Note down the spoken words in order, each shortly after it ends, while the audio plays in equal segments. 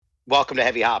Welcome to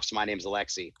Heavy Hops. My name's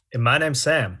Alexi. And my name's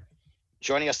Sam.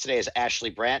 Joining us today is Ashley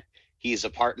Brandt. He's a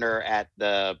partner at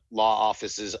the law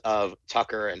offices of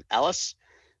Tucker and Ellis.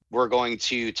 We're going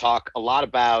to talk a lot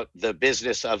about the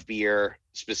business of beer,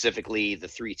 specifically the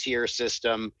three-tier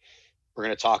system. We're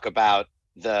going to talk about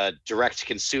the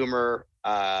direct-to-consumer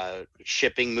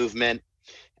shipping movement,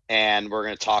 and we're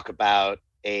going to talk about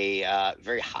a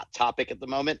very hot topic at the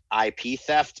moment, IP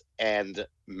theft and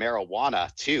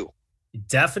marijuana too.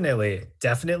 Definitely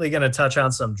going to touch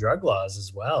on some drug laws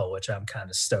as well, which I'm kind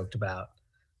of stoked about.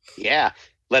 Yeah,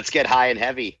 let's get high and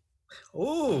heavy.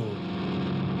 Ooh.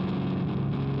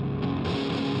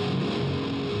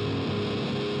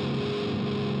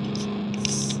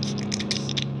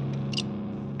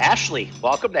 Ashley,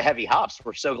 welcome to Heavy Hops.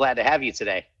 We're so glad to have you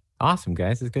today. Awesome,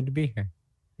 guys. It's good to be here.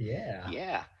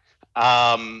 Yeah.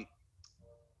 A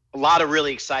lot of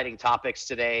really exciting topics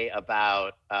today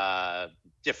about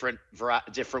different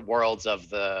worlds of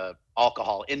the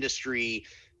alcohol industry,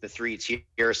 the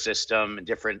three-tier system, and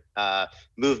different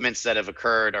movements that have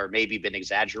occurred or maybe been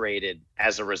exaggerated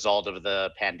as a result of the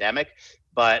pandemic.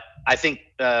 But I think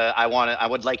I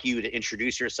would like you to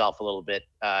introduce yourself a little bit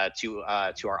to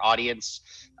our audience,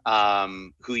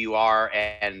 who you are,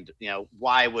 and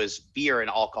why was beer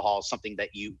and alcohol something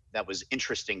that was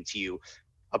interesting to you,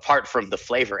 apart from the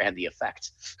flavor and the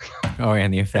effect. Oh,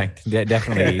 and the effect.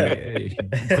 Definitely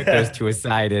put those two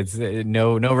aside. It's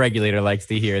no regulator likes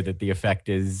to hear that the effect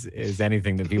is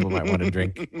anything that people might want to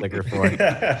drink liquor for.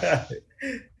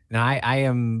 Now,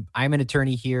 I'm an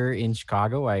attorney here in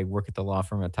Chicago. I work at the law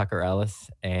firm at Tucker Ellis,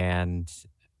 and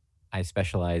I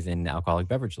specialize in alcoholic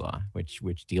beverage law,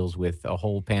 which deals with a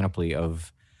whole panoply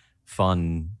of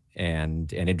fun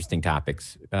and interesting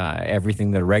topics.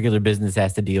 Everything that a regular business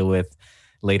has to deal with,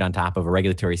 laid on top of a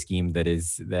regulatory scheme that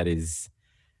is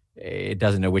it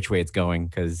doesn't know which way it's going,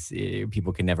 because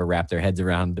people can never wrap their heads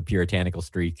around the puritanical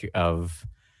streak of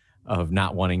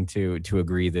not wanting to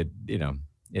agree that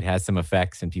it has some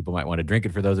effects and people might want to drink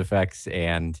it for those effects,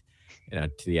 and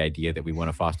to the idea that we want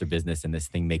to foster business and this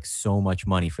thing makes so much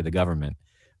money for the government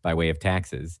by way of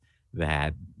taxes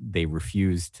that they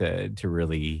refuse to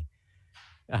really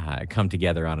come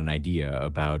together on an idea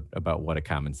about what a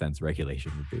common sense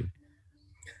regulation would be.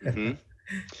 Mm-hmm.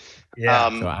 Yeah.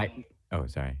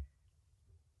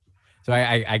 So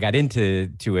I got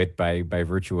into it by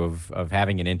virtue of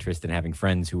having an interest and having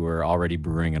friends who were already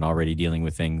brewing and already dealing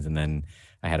with things. And then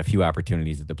I had a few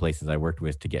opportunities at the places I worked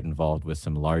with to get involved with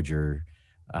some larger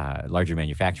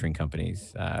manufacturing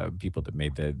companies, people that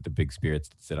made the big spirits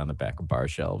that sit on the back of bar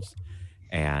shelves.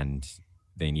 And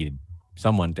they needed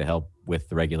someone to help with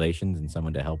the regulations and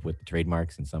someone to help with the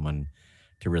trademarks and someone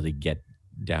to really get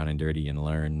down and dirty and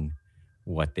learn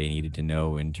what they needed to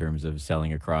know in terms of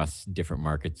selling across different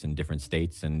markets in different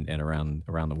states and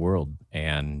around the world.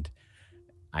 And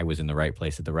I was in the right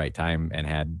place at the right time and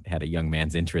had a young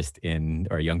man's interest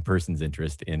or a young person's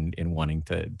interest in wanting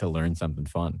to learn something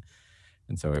fun.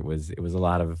 And so it was a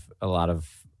lot of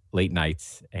late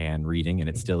nights and reading, and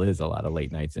it still is a lot of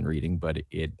late nights and reading, but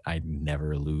I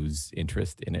never lose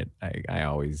interest in it. I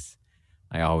always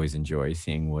enjoy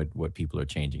seeing what people are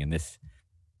changing in this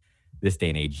day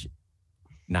and age,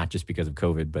 not just because of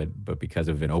COVID, but because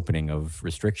of an opening of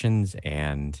restrictions.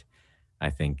 And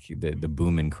I think the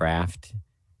boom in craft,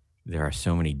 there are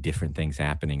so many different things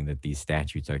happening that these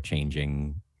statutes are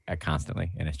changing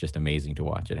constantly. And it's just amazing to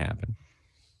watch it happen.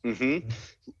 Mm-hmm.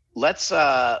 Let's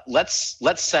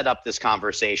set up this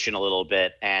conversation a little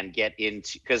bit and get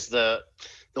into, because the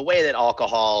way that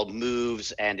alcohol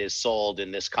moves and is sold in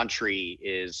this country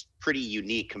is pretty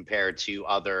unique compared to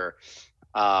other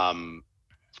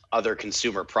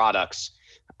consumer products.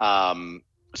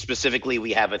 Specifically,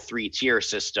 we have a three-tier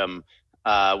system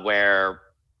where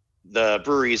the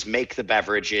breweries make the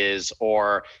beverages,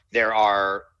 or there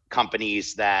are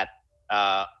companies that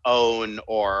own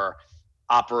or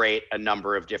operate a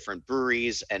number of different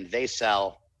breweries, and they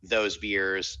sell those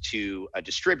beers to a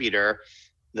distributor,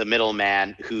 the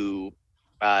middleman, who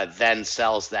then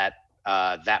sells that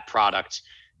product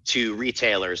to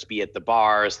retailers, be it the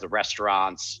bars, the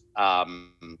restaurants,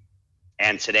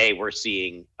 and today we're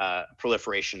seeing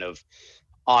proliferation of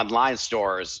online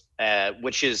stores,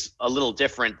 which is a little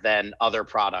different than other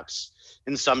products.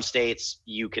 In some states,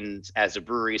 you can, as a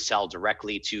brewery, sell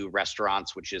directly to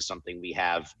restaurants, which is something we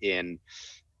have in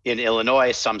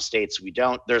Illinois. Some states we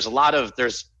don't. There's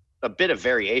a bit of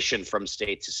variation from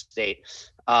state to state.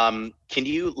 Can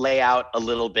you lay out a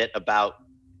little bit about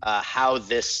how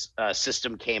this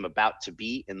system came about to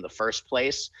be in the first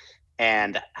place,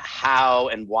 and how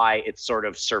and why it sort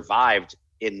of survived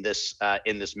in this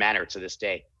manner to this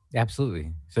day?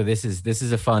 Absolutely. So this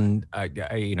is a fun,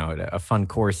 a fun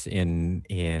course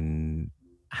in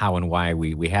how and why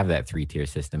we have that 3-tier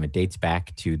system. It dates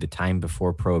back to the time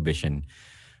before Prohibition,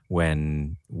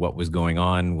 when what was going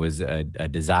on was a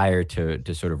desire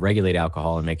to sort of regulate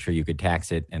alcohol and make sure you could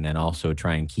tax it, and then also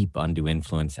try and keep undue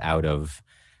influence out of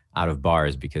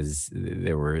bars, because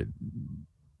there were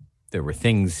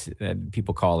things that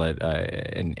people call it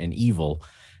an evil,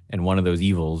 and one of those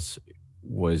evils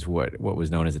was what was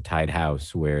known as a tied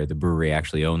house, where the brewery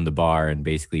actually owned the bar and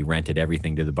basically rented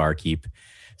everything to the barkeep,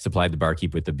 supplied the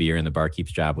barkeep with the beer, and the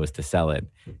barkeep's job was to sell it.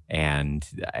 And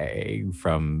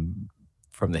from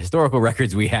the historical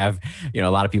records we have, a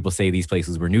lot of people say these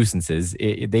places were nuisances.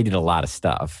 They did a lot of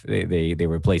stuff. They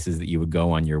were places that you would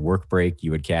go on your work break. You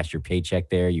would cash your paycheck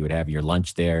there. You would have your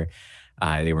lunch there.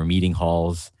 They were meeting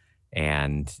halls,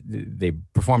 and they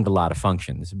performed a lot of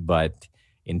functions. But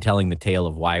in telling the tale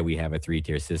of why we have a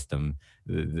 3-tier system,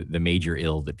 the major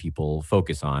ill that people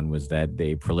focus on was that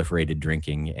they proliferated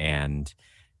drinking and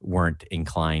weren't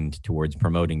inclined towards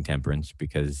promoting temperance,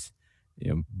 because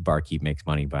barkeep makes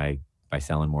money by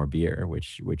selling more beer,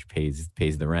 which pays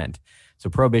the rent. So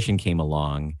Prohibition came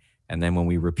along, and then when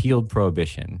we repealed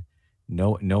Prohibition,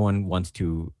 no one wants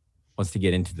to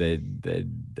get into the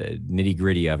nitty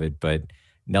gritty of it, but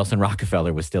Nelson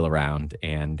Rockefeller was still around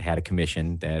and had a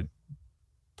commission that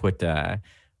put a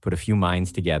few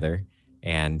minds together,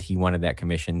 and he wanted that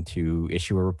commission to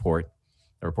issue a report.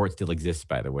 The report still exists,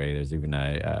 by the way. There's even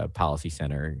a policy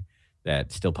center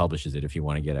that still publishes it if you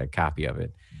want to get a copy of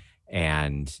it.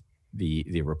 And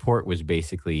the report was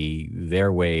basically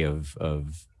their way of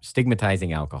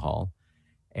stigmatizing alcohol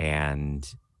and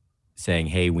saying,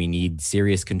 hey, we need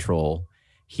serious control.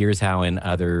 Here's how in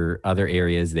other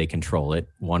areas they control it.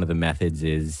 One of the methods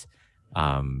is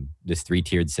this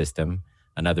 3-tiered system.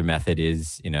 Another method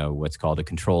is, what's called a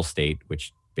control state,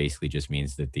 which basically just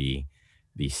means that the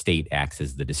state acts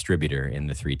as the distributor in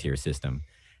the 3-tier system.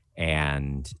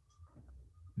 And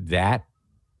that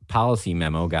policy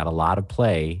memo got a lot of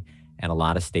play, and a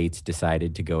lot of states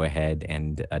decided to go ahead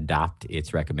and adopt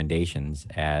its recommendations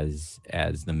as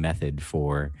the method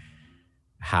for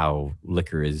how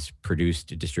liquor is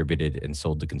produced, distributed, and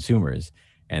sold to consumers.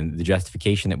 And the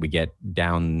justification that we get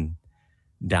down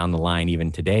the line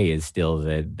even today is still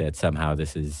that somehow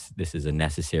this is a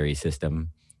necessary system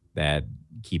that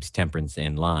keeps temperance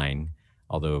in line,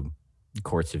 although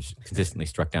courts have consistently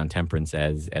struck down temperance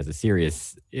as a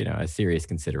serious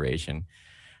consideration.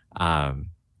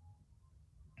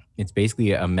 It's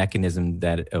basically a mechanism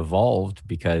that evolved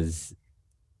because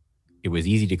it was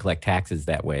easy to collect taxes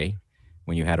that way.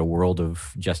 When you had a world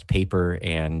of just paper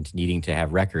and needing to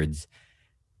have records,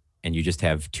 and you just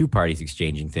have 2 parties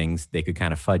exchanging things, they could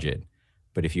kind of fudge it.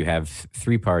 But if you have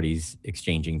 3 parties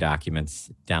exchanging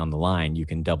documents down the line, you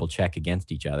can double check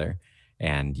against each other.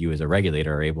 And you as a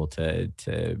regulator are able to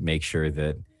make sure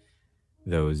that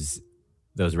those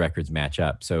records match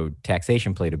up. So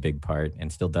taxation played a big part,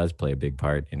 and still does play a big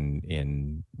part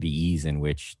in the ease in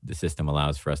which the system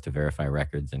allows for us to verify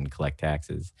records and collect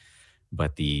taxes.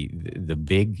 But the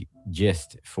big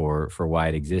gist for why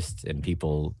it exists, and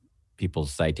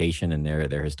people's citation and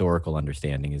their historical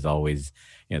understanding is always,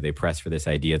 they press for this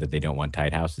idea that they don't want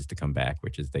tied houses to come back,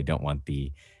 which is they don't want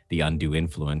the undue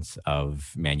influence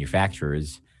of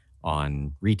manufacturers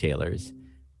on retailers,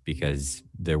 because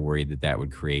they're worried that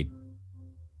would create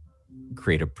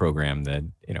a program that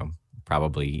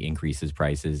probably increases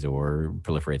prices or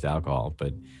proliferates alcohol.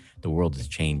 But the world has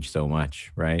changed so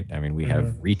much, right? I mean, we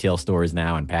have retail stores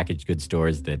now and packaged goods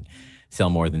stores that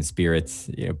sell more than spirits.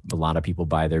 A lot of people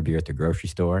buy their beer at the grocery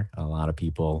store. A lot of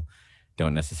people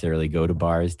don't necessarily go to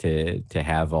bars to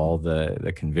have all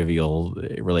the convivial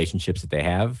relationships that they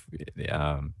have.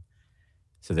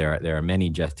 So there are many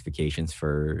justifications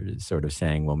for sort of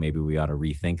saying, well, maybe we ought to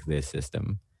rethink this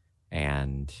system.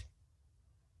 And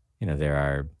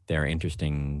there are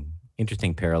interesting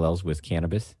parallels with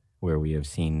cannabis, where we have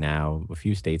seen now a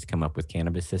few states come up with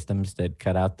cannabis systems that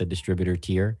cut out the distributor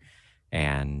tier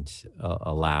and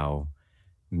allow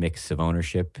mix of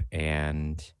ownership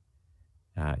and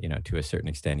to a certain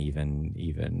extent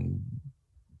even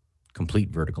complete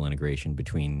vertical integration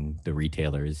between the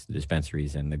retailers, the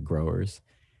dispensaries, and the growers.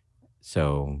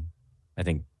 So I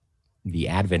think the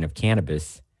advent of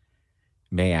cannabis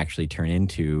may actually turn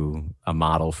into a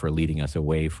model for leading us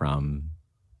away from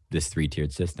this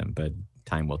 3-tiered system, but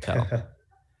time will tell.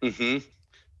 Mm-hmm.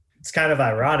 It's kind of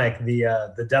ironic.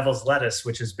 The devil's lettuce,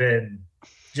 which has been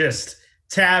just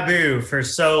taboo for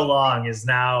so long, is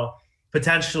now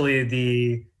potentially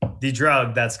the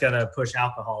drug that's going to push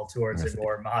alcohol towards a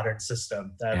more modern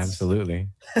system. Absolutely.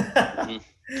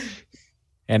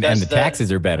 And Does the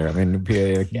taxes are better. I mean,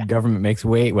 Yeah. government makes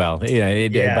way well.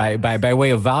 Yeah. By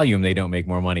way of volume, they don't make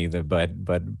more money. But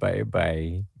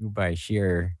by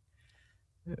sheer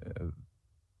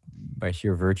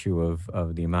virtue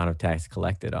of the amount of tax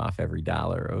collected off every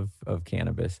dollar of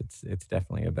cannabis, it's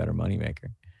definitely a better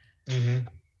moneymaker.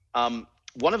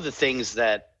 One of the things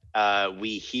that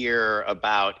we hear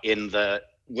about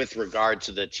with regard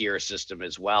to the tier system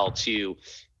as well too,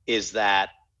 is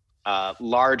that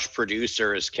large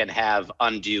producers can have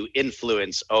undue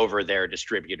influence over their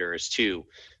distributors too.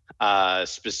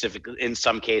 Specifically, in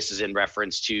some cases, in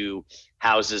reference to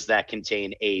houses that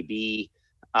contain AB,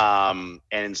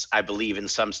 and I believe in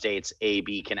some states,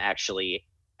 AB can actually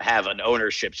have an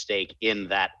ownership stake in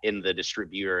the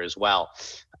distributor as well.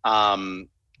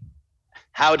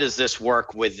 How does this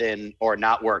work within or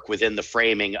not work within the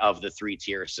framing of the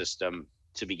 3-tier system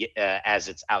to be as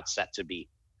it's outset to be?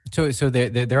 So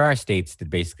there are states that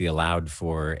basically allowed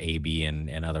for AB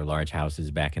and other large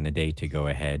houses back in the day to go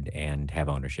ahead and have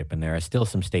ownership. And there are still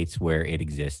some states where it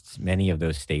exists. Many of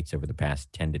those states over the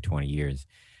past 10 to 20 years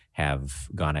have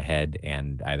gone ahead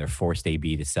and either forced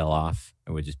AB to sell off.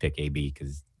 I would just pick AB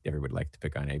because everybody likes to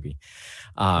pick on AB.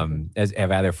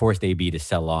 Have either forced AB to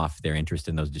sell off their interest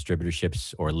in those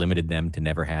distributorships or limited them to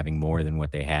never having more than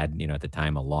what they had. At the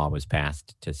time a law was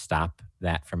passed to stop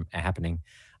that from happening.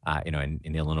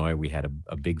 In Illinois, we had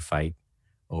a big fight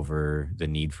over the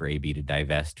need for AB to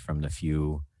divest from the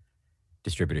few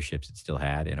distributorships it still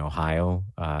had. In Ohio,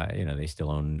 they still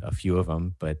own a few of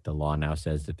them, but the law now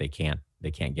says that they can't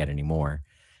get any more.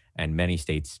 And many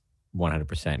states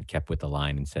 100% kept with the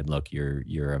line and said, look,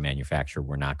 you're a manufacturer.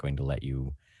 We're not going to let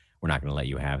you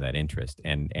have that interest.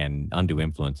 And undue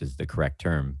influence is the correct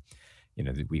term.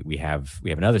 We have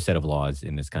another set of laws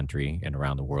in this country and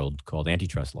around the world called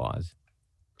antitrust laws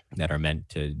that are meant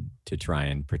to try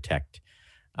and protect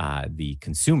the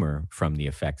consumer from the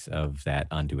effects of that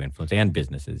undue influence, and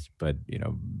businesses. But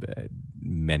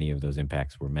many of those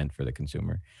impacts were meant for the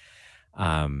consumer.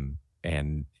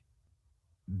 And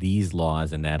these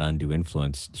laws and that undue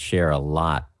influence share a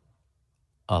lot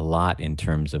in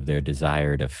terms of their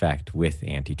desired effect with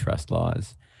antitrust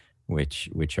laws,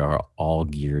 which are all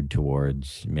geared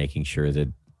towards making sure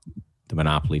that the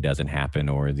monopoly doesn't happen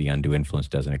or the undue influence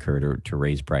doesn't occur to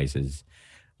raise prices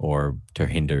or to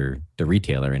hinder the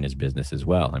retailer in his business as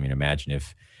well. I mean, imagine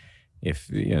if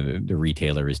the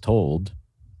retailer is told,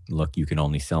 look, you can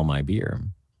only sell my beer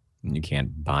and you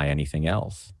can't buy anything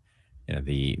else.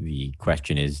 The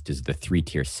question is, does the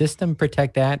 3-tier system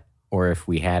protect that? Or if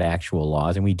we had actual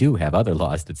laws, and we do have other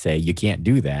laws that say you can't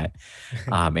do that,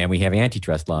 and we have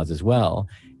antitrust laws as well,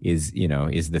 is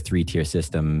the 3-tier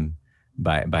system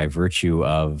by virtue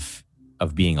of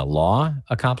being a law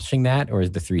accomplishing that, or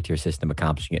is the 3-tier system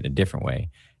accomplishing it in a different way?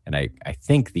 And I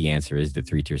think the answer is the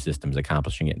 3-tier system is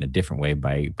accomplishing it in a different way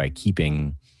by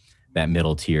keeping that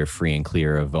middle tier free and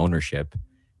clear of ownership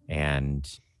and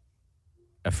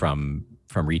from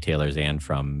retailers and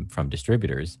from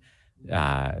distributors,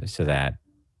 so that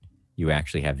you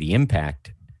actually have the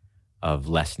impact of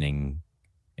lessening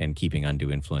and keeping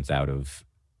undue influence out of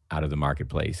the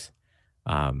marketplace.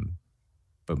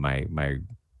 But my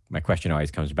question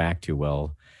always comes back to,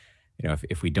 well,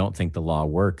 if we don't think the law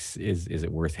works, is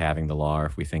it worth having the law? Or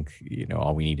if we think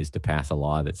all we need is to pass a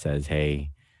law that says,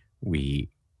 hey, we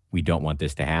don't want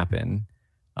this to happen.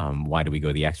 Why do we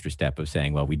go the extra step of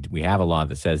saying, well, we have a law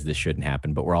that says this shouldn't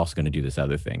happen, but we're also going to do this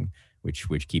other thing,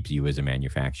 which keeps you as a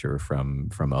manufacturer from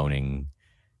owning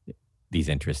these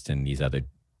interests in these other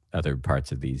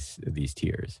parts of these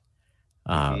tiers.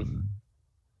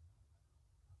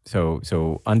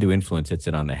 So undue influence hits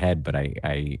it on the head, but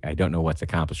I don't know what's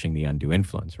accomplishing the undue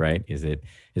influence, right? Is it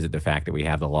the fact that we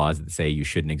have the laws that say you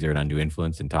shouldn't exert undue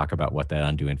influence and talk about what that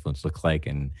undue influence looks like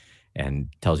and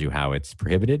tells you how it's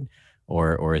prohibited?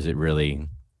 Or is it really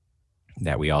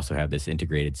that we also have this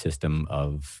integrated system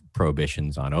of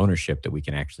prohibitions on ownership that we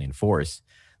can actually enforce,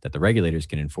 that the regulators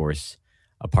can enforce,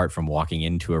 apart from walking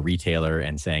into a retailer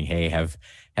and saying, hey, have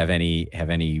any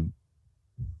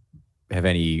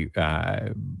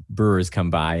brewers come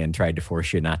by and tried to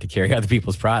force you not to carry other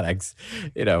people's products?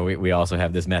 We also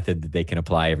have this method that they can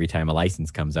apply every time a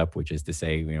license comes up, which is to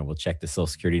say, we'll check the social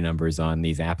security numbers on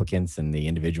these applicants and the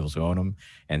individuals who own them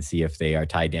and see if they are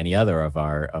tied to any other of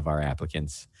our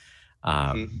applicants,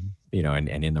 and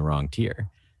in the wrong tier.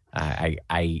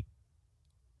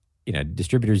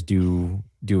 Distributors do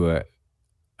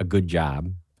a good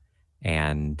job,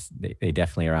 and they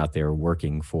definitely are out there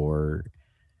working for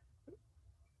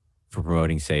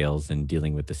promoting sales and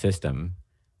dealing with the system.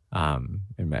 And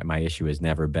my issue has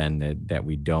never been that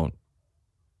we don't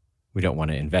we don't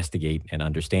want to investigate and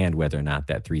understand whether or not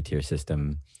that three-tier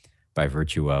system, by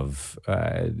virtue of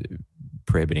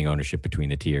prohibiting ownership between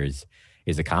the tiers,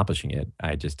 is accomplishing it.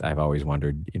 I've always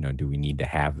wondered, do we need to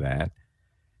have that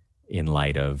in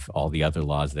light of all the other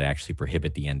laws that actually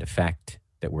prohibit the end effect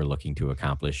that we're looking to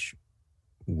accomplish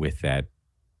with that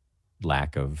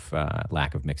lack of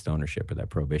mixed ownership, or that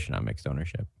prohibition on mixed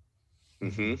ownership.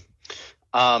 Mm-hmm.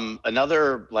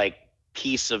 Another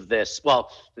piece of this,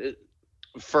 well,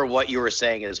 for what you were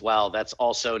saying as well, that's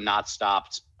also not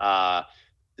stopped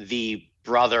the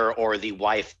brother or the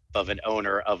wife of an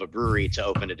owner of a brewery to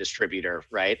open a distributor,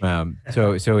 right?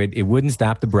 So it wouldn't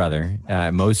stop the brother.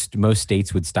 Most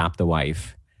states would stop the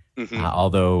wife. Mm-hmm.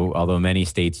 Although many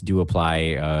states do apply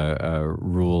a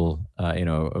rule,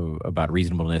 about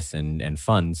reasonableness and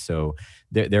funds. So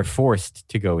they're forced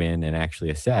to go in and actually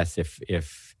assess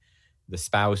if the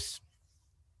spouse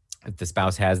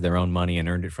has their own money and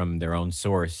earned it from their own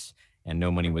source, and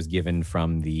no money was given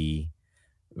from the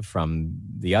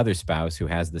other spouse who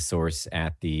has the source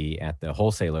at the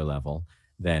wholesaler level,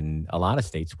 then a lot of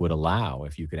states would allow,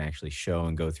 if you could actually show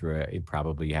and go through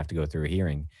you have to go through a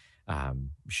hearing,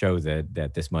 show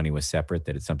that this money was separate,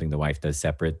 that it's something the wife does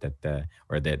separate, that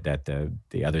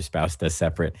the other spouse does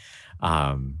separate,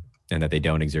 and that they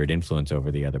don't exert influence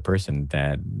over the other person,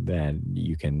 that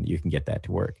you can get that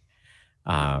to work.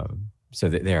 So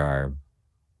that there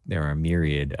are a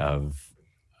myriad of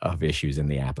issues in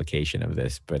the application of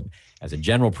this, but as a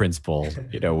general principle,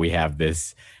 we have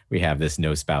this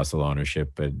no spousal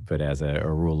ownership, but as a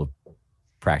rule of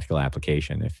practical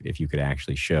application, if you could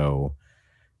actually show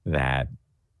that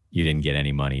you didn't get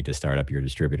any money to start up your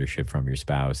distributorship from your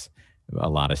spouse, a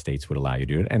lot of states would allow you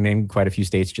to do it, and then quite a few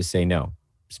states just say no,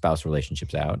 spouse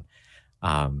relationships out.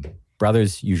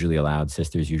 Brothers usually allowed,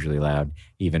 sisters usually allowed,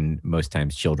 even most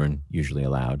times children usually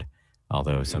allowed.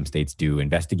 Although some states do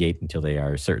investigate until they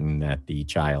are certain that the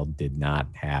child did not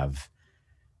have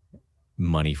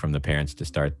money from the parents to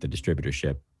start the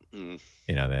distributorship,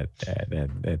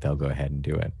 that they'll go ahead and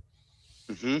do it.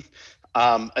 Mm-hmm.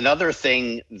 Another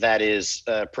thing that is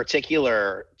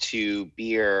particular to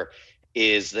beer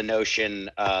is the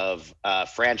notion of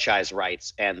franchise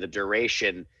rights and the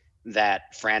duration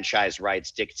that franchise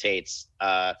rights dictates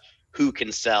who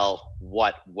can sell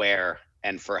what, where,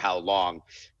 and for how long.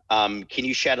 Can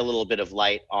you shed a little bit of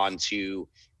light onto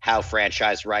how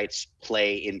franchise rights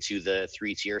play into the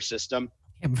three-tier system?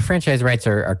 Yeah, franchise rights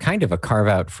are kind of a carve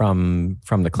out from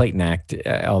the Clayton Act,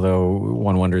 although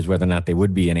one wonders whether or not they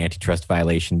would be an antitrust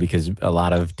violation, because a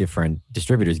lot of different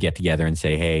distributors get together and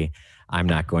say, hey, I'm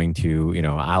not going to,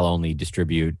 I'll only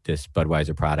distribute this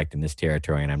Budweiser product in this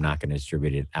territory, and I'm not going to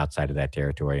distribute it outside of that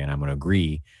territory. And I'm going to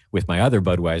agree with my other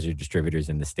Budweiser distributors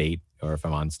in the state, or if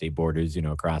I'm on state borders,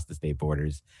 across the state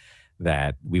borders,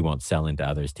 that we won't sell into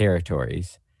others'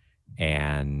 territories.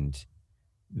 And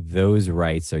those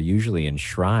rights are usually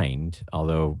enshrined,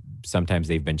 although sometimes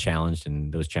they've been challenged,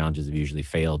 and those challenges have usually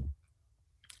failed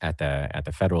at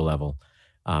the federal level.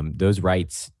 Those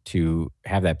rights to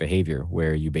have that behavior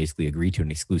where you basically agree to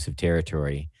an exclusive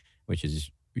territory, which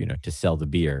is, to sell the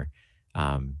beer,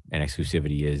 and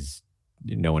exclusivity is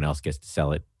no one else gets to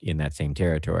sell it in that same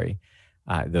territory.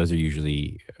 Those are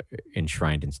usually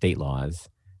enshrined in state laws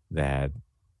that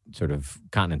sort of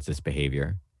countenance this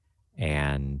behavior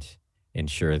and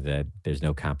ensure that there's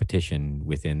no competition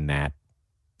within that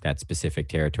specific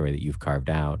territory that you've carved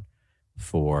out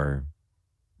for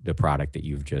the product that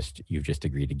you've just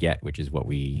agreed to get, which is what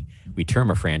we term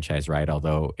a franchise right.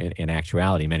 Although in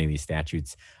actuality, many of these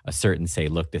statutes assert and say,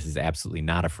 look, this is absolutely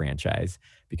not a franchise,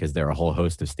 because there are a whole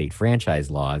host of state franchise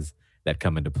laws that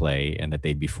come into play and that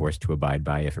they'd be forced to abide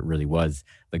by if it really was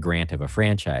the grant of a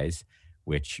franchise,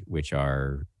 which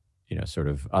are, sort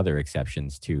of other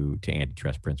exceptions to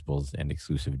antitrust principles and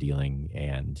exclusive dealing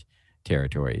and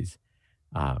territories.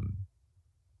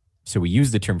 So we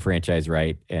use the term franchise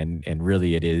right, and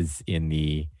really it is in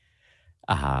the,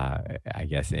 I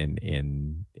guess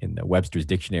in the Webster's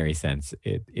dictionary sense,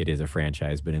 it is a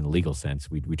franchise, but in the legal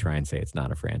sense, we try and say it's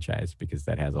not a franchise, because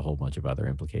that has a whole bunch of other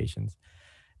implications.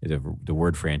 The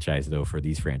word franchise, though, for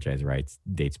these franchise rights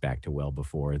dates back to well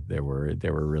before there were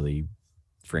really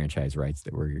franchise rights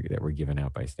that were given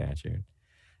out by statute.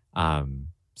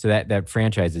 So that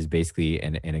franchise is basically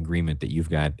an agreement that you've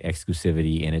got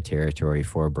exclusivity in a territory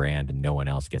for a brand, and no one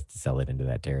else gets to sell it into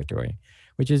that territory,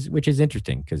 which is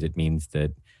interesting, because it means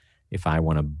that if I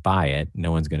want to buy it,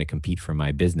 no one's going to compete for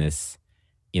my business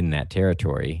in that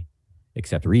territory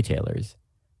except retailers.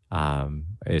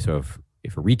 So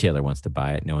if a retailer wants to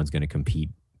buy it, no one's going to compete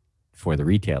for the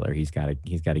retailer. He's got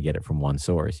to get it from one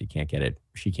source. She can't get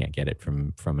it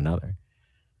from another.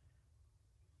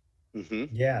 Hmm.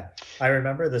 Yeah, I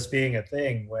remember this being a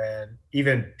thing when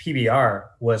even PBR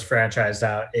was franchised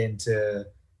out into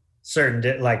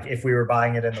like if we were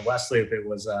buying it in the West Loop, it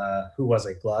was who was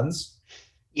it, Glun's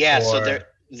Yeah, so or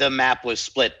the map was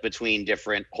split between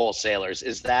different wholesalers.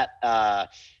 Is that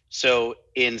so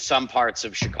in some parts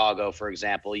of Chicago, for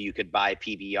example, you could buy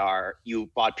PBR, you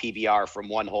bought PBR from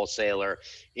one wholesaler.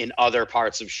 In other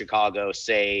parts of Chicago,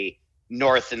 say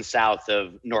north and south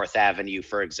of North Avenue,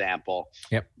 for example,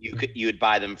 Yep. you'd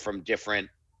buy them from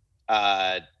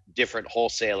uh different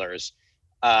wholesalers.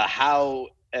 How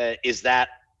is that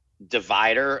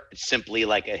divider simply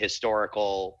like a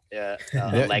historical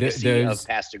legacy of Those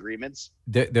past agreements?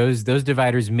 those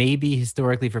dividers may be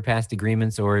historically for past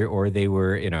agreements, or they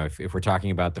were, if we're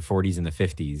talking about the 40s and the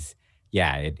 50s,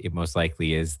 yeah, it most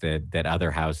likely is that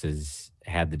other houses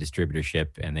had the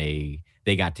distributorship and they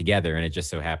got together, and it just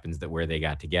so happens that where they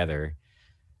got together,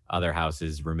 other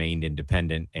houses remained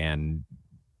independent, and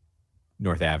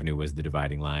North Avenue was the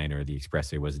dividing line, or the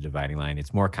expressway was the dividing line.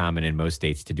 It's more common in most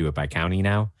states to do it by county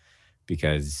now,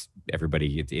 because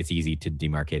it's easy to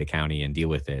demarcate a county and deal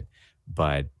with it.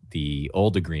 But the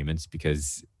old agreements,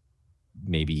 because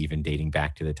maybe even dating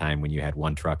back to the time when you had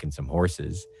one truck and some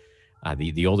horses,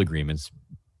 the old agreements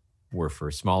were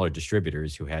for smaller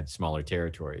distributors who had smaller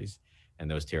territories, and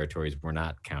those territories were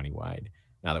not countywide.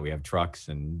 Now that we have trucks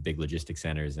and big logistic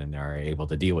centers and are able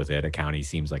to deal with it, a county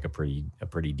seems like a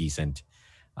pretty decent,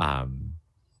 um,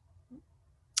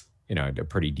 a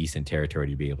pretty decent territory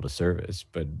to be able to service.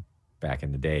 But back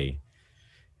in the day,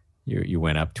 you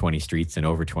went up 20 streets and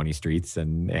over 20 streets,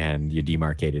 and you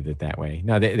demarcated it that way.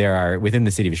 Now there are, within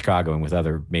the city of Chicago and with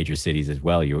other major cities as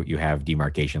well, you have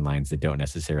demarcation lines that don't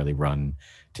necessarily run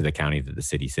to the county that the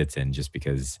city sits in, just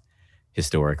because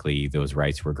historically those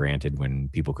rights were granted when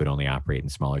people could only operate in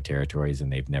smaller territories,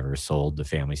 and they've never sold. The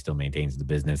family still maintains the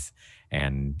business,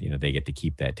 and they get to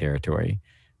keep that territory.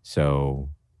 So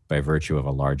by virtue of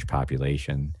a large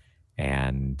population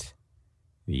and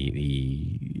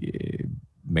the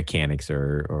mechanics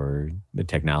or the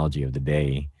technology of the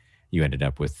day, you ended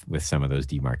up with some of those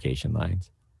demarcation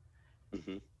lines.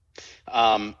 Hmm.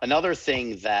 Another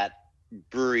thing that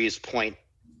breweries point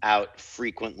out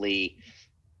frequently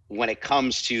when it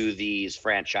comes to these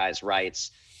franchise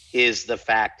rights is the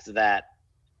fact that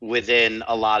within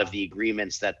a lot of the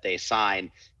agreements that they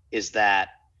sign is that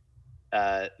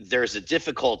there's a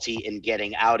difficulty in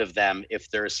getting out of them if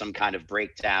there's some kind of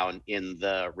breakdown in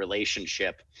the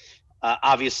relationship.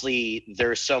 Obviously,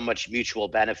 there's so much mutual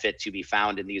benefit to be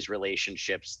found in these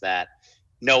relationships that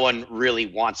no one really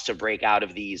wants to break out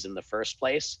of these in the first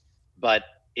place. But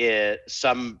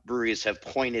some breweries have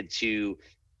pointed to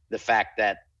the fact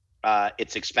that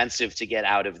it's expensive to get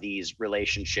out of these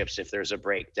relationships if there's a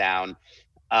breakdown.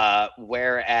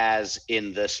 Whereas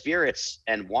in the spirits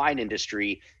and wine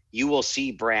industry, you will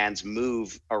see brands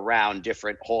move around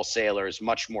different wholesalers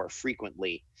much more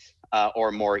frequently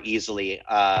or more easily.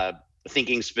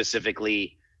 Thinking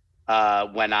specifically,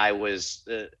 when I was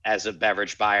as a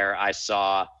beverage buyer, I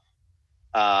saw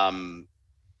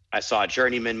a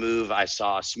Journeyman move, I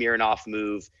saw a Smirnoff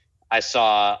move, I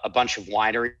saw a bunch of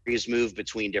wineries move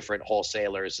between different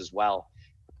wholesalers as well.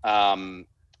 And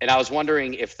I was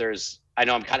wondering if I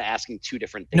know I'm kind of asking two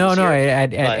different things No. here,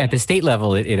 At the state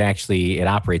level, it actually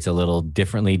operates a little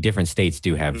differently. Different states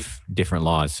do have different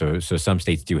laws. So some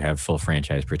states do have full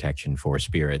franchise protection for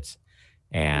spirits,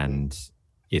 and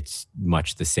it's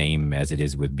much the same as it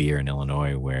is with beer in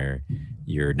Illinois, where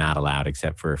you're not allowed,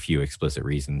 except for a few explicit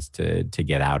reasons, to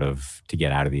get out of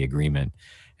the agreement.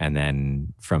 And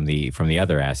then from the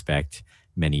other aspect,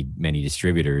 many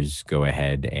distributors go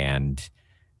ahead and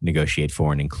negotiate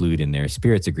for and include in their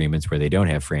spirits agreements where they don't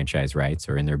have franchise rights,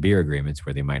 or in their beer agreements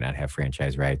where they might not have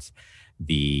franchise rights,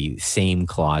 the same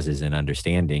clauses and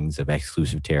understandings of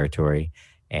exclusive territory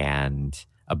and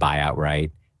a buyout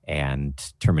right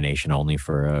and termination only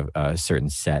for a certain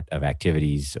set of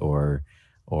activities or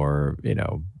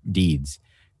deeds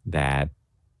that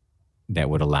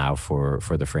would allow for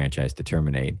the franchise to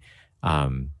terminate.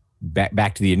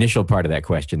 Back to the initial part of that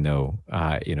question, though,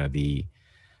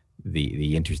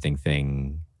 the interesting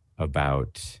thing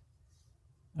about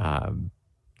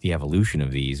the evolution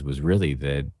of these was really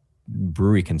that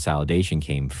brewery consolidation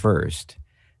came first.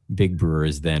 Big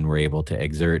brewers then were able to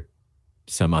exert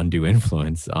some undue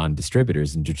influence on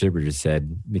distributors, and distributors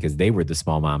said, because they were the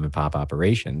small mom and pop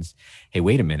operations, hey,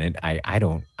 wait a minute, I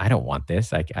don't want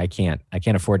this. I can't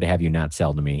afford to have you not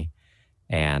sell to me,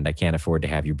 and I can't afford to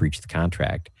have you breach the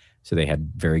contract. So they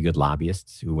had very good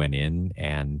lobbyists who went in,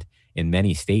 and in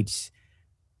many states,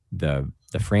 the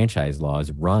franchise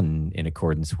laws run in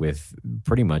accordance with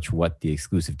pretty much what the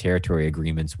exclusive territory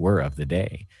agreements were of the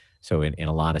day. So in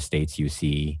a lot of states, you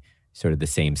see sort of the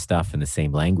same stuff and the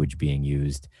same language being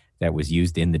used that was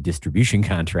used in the distribution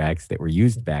contracts that were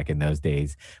used back in those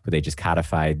days, but they just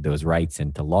codified those rights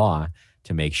into law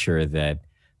to make sure that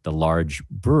the large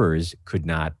brewers could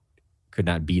not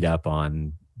beat up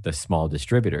on the small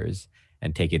distributors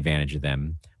and take advantage of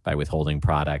them by withholding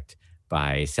product,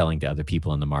 by selling to other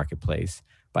people in the marketplace,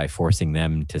 by forcing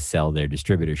them to sell their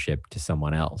distributorship to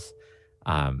someone else.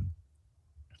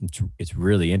 It's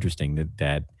really interesting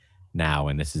that now,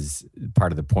 and this is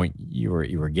part of the point you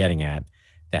were getting at,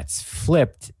 that's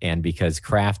flipped. And because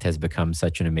craft has become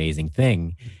such an amazing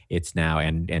thing, it's now,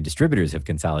 and distributors have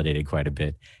consolidated quite a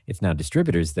bit. It's now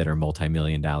distributors that are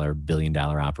multi-million-dollar,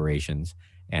 billion-dollar operations.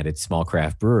 And it's small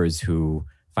craft brewers who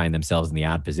find themselves in the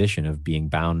odd position of being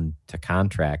bound to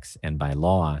contracts and by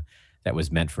law that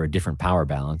was meant for a different power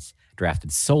balance,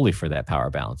 drafted solely for that power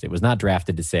balance. It was not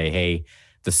drafted to say, hey,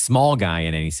 the small guy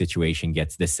in any situation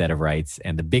gets this set of rights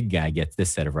and the big guy gets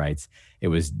this set of rights. It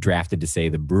was drafted to say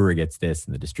the brewer gets this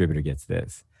and the distributor gets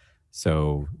this.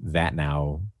 So that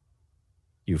now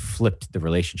you've flipped the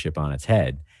relationship on its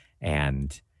head.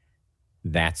 And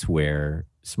that's where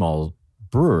small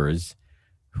brewers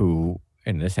who,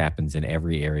 and this happens in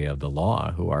every area of the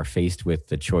law, who are faced with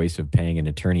the choice of paying an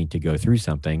attorney to go through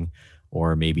something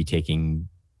or maybe taking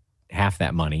half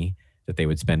that money that they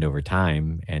would spend over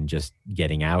time and just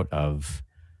getting out of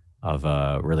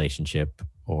a relationship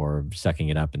or sucking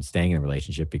it up and staying in a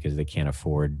relationship because they can't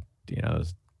afford,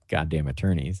 those goddamn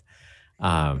attorneys.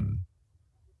 That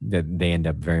they end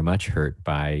up very much hurt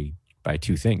by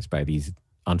two things, by these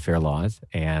unfair laws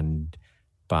and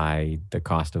by the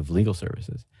cost of legal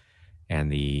services.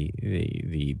 And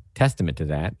the testament to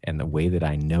that, and the way that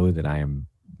I know that I am,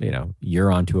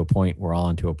 you're onto a point, we're all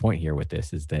onto a point here with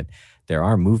this, is that there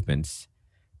are movements.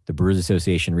 The Brewers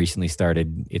Association recently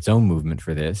started its own movement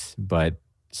for this, but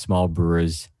small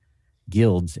brewers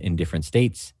guilds in different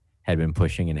states had been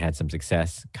pushing and had some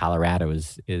success. Colorado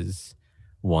is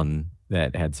one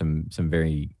that had some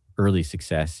very early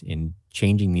success in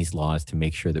changing these laws to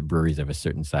make sure that breweries of a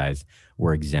certain size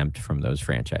were exempt from those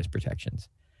franchise protections,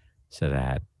 so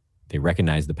that they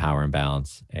recognized the power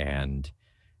imbalance and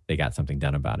they got something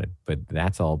done about it. But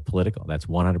that's all political. That's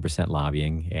 100%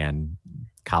 lobbying. And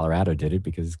Colorado did it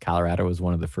because Colorado was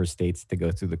one of the first states to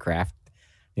go through the craft,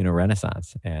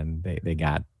 renaissance. And they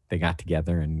got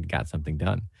together and got something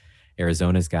done.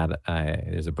 Arizona's got,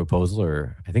 there's a proposal,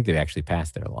 or I think they've actually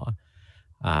passed their law.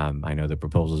 I know the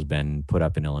proposal's been put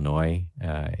up in Illinois.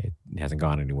 It hasn't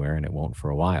gone anywhere and it won't for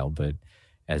a while. But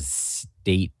as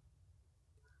state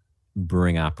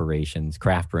brewing operations,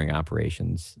 craft brewing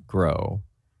operations grow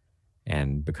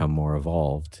and become more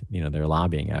evolved, their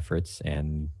lobbying efforts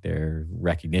and their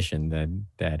recognition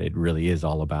that it really is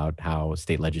all about how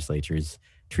state legislatures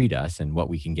treat us and what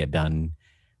we can get done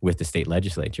with the state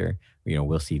legislature.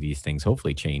 We'll see these things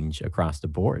hopefully change across the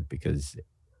board, because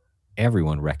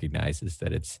everyone recognizes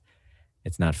that it's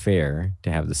not fair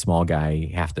to have the small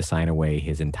guy have to sign away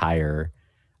his entire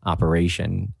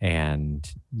operation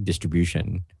and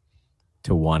distribution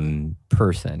to one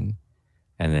person,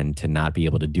 and then to not be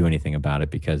able to do anything about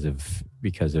it because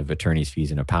of attorney's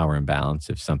fees and a power imbalance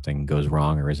if something goes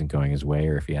wrong or isn't going his way,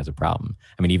 or if he has a problem.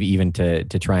 I mean, even to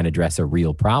try and address a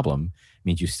real problem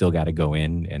means you still got to go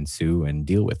in and sue and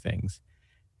deal with things.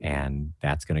 And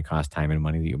that's going to cost time and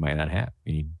money that you might not have.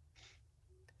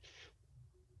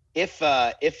 If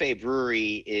a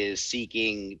brewery is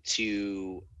seeking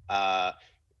to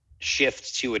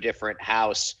shift to a different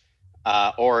house,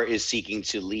 or is seeking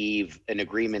to leave an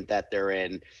agreement that they're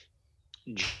in,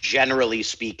 generally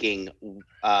speaking,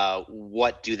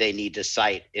 what do they need to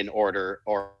cite in order,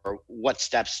 or what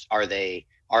steps are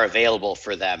available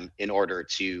for them in order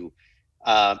to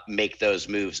make those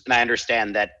moves? And I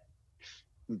understand that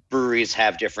breweries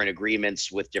have different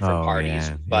agreements with different parties,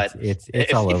 yeah. but it's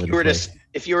all over the place.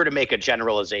 If you were to make a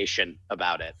generalization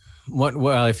about it.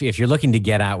 Well, if you're looking to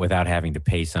get out without having to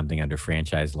pay something under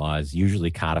franchise laws,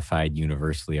 usually codified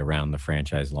universally around the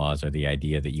franchise laws are the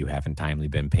idea that you haven't timely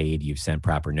been paid, you've sent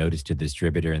proper notice to the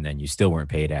distributor, and then you still weren't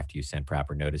paid after you sent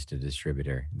proper notice to the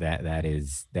distributor. That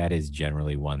is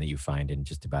generally one that you find in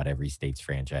just about every state's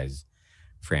franchise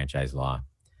law.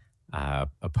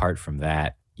 Apart from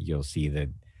that, you'll see that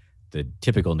the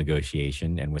typical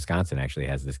negotiation, and Wisconsin actually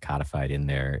has this codified in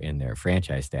their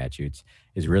franchise statutes,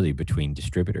 is really between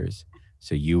distributors.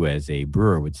 So you as a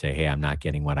brewer would say, hey, I'm not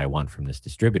getting what I want from this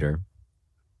distributor,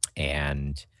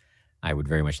 and I would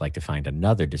very much like to find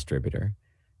another distributor,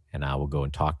 and I will go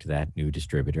and talk to that new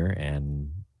distributor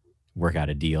and work out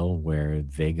a deal where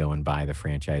they go and buy the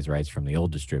franchise rights from the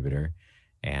old distributor,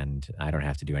 and I don't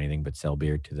have to do anything but sell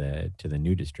beer to the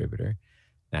new distributor.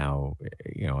 Now,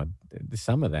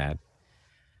 some of that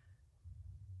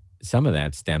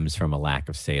stems from a lack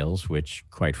of sales, which,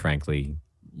 quite frankly,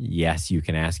 yes, you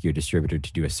can ask your distributor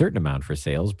to do a certain amount for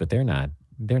sales, but they're not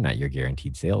your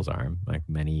guaranteed sales arm. Like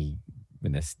many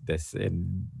in this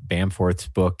in Bamforth's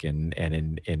book and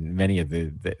in many of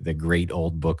the great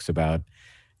old books about,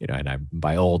 and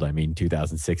by old I mean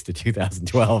 2006 to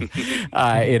 2012,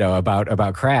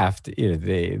 about craft.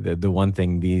 The one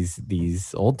thing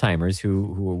these old timers who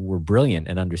were brilliant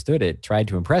and understood it tried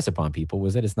to impress upon people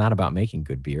was that it's not about making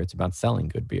good beer; it's about selling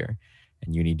good beer,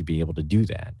 and you need to be able to do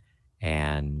that.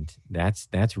 And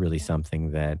that's really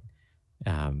something that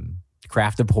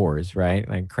craft abhors, right?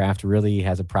 Like craft really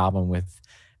has a problem with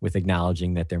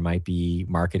acknowledging that there might be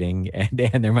marketing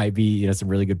and there might be some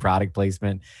really good product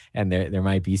placement, and there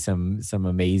might be some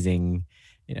amazing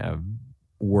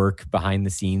work behind the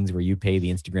scenes where you pay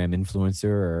the Instagram influencer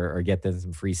or get them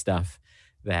some free stuff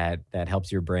that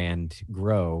helps your brand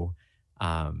grow,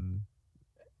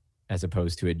 as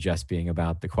opposed to it just being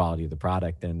about the quality of the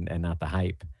product and not the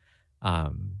hype.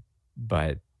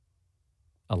 But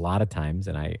a lot of times,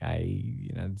 and I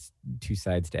it's two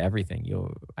sides to everything.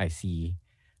 I see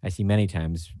many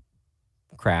times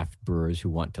craft brewers who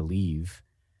want to leave.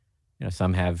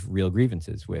 Some have real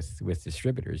grievances with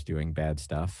distributors doing bad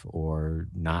stuff or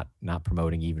not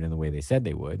promoting even in the way they said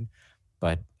they would.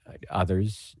 But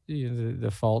others,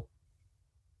 the fault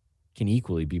can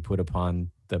equally be put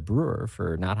upon the brewer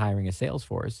for not hiring a sales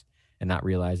force and not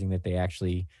realizing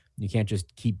that you can't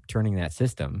just keep turning that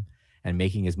system and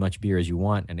making as much beer as you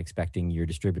want and expecting your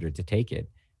distributor to take it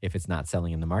if it's not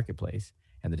selling in the marketplace.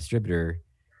 And the distributor,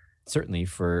 certainly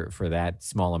for that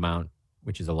small amount,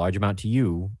 which is a large amount to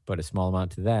you, but a small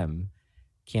amount to them,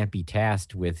 can't be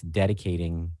tasked with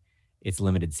dedicating its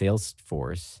limited sales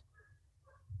force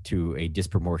to a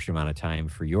disproportionate amount of time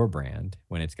for your brand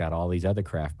when it's got all these other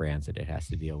craft brands that it has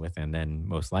to deal with. And then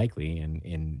most likely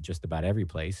in just about every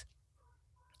place,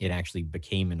 it actually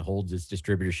became and holds its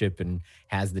distributorship and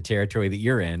has the territory that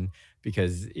you're in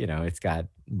because, it's got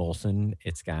Molson,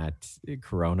 it's got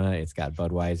Corona, it's got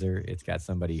Budweiser, it's got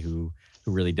somebody who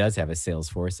really does have a sales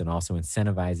force and also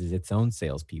incentivizes its own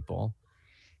salespeople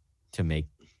to make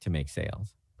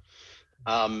sales.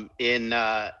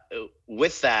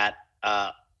 With that,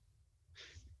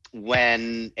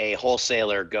 when a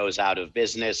wholesaler goes out of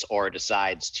business or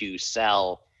decides to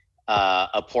sell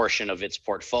a portion of its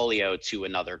portfolio to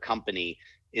another company,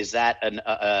 is that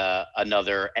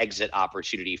another exit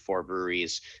opportunity for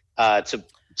breweries?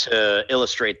 To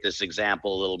illustrate this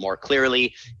example a little more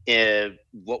clearly, in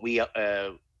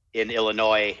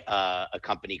Illinois, a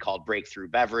company called Breakthrough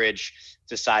Beverage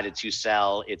decided to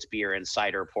sell its beer and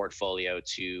cider portfolio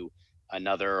to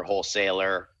another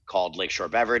wholesaler called Lakeshore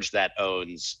Beverage that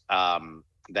owns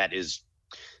that is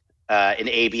an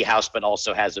AB house, but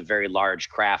also has a very large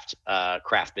craft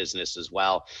business as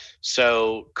well.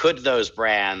 So could those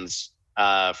brands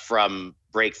from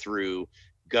Breakthrough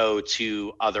go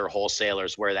to other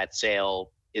wholesalers where that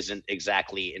sale isn't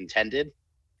exactly intended?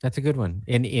 That's a good one.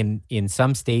 In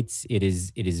some states, it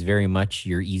is very much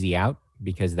your easy out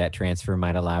because that transfer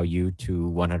might allow you to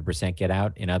 100% get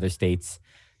out. In other states,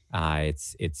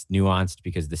 it's nuanced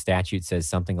because the statute says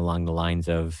something along the lines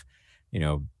of,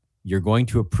 you're going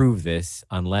to approve this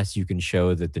unless you can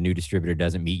show that the new distributor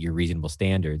doesn't meet your reasonable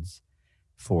standards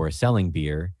for selling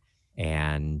beer,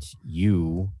 and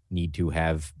you need to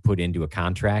have put into a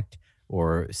contract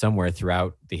or somewhere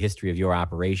throughout the history of your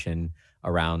operation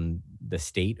around the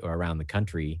state or around the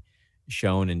country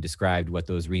shown and described what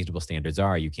those reasonable standards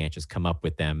are. You can't just come up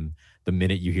with them the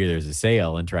minute you hear there's a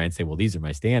sale and try and say, well, these are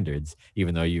my standards,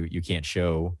 even though you can't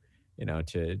show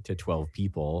to 12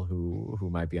 people who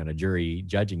might be on a jury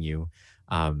judging you,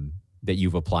 that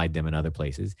you've applied them in other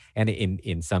places. And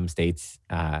in some states,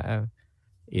 it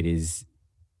is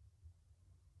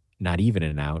not even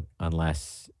an out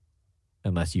unless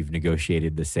you've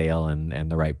negotiated the sale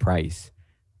and the right price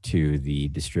to the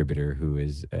distributor who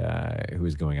is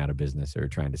going out of business or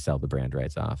trying to sell the brand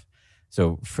rights off.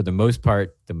 So for the most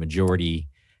part, the majority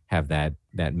have that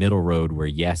middle road where,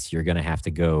 yes, you're going to have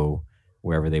to go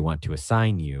wherever they want to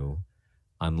assign you,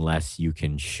 unless you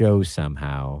can show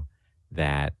somehow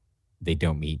that they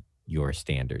don't meet your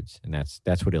standards. And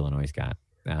that's what Illinois got.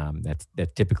 That's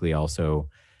typically also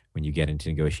when you get into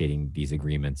negotiating these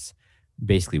agreements,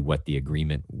 basically what the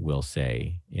agreement will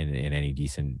say in any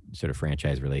decent sort of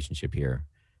franchise relationship here,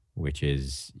 which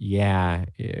is,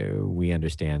 we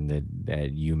understand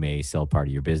that you may sell part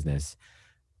of your business.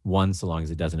 One, so long as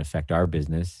it doesn't affect our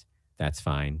business, that's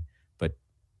fine. But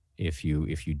if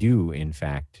you do in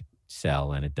fact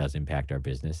sell and it does impact our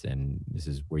business, and this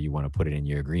is where you want to put it in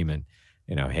your agreement,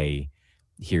 hey,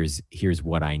 here's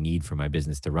what I need for my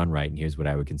business to run right, and here's what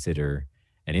I would consider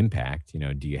an impact.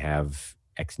 Do you have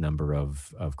X number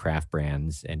of craft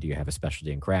brands, and do you have a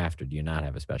specialty in craft, or do you not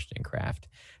have a specialty in craft?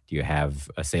 Do you have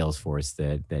a sales force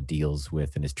that deals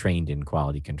with and is trained in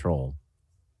quality control?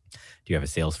 Do you have a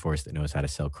sales force that knows how to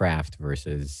sell craft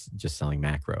versus just selling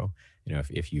macro?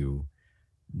 If you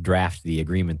draft the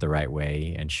agreement the right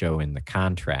way and show in the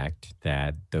contract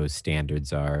that those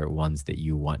standards are ones that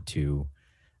you want to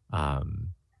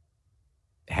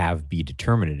have be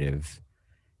determinative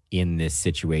in this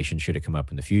situation, should it come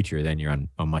up in the future, then you're on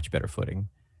a much better footing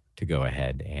to go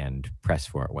ahead and press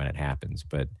for it when it happens.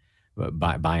 But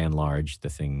by and large, the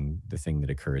thing that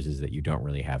occurs is that you don't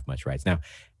really have much rights. Now,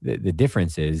 the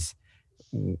difference is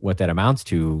what that amounts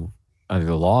to under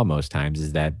the law most times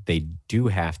is that they do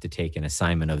have to take an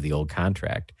assignment of the old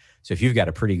contract. So if you've got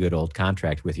a pretty good old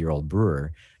contract with your old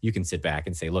brewer, you can sit back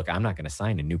and say, look, I'm not going to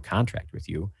sign a new contract with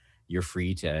you. You're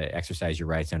free to exercise your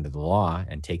rights under the law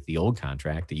and take the old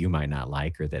contract that you might not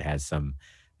like, or that has some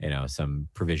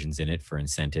provisions in it for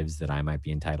incentives that I might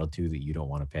be entitled to that you don't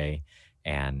want to pay.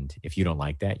 And if you don't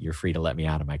like that, you're free to let me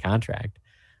out of my contract.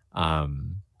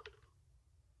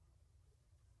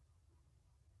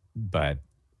 But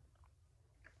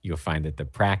you'll find that the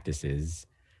practice is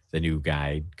the new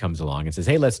guy comes along and says,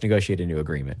 hey, let's negotiate a new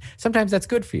agreement. Sometimes that's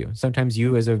good for you. Sometimes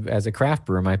you as a craft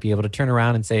brewer might be able to turn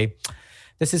around and say,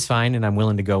 this is fine and I'm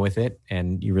willing to go with it.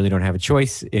 And you really don't have a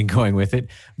choice in going with it,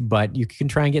 but you can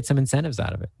try and get some incentives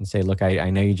out of it and say, look, I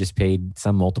know you just paid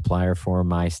some multiplier for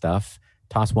my stuff.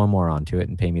 Toss one more onto it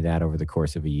and pay me that over the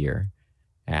course of a year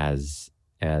as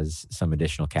some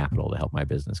additional capital to help my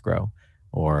business grow.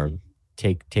 Or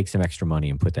take some extra money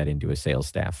and put that into a sales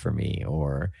staff for me,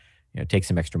 or take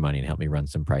some extra money and help me run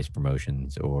some price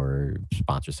promotions or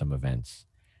sponsor some events,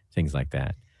 things like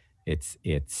that. It's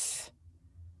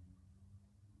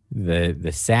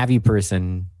the savvy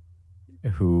person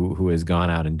who has gone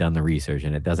out and done the research,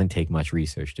 and it doesn't take much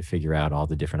research to figure out all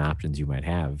the different options you might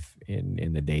have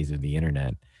in the days of the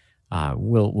internet.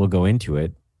 We'll go into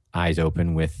it eyes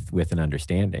open with an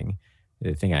understanding.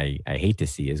 The thing I hate to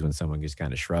see is when someone just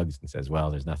kind of shrugs and says,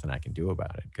 well, there's nothing I can do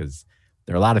about it, because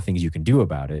there are a lot of things you can do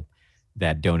about it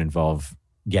that don't involve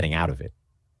getting out of it.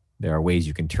 There are ways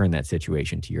you can turn that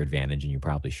situation to your advantage, and you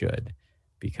probably should,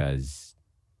 because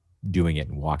doing it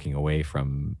and walking away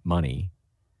from money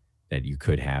that you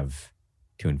could have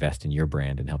to invest in your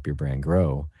brand and help your brand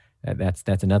grow,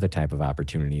 that's another type of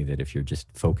opportunity that if you're just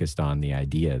focused on the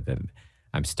idea that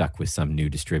I'm stuck with some new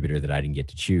distributor that I didn't get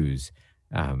to choose,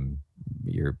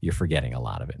 you're forgetting a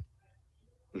lot of it.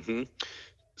 Mm-hmm.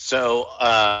 So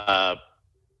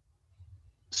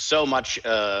so much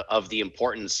of the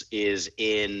importance is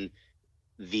in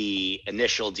the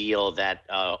initial deal that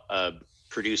a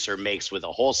producer makes with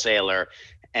a wholesaler,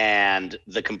 and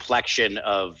the complexion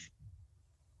of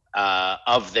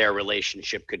their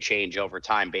relationship could change over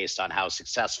time based on how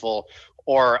successful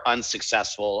or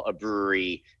unsuccessful a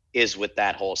brewery is with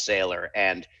that wholesaler.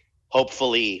 And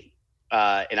hopefully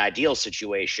an ideal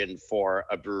situation for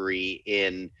a brewery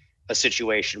in a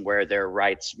situation where their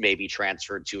rights may be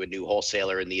transferred to a new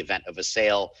wholesaler in the event of a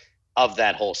sale of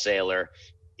that wholesaler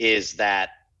is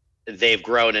that they've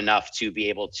grown enough to be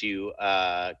able to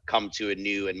come to a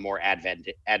new and more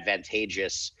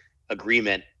advantageous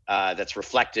agreement that's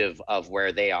reflective of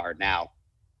where they are now.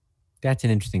 That's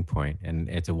an interesting point, and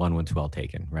it's a one once well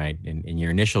taken, right? In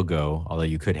your initial go, although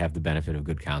you could have the benefit of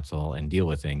good counsel and deal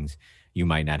with things, you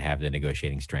might not have the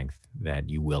negotiating strength that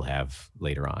you will have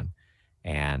later on.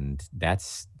 And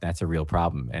that's a real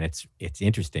problem. And it's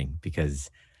interesting because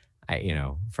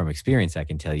from experience, I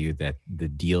can tell you that the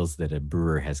deals that a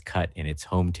brewer has cut in its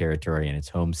home territory and its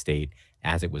home state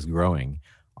as it was growing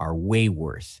are way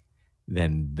worse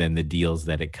than the deals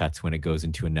that it cuts when it goes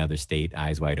into another state,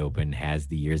 eyes wide open, has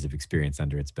the years of experience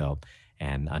under its belt,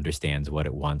 and understands what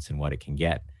it wants and what it can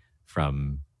get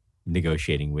from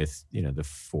negotiating with, the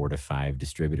 4 to 5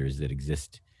 distributors that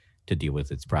exist to deal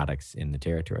with its products in the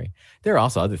territory. There are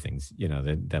also other things,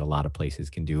 that a lot of places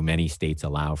can do. Many states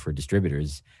allow for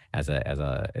distributors as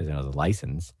a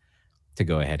license to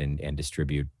go ahead and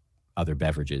distribute other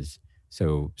beverages.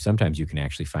 So sometimes you can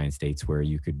actually find states where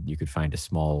you could find a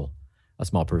small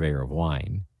purveyor of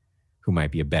wine who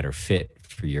might be a better fit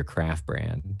for your craft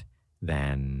brand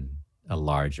than a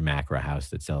large macro house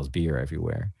that sells beer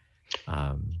everywhere.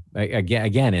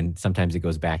 Again, and sometimes it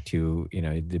goes back to,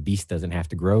 the beast doesn't have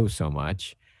to grow so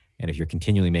much. And if you're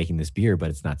continually making this beer, but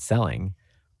it's not selling,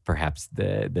 perhaps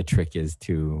the trick is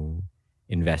to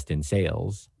invest in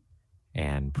sales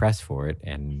and press for it,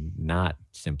 and not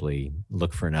simply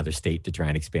look for another state to try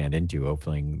and expand into,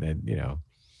 hoping that,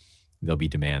 there'll be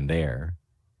demand there.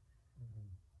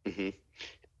 Mm-hmm.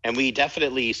 And we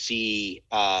definitely see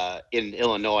in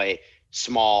Illinois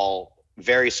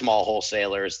very small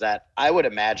wholesalers that I would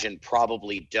imagine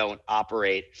probably don't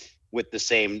operate with the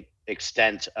same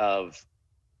extent of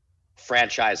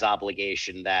franchise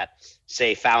obligation that,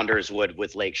 say, Founders would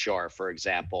with Lakeshore, for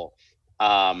example.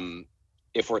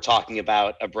 If we're talking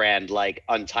about a brand like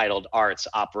Untitled Arts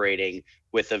operating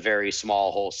with a very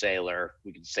small wholesaler,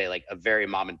 we could say like a very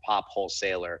mom and pop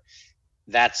wholesaler.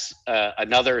 That's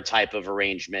another type of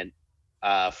arrangement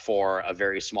for a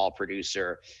very small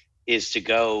producer, is to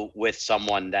go with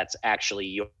someone that's actually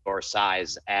your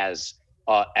size as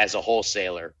a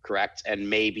wholesaler, correct? And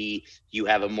maybe you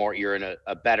have you're in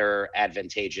a better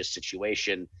advantageous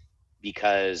situation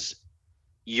because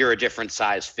you're a different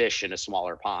size fish in a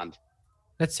smaller pond.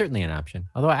 That's certainly an option.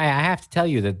 Although I have to tell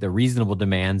you that the reasonable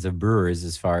demands of brewers,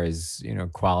 as far as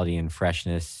quality and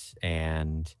freshness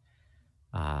and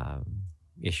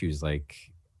issues like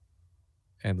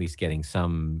at least getting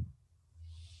some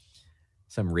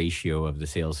ratio of the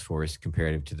sales force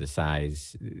comparative to the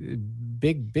size,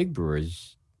 big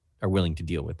brewers are willing to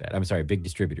deal with that. I'm sorry, big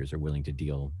distributors are willing to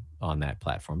deal on that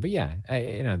platform. But yeah,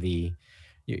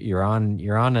 you're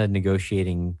on a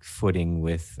negotiating footing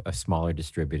with a smaller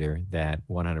distributor that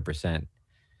 100%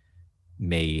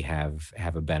 may have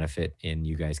a benefit in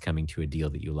you guys coming to a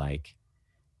deal that you like,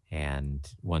 and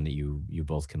one that you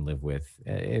both can live with.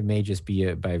 It may just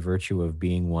be by virtue of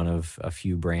being one of a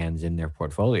few brands in their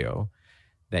portfolio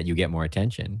that you get more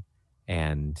attention,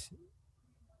 and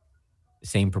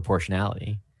same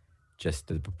proportionality, just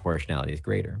the proportionality is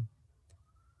greater.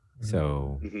 Mm-hmm.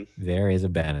 So there is a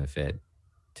benefit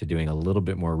to doing a little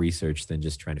bit more research than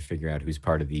just trying to figure out who's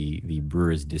part of the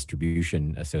Brewers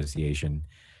Distribution Association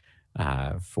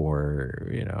for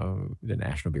the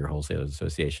National Beer Wholesalers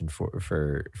Association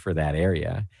for that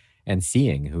area, and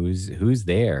seeing who's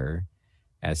there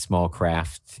as small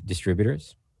craft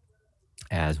distributors,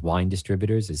 as wine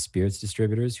distributors, as spirits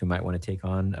distributors who might want to take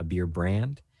on a beer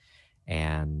brand,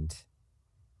 and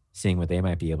seeing what they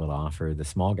might be able to offer the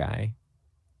small guy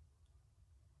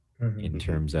in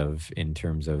terms of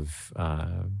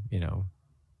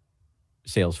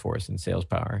sales force and sales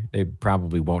power. They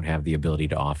probably won't have the ability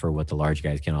to offer what the large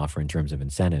guys can offer in terms of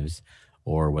incentives,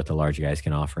 or what the large guys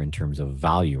can offer in terms of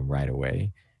volume right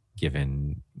away,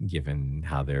 given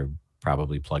how they're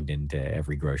probably plugged into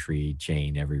every grocery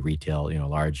chain, every retail,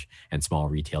 large and small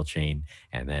retail chain,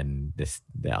 and then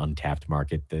the untapped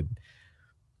market that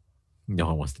no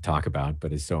one wants to talk about,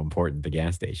 but is so important, the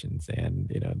gas stations and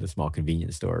the small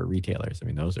convenience store retailers. I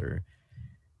mean, those are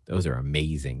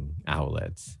amazing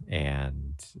outlets.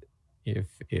 And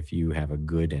if you have a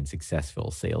good and successful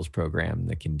sales program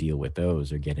that can deal with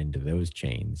those or get into those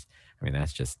chains, I mean,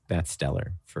 that's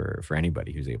stellar for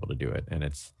anybody who's able to do it. And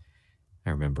I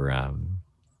remember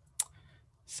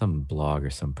some blog or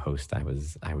some post I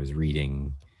was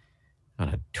reading on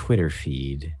a Twitter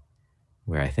feed,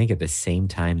 where I think at the same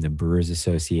time the Brewers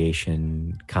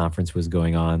Association conference was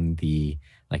going on, the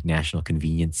National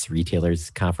Convenience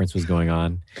Retailers Conference was going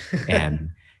on,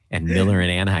 and Miller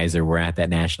and Anheuser were at that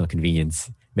National Convenience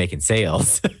making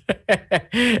sales.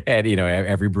 And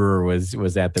every brewer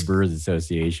was at the Brewers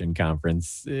Association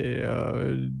conference,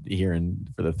 hearing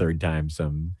for the third time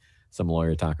some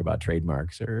lawyer talk about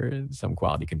trademarks, or some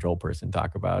quality control person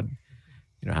talk about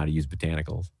how to use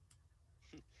botanicals.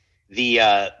 The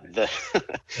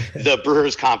the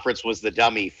Brewers Conference was the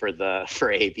dummy for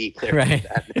AB, clearly.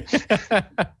 Right.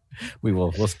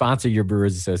 We'll sponsor your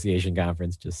Brewers Association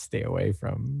conference. Just stay away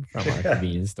from our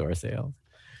convenience store sales.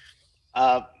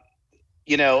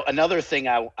 Another thing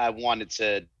I wanted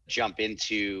to jump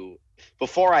into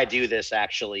before I do this,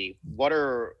 actually, what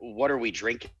are we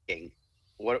drinking?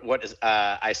 What is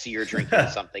I see you're drinking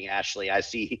something, Ashley. I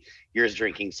see you're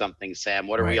drinking something, Sam.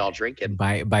 What are we all drinking?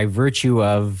 By virtue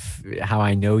of how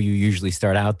I know you usually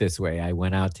start out this way, I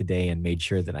went out today and made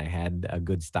sure that I had a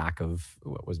good stock of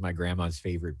what was my grandma's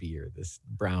favorite beer, this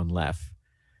Brown Lef.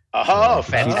 Oh,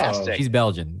 fantastic. She's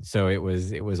Belgian, so it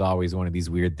was always one of these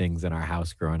weird things in our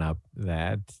house growing up,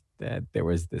 that there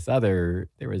was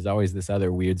always this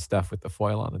other weird stuff with the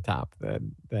foil on the top that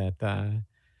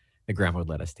the grandma would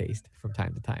let us taste from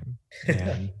time to time.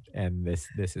 And this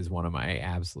is one of my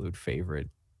absolute favorite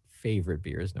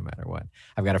beers, no matter what.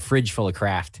 I've got a fridge full of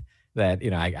craft that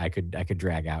I could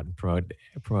drag out and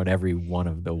promote every one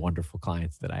of the wonderful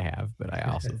clients that I have. But I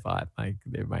also thought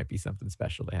there might be something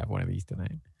special to have one of these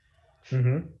tonight.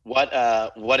 Mm-hmm.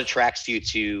 What attracts you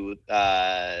to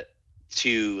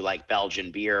to like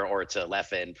Belgian beer or to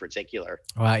Leffe in particular?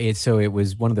 Well, it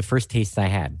was one of the first tastes I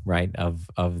had, right, of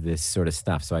this sort of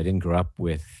stuff. So I didn't grow up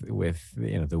with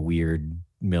the weird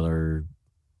Miller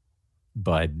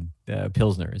Bud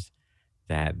Pilsners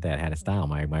that had a style.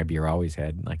 My beer always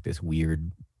had like this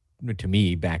weird, to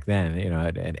me back then,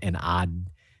 an odd,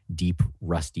 deep,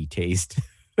 rusty taste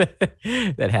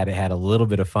that had a little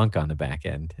bit of funk on the back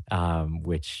end,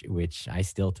 which I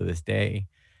still to this day,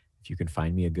 if you can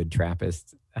find me a good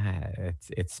Trappist,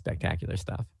 it's spectacular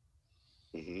stuff.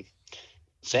 Mm-hmm.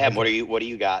 Sam, what do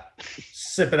you got?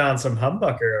 Sipping on some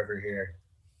humbucker over here.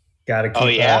 Got to keep. Oh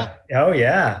yeah. Oh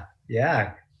yeah.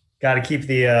 Yeah. Got to keep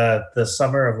the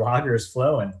summer of lagers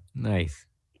flowing. Nice.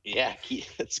 Yeah,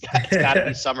 it's got to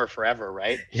be summer forever,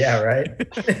 right? Yeah, right.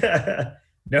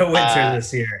 No winter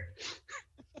this year.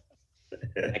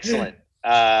 Excellent.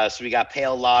 So we got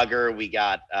pale lager, we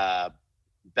got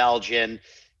Belgian.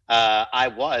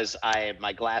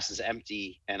 My glass is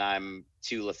empty and I'm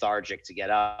too lethargic to get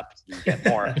up and get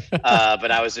more.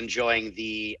 But I was enjoying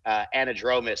the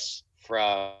Anadromous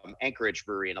from Anchorage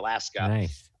Brewery in Alaska.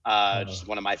 Nice. Just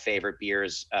one of my favorite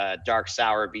beers. Dark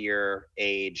sour beer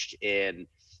aged in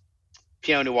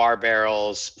Pinot Noir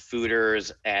barrels,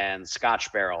 foeders, and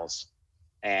Scotch barrels.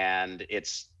 And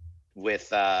it's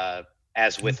with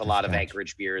as with a lot of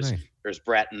Anchorage beers, nice. There's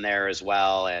Brett in there as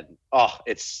well, and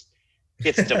it's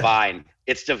divine.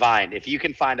 It's divine. If you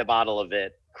can find a bottle of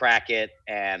it, crack it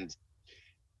and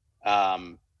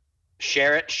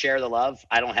share it. Share the love.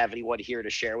 I don't have anyone here to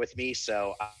share with me,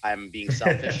 so I'm being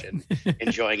selfish and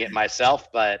enjoying it myself.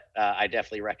 But I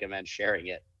definitely recommend sharing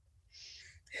it.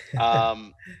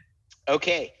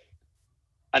 Okay.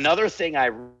 Another thing I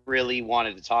really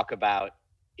wanted to talk about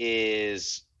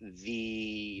is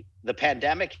the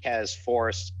pandemic has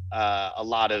forced a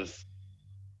lot of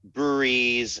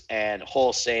breweries and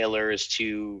wholesalers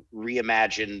to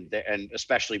reimagine and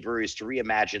especially breweries to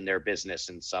reimagine their business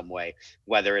in some way,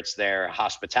 whether it's their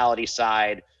hospitality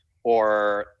side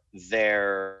or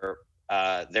their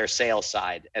sales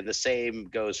side. And the same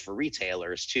goes for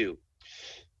retailers too.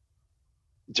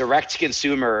 Direct to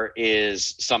consumer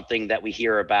is something that we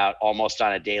hear about almost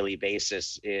on a daily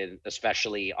basis,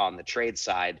 especially on the trade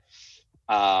side.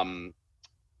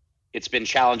 It's been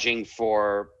challenging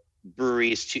for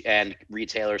breweries and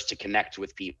retailers to connect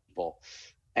with people.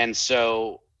 And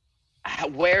so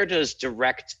where does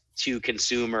direct to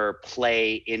consumer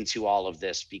play into all of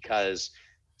this? Because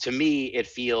to me, it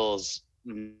feels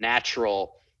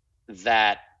natural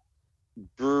that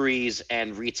breweries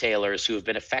and retailers who have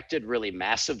been affected really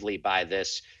massively by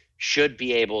this should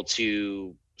be able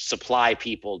to supply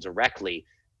people directly.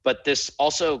 But this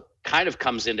also kind of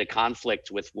comes into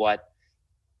conflict with what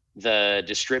the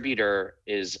distributor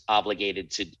is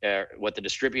obligated to, what the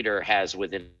distributor has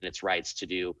within its rights to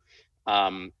do.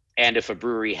 And if a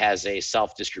brewery has a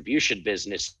self-distribution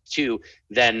business too,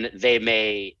 then they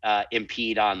may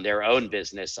impede on their own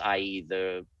business, i.e.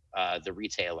 the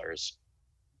retailers.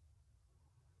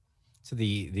 So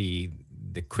the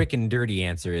quick and dirty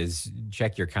answer is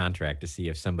check your contract to see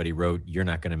if somebody wrote you're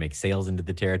not going to make sales into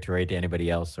the territory to anybody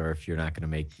else, or if you're not going to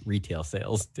make retail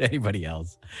sales to anybody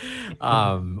else.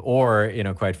 Or,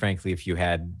 quite frankly, if you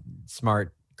had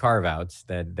smart carve-outs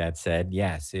that said,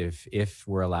 yes, if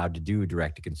we're allowed to do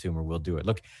direct to consumer, we'll do it.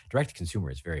 Look, direct to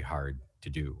consumer is very hard to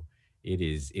do. It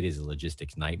is a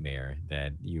logistics nightmare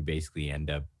that you basically end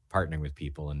up partnering with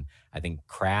people. And I think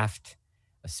craft,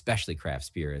 especially craft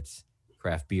spirits,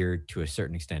 craft beer to a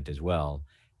certain extent as well,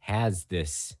 has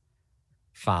this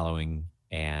following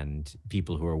and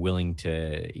people who are willing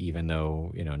to, even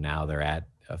though, now they're at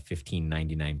a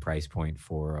 $15.99 price point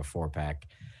for a 4-pack,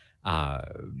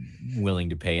 willing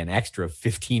to pay an extra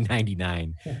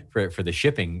 $15.99 for the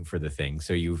shipping for the thing.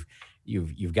 So you've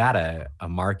got a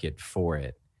market for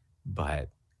it, but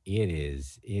it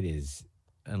is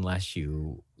unless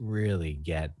you really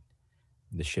get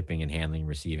the shipping and handling,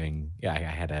 receiving. Yeah, I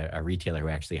had a retailer who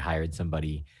actually hired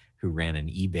somebody who ran an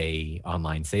eBay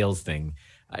online sales thing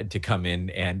to come in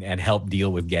and help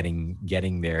deal with getting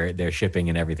their shipping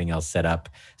and everything else set up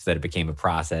so that it became a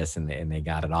process and they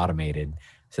got it automated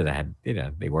so that,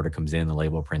 the order comes in, the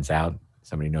label prints out,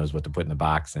 somebody knows what to put in the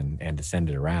box and to send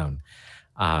it around.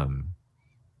 I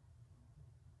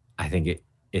think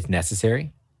it's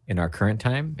necessary in our current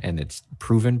time, and it's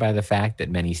proven by the fact that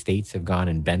many states have gone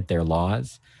and bent their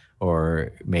laws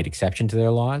or made exception to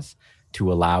their laws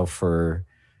to allow for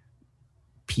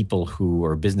people who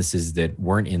are businesses that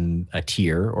weren't in a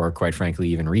tier, or quite frankly,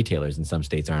 even retailers in some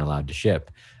states aren't allowed to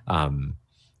ship,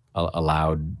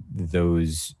 allowed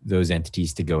those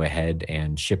entities to go ahead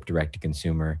and ship direct to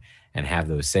consumer and have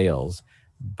those sales.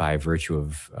 by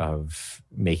virtue of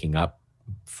making up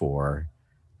for,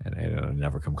 and it'll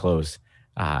never come close,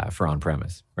 for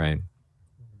on-premise, right?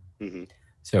 Mm-hmm.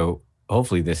 So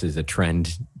hopefully this is a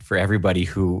trend for everybody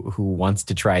who wants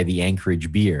to try the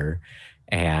Anchorage beer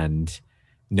and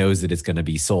knows that it's going to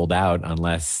be sold out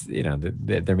unless,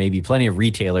 there may be plenty of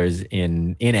retailers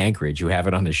in Anchorage who have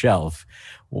it on the shelf.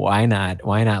 Why not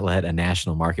let a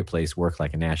national marketplace work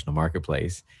like a national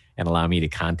marketplace and allow me to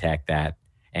contact that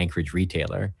Anchorage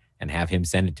retailer and have him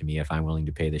send it to me if I'm willing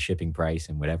to pay the shipping price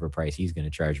and whatever price he's going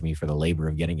to charge me for the labor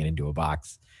of getting it into a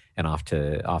box and off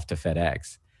to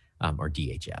FedEx, or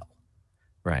DHL.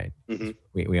 Right.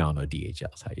 Mm-hmm. We all know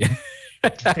DHL's how you.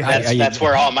 That's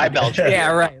where all my Belgian. Yeah,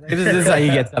 right. This is how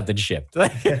you get something shipped. And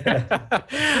get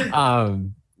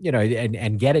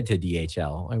it to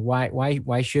DHL.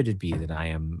 Why should it be that I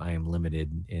am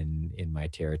limited in my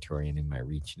territory and in my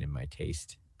reach and in my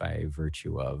taste by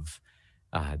virtue of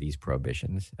these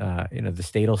prohibitions? The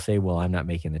state will say, well, I'm not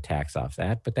making the tax off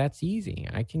that, but that's easy.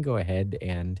 I can go ahead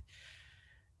and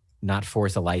not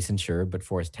force a licensure, but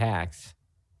force tax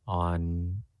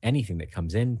on anything that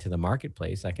comes into the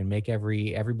marketplace. I can make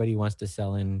everybody who wants to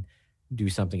sell in do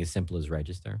something as simple as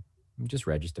register. Just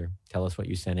register. Tell us what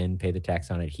you sent in, pay the tax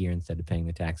on it here instead of paying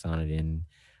the tax on it in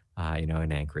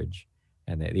Anchorage.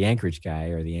 And the Anchorage guy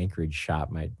or the Anchorage shop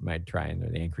might try,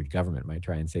 or the Anchorage government might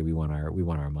try and say, we want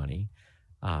our money.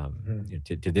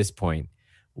 To this point,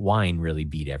 wine really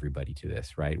beat everybody to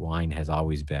this, right? Wine has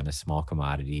always been a small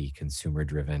commodity,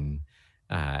 consumer-driven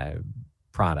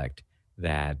product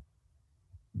that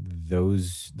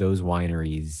those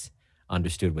wineries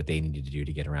understood what they needed to do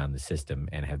to get around the system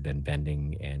and have been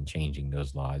bending and changing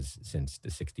those laws since the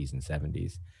 60s and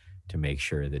 70s to make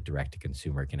sure that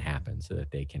direct-to-consumer can happen so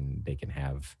that they can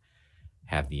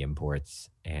have the imports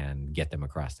and get them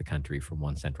across the country from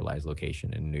one centralized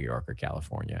location in New York or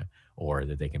California, or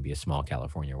that they can be a small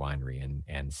California winery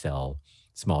and sell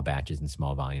small batches and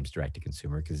small volumes direct to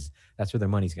consumer, because that's where their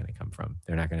money's going to come from.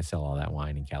 They're not going to sell all that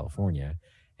wine in California,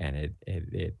 and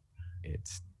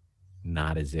it's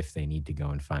not as if they need to go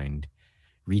and find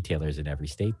retailers in every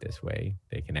state this way.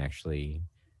 They can actually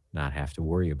not have to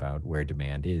worry about where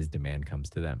demand is. Demand comes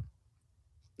to them.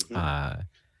 Mm-hmm.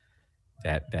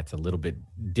 That's a little bit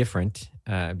different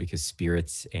because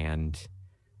spirits and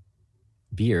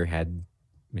beer had,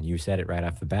 and you said it right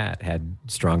off the bat, had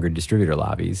stronger distributor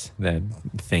lobbies that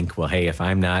think, well, hey, if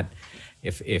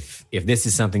this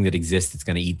is something that exists, it's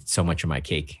going to eat so much of my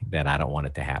cake that I don't want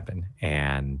it to happen.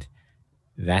 And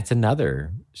that's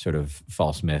another sort of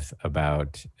false myth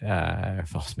about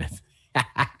false myth.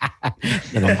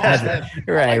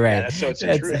 Right. So it's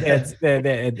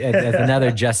that's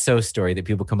another just so story that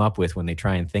people come up with when they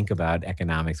try and think about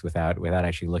economics without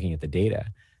actually looking at the data,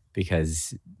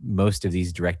 because most of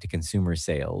these direct to consumer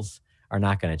sales are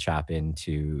not going to chop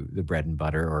into the bread and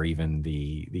butter or even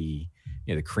the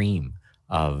cream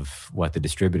of what the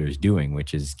distributor is doing,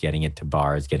 which is getting it to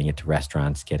bars, getting it to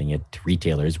restaurants, getting it to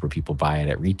retailers where people buy it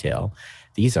at retail.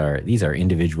 These are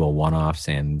individual one-offs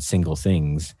and single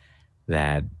things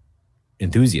that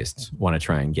enthusiasts want to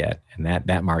try and get, and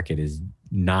that market is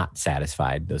not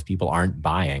satisfied. Those people aren't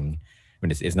buying. I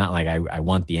mean, it's not like I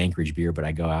want the Anchorage beer, but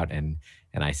I go out and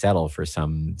I settle for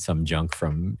some junk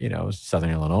from Southern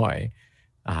Illinois.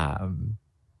 I'm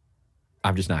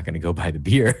just not going to go buy the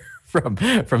beer from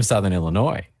Southern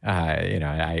Illinois.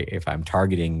 If I'm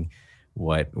targeting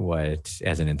what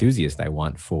as an enthusiast I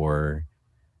want for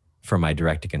my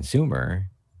direct to consumer,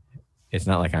 it's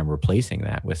not like I'm replacing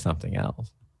that with something else.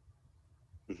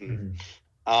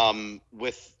 Mm-hmm.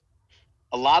 With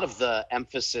a lot of the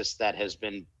emphasis that has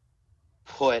been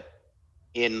put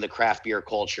in the craft beer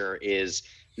culture is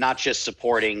not just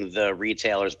supporting the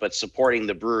retailers, but supporting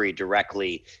the brewery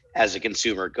directly as a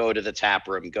consumer. Go to the tap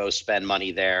room, go spend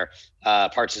money there,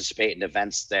 participate in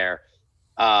events there.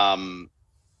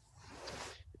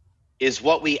 Is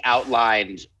what we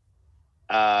outlined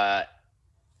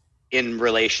in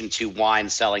relation to wine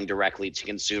selling directly to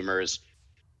consumers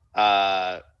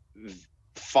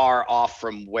far off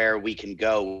from where we can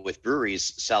go with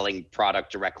breweries selling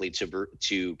product directly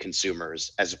to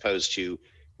consumers, as opposed to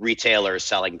retailers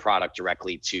selling product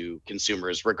directly to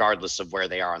consumers, regardless of where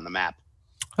they are on the map?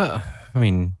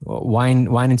 Wine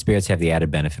and spirits have the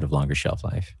added benefit of longer shelf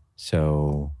life.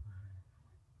 So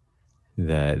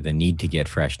the need to get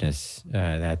freshness,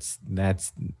 that's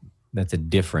a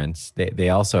difference. They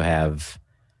also have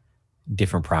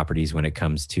different properties when it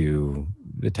comes to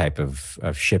the type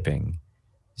of shipping.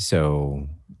 So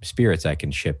spirits I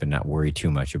can ship and not worry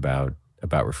too much about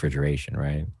refrigeration,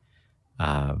 right?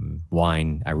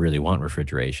 Wine, I really want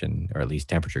refrigeration or at least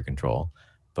temperature control,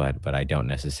 but I don't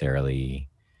necessarily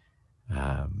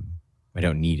I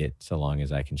don't need it so long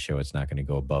as I can show it's not going to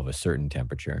go above a certain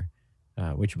temperature,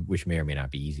 which may or may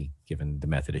not be easy given the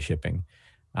method of shipping.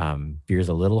 Beer's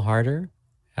a little harder,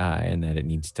 in that it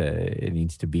needs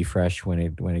to be fresh when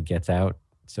it gets out,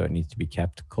 so it needs to be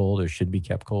kept cold or should be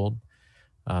kept cold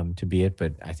to be it.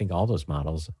 But I think all those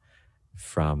models,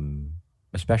 from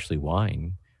especially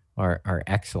wine, are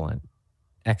excellent.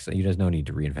 Excellent. There's no need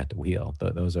to reinvent the wheel.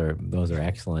 Those are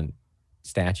excellent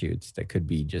statutes that could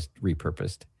be just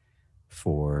repurposed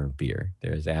for beer.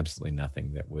 There's absolutely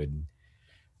nothing that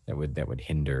would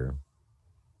hinder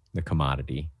the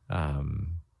commodity.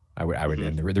 I would,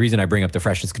 and the reason I bring up the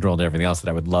freshness control and everything else, that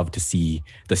I would love to see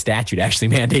the statute actually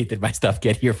mandate that my stuff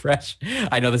get here fresh.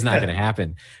 I know that's not going to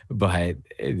happen, but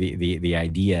the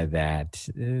idea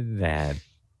that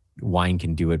wine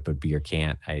can do it but beer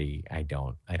can't, I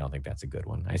don't think that's a good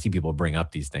one. I see people bring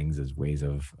up these things as ways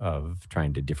of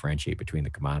trying to differentiate between the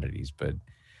commodities, but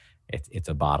it's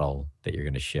a bottle that you're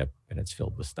going to ship and it's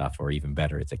filled with stuff, or even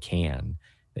better, it's a can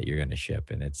that you're going to ship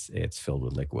and it's filled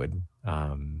with liquid.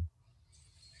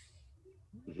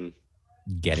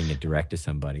 Getting it direct to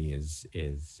somebody is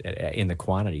in the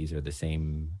quantities are the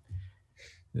same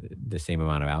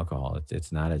amount of alcohol.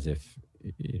 It's not as if,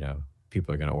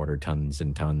 people are going to order tons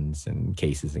and tons and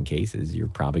cases and cases. You're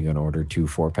probably going to order 2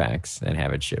 4-packs and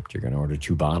have it shipped. You're going to order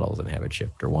 2 bottles and have it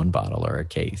shipped, or 1 bottle or a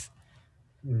case.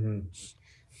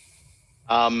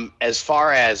 As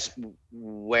far as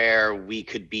where we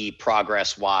could be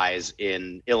progress-wise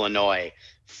in Illinois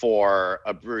for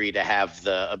a brewery to have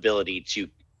the ability to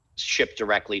ship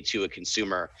directly to a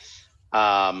consumer,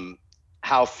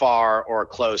 how far or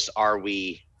close are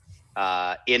we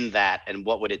in that, and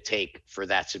what would it take for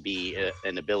that to be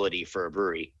an ability for a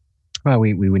brewery? Well,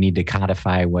 we would need to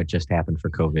codify what just happened for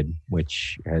COVID,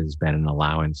 which has been an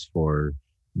allowance for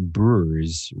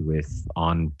brewers with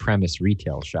on-premise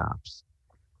retail shops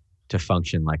to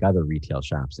function like other retail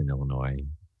shops in Illinois,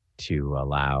 to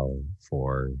allow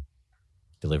for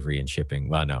delivery and shipping.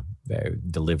 Well, no,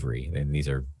 delivery. And these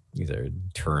are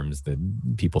terms that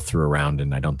people threw around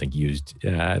and I don't think used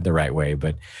the right way.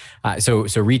 But so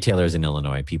retailers in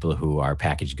Illinois, people who are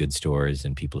packaged goods stores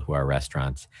and people who are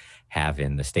restaurants, have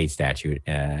in the state statute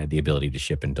the ability to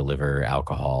ship and deliver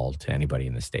alcohol to anybody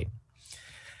in the state.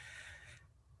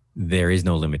 There is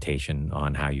no limitation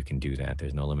on how you can do that.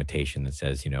 There's no limitation that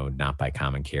says, not by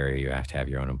common carrier. You have to have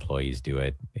your own employees do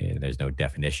it. There's no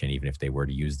definition, even if they were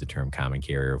to use the term common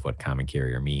carrier, of what common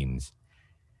carrier means.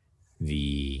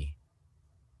 The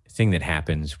thing that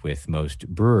happens with most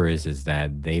brewers is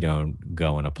that they don't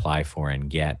go and apply for and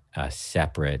get a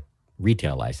separate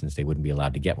retail license. They wouldn't be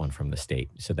allowed to get one from the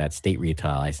state. So that state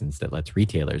retail license that lets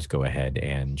retailers go ahead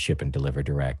and ship and deliver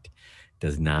direct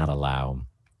does not allow.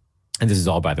 And this is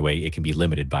all, by the way, it can be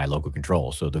limited by local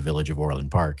control. So the Village of Orland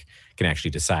Park can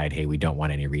actually decide, hey, we don't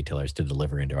want any retailers to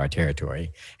deliver into our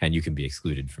territory. And you can be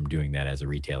excluded from doing that as a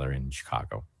retailer in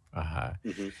Chicago.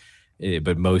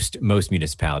 But most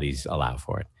municipalities allow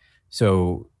for it.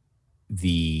 So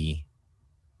the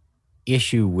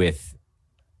issue with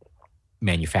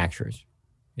manufacturers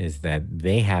is that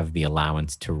they have the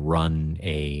allowance to run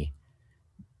a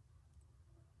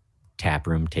tap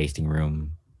room, tasting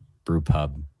room, brew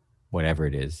pub, whatever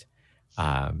it is.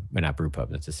 Not brew pub,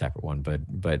 that's a separate one,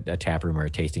 but a tap room or a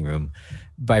tasting room,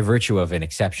 by virtue of an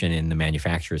exception in the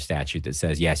manufacturer statute that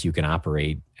says, yes, you can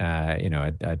operate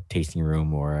a tasting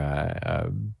room or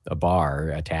a bar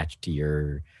attached to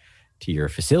your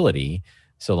facility,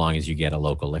 so long as you get a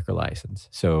local liquor license.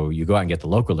 So you go out and get the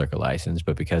local liquor license,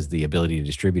 but because the ability to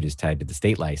distribute is tied to the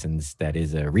state license, that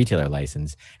is a retailer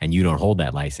license, and you don't hold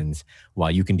that license,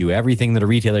 while you can do everything that a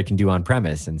retailer can do on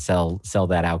premise and sell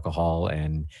that alcohol,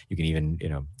 and you can even,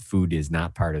 food is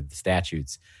not part of the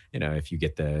statutes. If you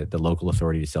get the local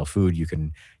authority to sell food, you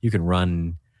can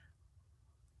run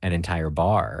an entire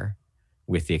bar,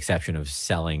 with the exception of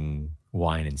selling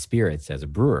wine and spirits as a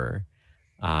brewer.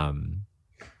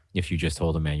 If you just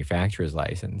hold a manufacturer's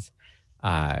license,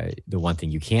 the one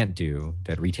thing you can't do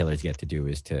that retailers get to do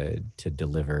is to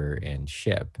deliver and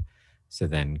ship. So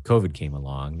then COVID came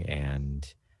along, and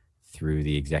through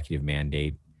the executive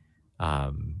mandate,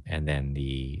 and then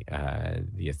the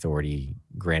authority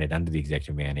granted under the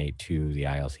executive mandate to the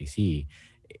ILCC,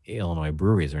 Illinois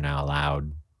breweries are now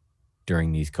allowed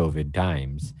during these COVID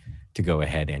times to go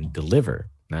ahead and deliver,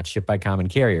 not ship by common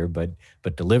carrier, but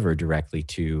deliver directly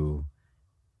to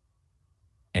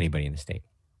anybody in the state,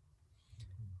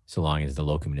 so long as the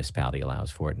local municipality allows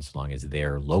for it, and so long as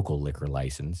their local liquor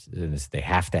license, and they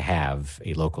have to have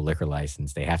a local liquor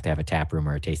license, they have to have a tap room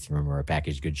or a tasting room or a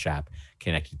packaged goods shop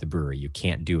connected to the brewery. You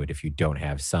can't do it if you don't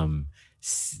have some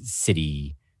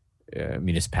city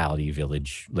municipality,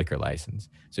 village liquor license.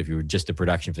 So if you were just a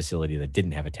production facility that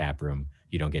didn't have a tap room,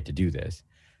 you don't get to do this.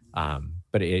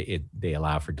 But they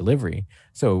allow for delivery.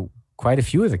 So quite a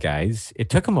few of the guys, it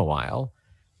took them a while,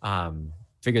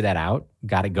 figured that out,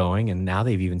 got it going, and now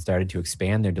they've even started to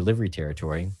expand their delivery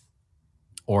territory.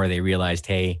 Or they realized,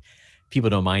 hey, people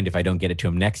don't mind if I don't get it to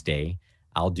them next day.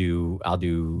 I'll do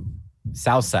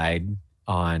South Side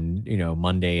on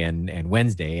Monday and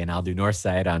Wednesday, and I'll do North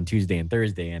Side on Tuesday and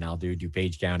Thursday, and I'll do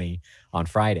DuPage County on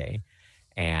Friday.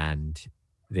 And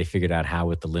they figured out how,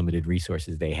 with the limited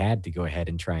resources they had, to go ahead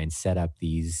and try and set up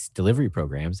these delivery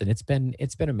programs, and it's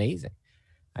been amazing.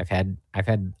 I've had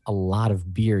a lot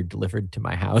of beer delivered to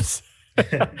my house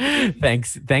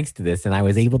thanks to this, and I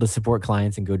was able to support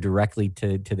clients and go directly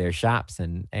to their shops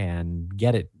and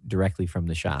get it directly from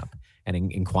the shop, and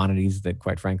in quantities that,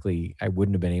 quite frankly, I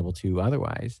wouldn't have been able to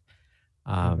otherwise,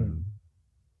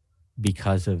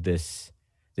 because of this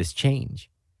change.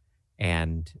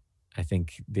 And I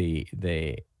think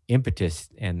the impetus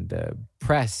and the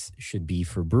press should be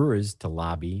for brewers to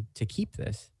lobby to keep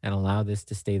this and allow this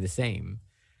to stay the same,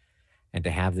 and to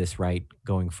have this right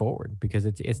going forward, because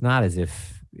it's not as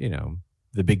if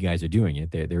the big guys are doing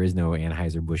it. There is no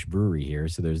Anheuser-Busch brewery here,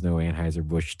 so there's no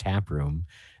Anheuser-Busch tap room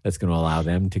that's going to allow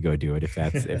them to go do it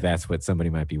if that's what somebody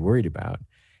might be worried about.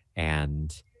 And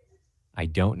I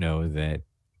don't know that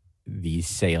these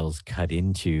sales cut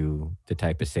into the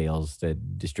type of sales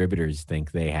that distributors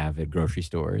think they have at grocery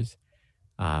stores.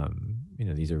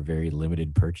 These are very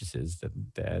limited purchases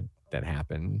that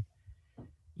happen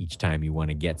each time you want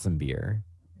to get some beer,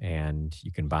 and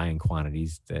you can buy in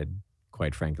quantities that,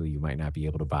 quite frankly, you might not be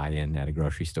able to buy in at a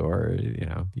grocery store.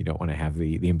 You don't want to have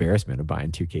the embarrassment of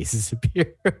buying 2 cases of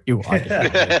beer. You walk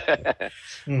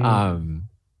in.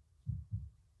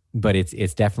 But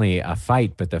it's definitely a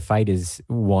fight. But the fight is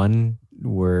one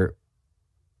where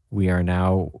we are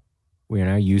now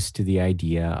used to the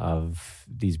idea of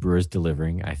these brewers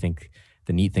delivering. I think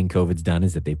the neat thing COVID's done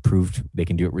is that they proved they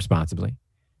can do it responsibly,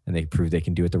 and they proved they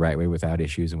can do it the right way without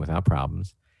issues and without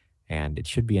problems. And it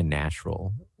should be a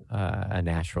natural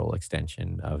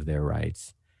extension of their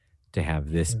rights to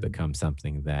have this become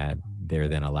something that they're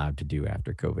then allowed to do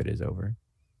after COVID is over.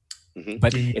 Mm-hmm.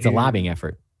 But it's a lobbying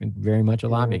effort, very much a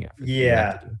lobbying effort.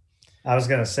 Yeah. I was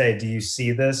going to say, do you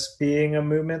see this being a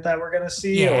movement that we're going to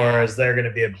see, or is there going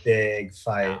to be a big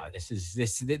fight? No, this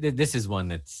is one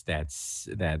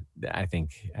that I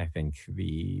think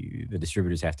the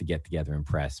distributors have to get together and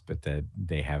press, but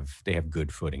they have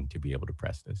good footing to be able to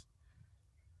press this.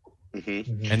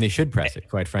 Mm-hmm. And they should press it.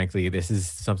 Quite frankly, this is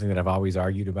something that I've always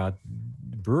argued about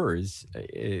brewers.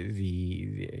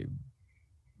 The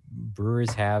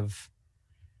brewers have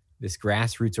this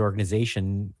grassroots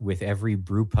organization with every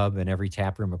brew pub and every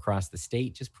tap room across the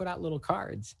state. Just put out little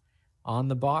cards on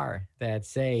the bar that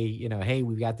say, hey,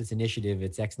 we've got this initiative.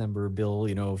 It's X number bill,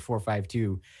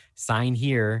 452. Sign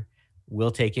here.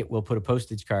 We'll take it. We'll put a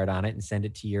postage card on it and send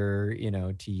it to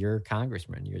your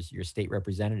congressman, your state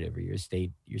representative, or your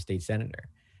state senator,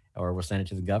 or we'll send it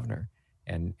to the governor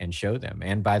and show them.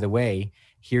 And by the way,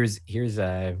 here's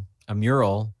a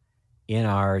mural in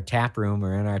our tap room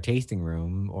or in our tasting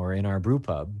room or in our brew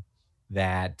pub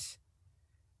that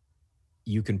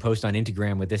you can post on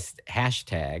Instagram with this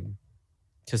hashtag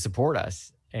to support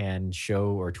us and show,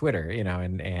 or Twitter,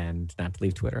 and not to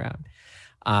leave Twitter out,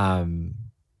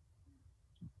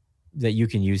 that you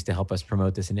can use to help us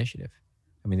promote this initiative.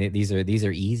 I mean, these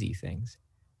are easy things.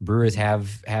 Brewers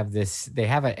have this, they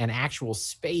have an actual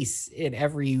space in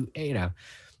every,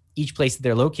 each place that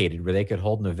they're located where they could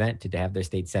hold an event to have their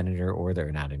state senator, or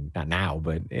they're not now,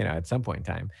 but at some point in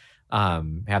time,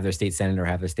 have their state senator,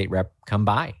 have their state rep come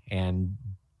by and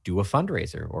do a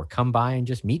fundraiser, or come by and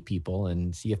just meet people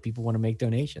and see if people want to make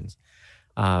donations.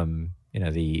 The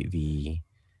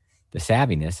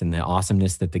savviness and the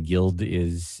awesomeness that the Guild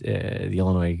is, the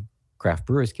Illinois Craft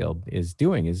Brewers Guild is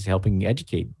doing, is helping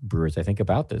educate brewers, I think,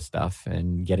 about this stuff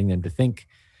and getting them to think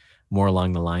more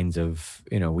along the lines of,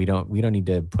 we don't need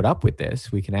to put up with this.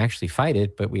 We can actually fight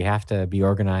it, but we have to be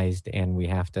organized, and we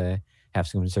have to have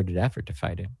some concerted effort to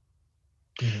fight it.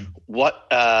 Mm-hmm. What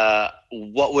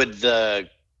would the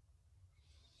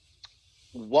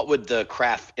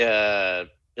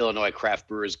Illinois Craft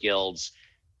Brewers Guild's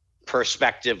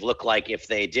perspective look like if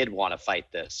they did want to fight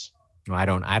this? Well,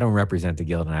 I don't represent the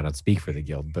Guild, and I don't speak for the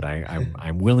Guild, but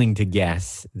I'm willing to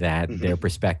guess that mm-hmm. their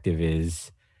perspective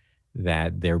is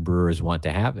that their brewers want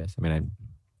to have this. I mean,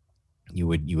 you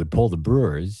would poll the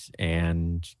brewers,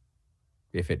 and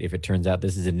if it turns out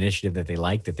this is an initiative that they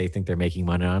like, that they think they're making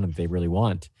money on, and they really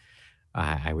want,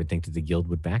 I would think that the Guild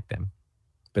would back them.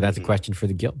 But that's mm-hmm. a question for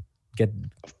the Guild. Get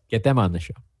them on the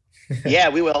show. Yeah,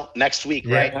 we will next week,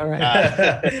 right? All right.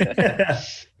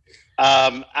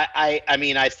 I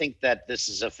mean, I think that this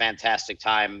is a fantastic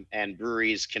time, and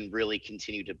breweries can really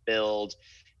continue to build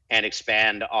and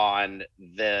expand on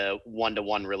the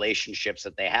one-to-one relationships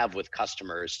that they have with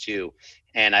customers too.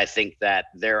 And I think that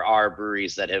there are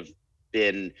breweries that have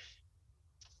been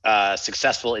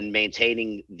successful in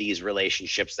maintaining these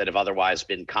relationships that have otherwise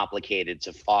been complicated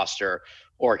to foster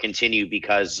or continue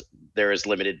because there is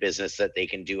limited business that they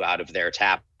can do out of their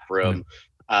tap room.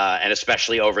 And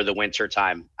especially over the winter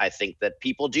time, I think that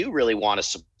people do really want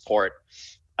to support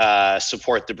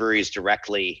the breweries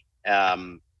directly.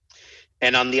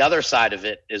 And on the other side of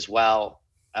it as well,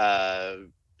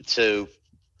 to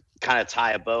kind of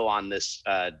tie a bow on this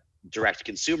direct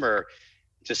consumer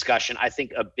discussion, I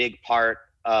think a big part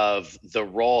of the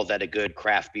role that a good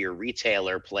craft beer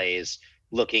retailer plays,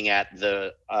 looking at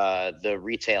the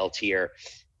retail tier,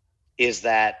 is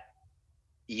that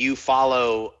you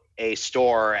follow a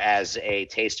store as a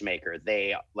tastemaker.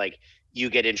 They like you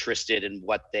get interested in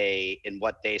what they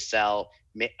sell.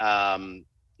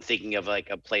 Thinking of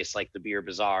like a place like the Beer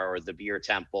Bazaar or the Beer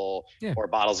Temple, Yeah. or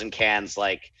Bottles and Cans,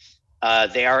 like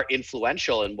they are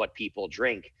influential in what people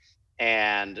drink.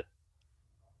 And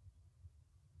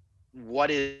what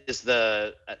is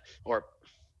the or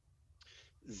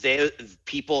they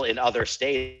people in other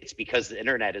states, because the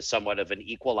internet is somewhat of an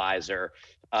equalizer,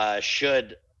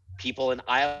 should people in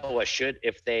Iowa, should,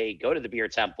 if they go to the Beer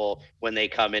Temple when they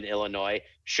come in Illinois,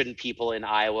 shouldn't people in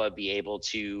Iowa be able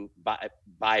to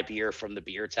buy beer from the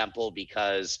Beer Temple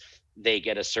because they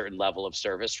get a certain level of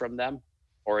service from them?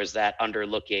 Or is that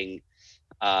underlooking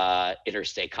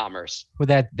interstate commerce? Well,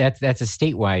 that's a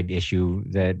statewide issue.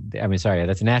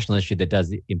 That's a national issue that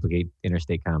does implicate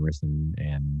interstate commerce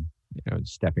and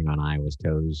stepping on Iowa's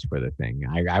toes for the thing.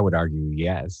 I would argue,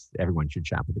 yes, everyone should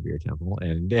shop at the Beer Temple,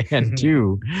 and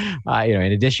two,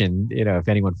 in addition, if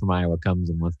anyone from Iowa comes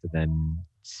and wants to then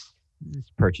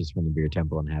purchase from the Beer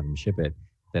Temple and have them ship it,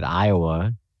 that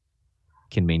Iowa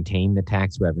can maintain the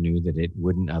tax revenue that it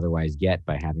wouldn't otherwise get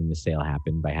by having the sale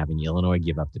happen, by having Illinois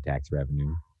give up the tax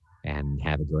revenue and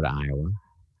have it go to Iowa,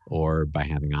 or by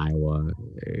having Iowa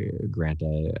grant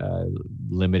a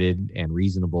limited and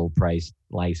reasonable priced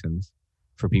license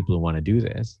for people who want to do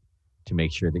this, to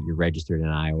make sure that you're registered in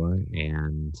Iowa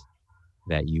and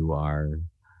that you are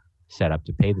set up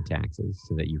to pay the taxes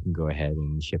so that you can go ahead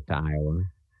and ship to Iowa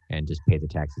and just pay the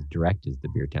taxes direct as the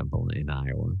Beer Temple in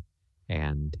Iowa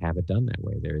and have it done that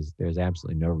way. There's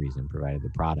absolutely no reason, provided the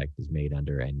product is made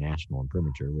under a national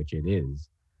imprimatur, which it is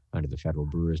under the Federal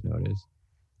Brewers Notice,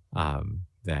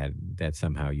 that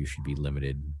somehow you should be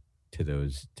limited to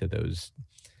those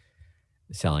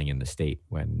selling in the state,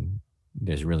 when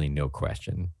there's really no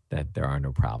question that there are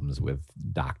no problems with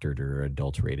doctored or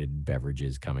adulterated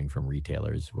beverages coming from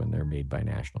retailers when they're made by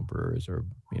national brewers or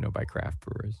by craft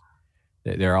brewers.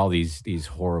 There are all these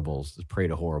horribles, this parade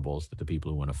of horribles that the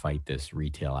people who want to fight this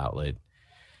retail outlet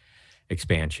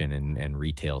expansion and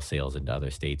retail sales into other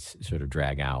states sort of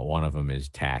drag out. One of them is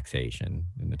taxation.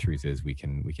 And the truth is we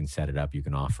can set it up. You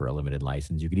can offer a limited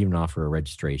license. You could even offer a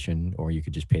registration, or you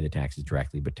could just pay the taxes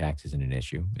directly, but tax isn't an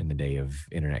issue in the day of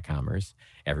internet commerce.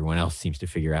 Everyone else seems to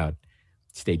figure out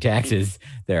state taxes.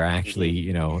 They're actually,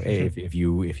 if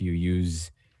you use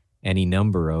any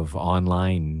number of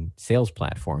online sales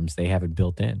platforms, they have it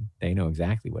built in. They know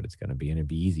exactly what it's going to be, and it'd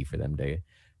be easy for them to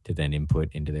then input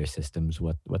into their systems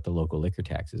what the local liquor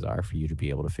taxes are, for you to be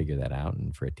able to figure that out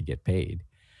and for it to get paid.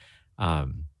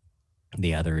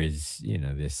 The other is,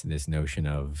 this notion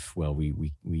of, well,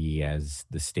 we as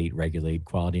the state regulate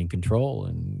quality and control,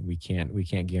 and we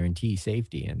can't guarantee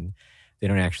safety, and they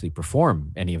don't actually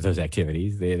perform any of those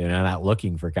activities. They're not out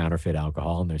looking for counterfeit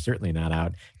alcohol, and they're certainly not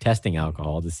out testing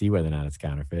alcohol to see whether or not it's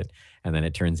counterfeit. And then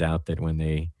it turns out that when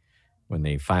they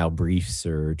file briefs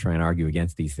or try and argue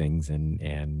against these things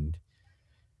and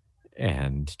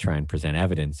try and present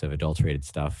evidence of adulterated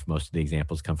stuff, most of the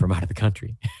examples come from out of the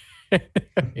country,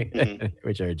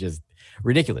 which are just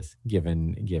ridiculous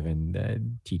given the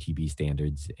TTB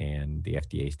standards and the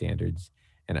FDA standards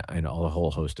and all the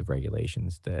whole host of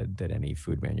regulations that any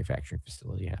food manufacturing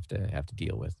facility have to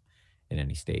deal with in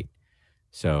any state.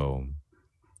 So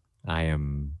I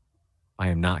am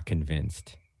not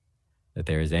convinced that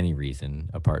there is any reason,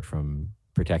 apart from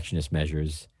protectionist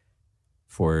measures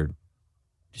for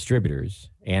distributors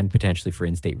and potentially for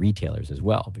in-state retailers as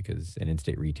well, because an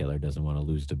in-state retailer doesn't want to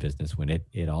lose the business when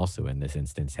it also, in this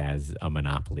instance, has a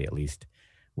monopoly, at least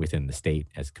within the state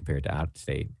as compared to out of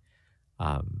state,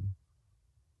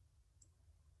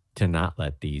 to not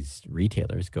let these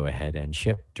retailers go ahead and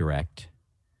ship direct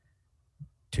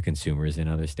to consumers in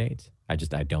other states.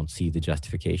 I don't see the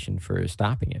justification for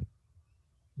stopping it.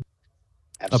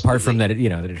 Absolutely. Apart from that,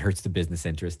 that it hurts the business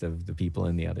interest of the people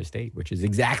in the other state, which is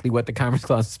exactly what the Commerce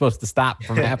Clause is supposed to stop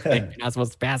from happening. You're not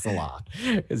supposed to pass a law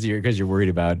because you're worried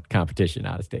about competition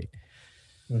out of state.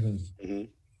 Mm-hmm.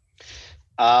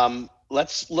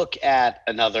 Let's look at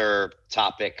another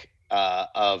topic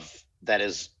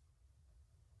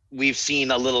we've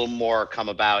seen a little more come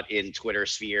about in Twitter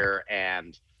sphere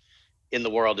and in the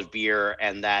world of beer,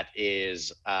 and that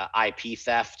is IP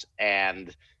theft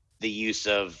and the use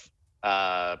of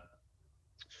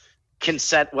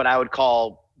consent, what I would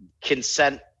call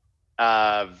consent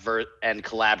and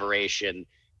collaboration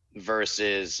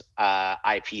versus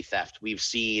IP theft. We've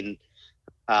seen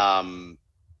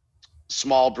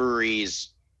small breweries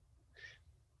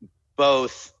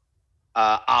both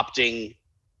opting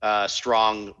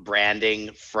strong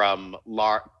branding from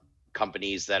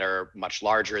companies that are much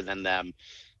larger than them,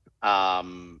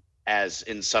 as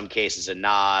in some cases a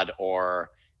nod,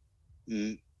 or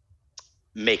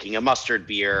making a mustard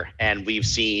beer. And we've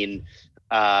seen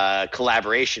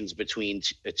collaborations between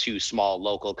two small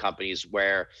local companies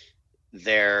where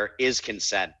there is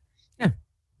consent. Yeah.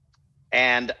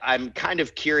 And I'm kind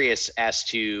of curious as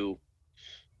to,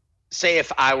 say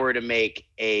if I were to make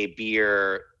a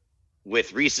beer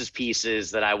with Reese's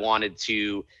Pieces that I wanted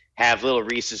to have little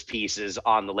Reese's Pieces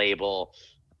on the label,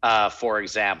 for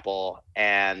example,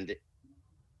 and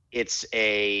it's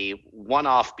a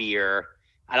one-off beer.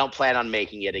 I don't plan on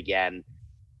making it again.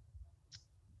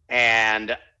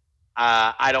 And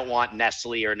I don't want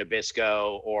Nestle or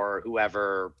Nabisco or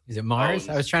whoever. Is it Mars?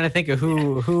 I was trying to think of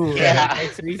who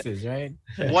makes Reese's, right?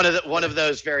 one of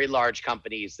those very large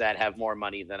companies that have more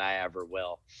money than I ever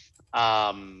will.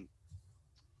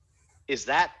 Is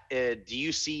that do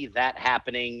you see that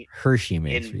happening? Hershey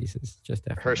makes Reese's, just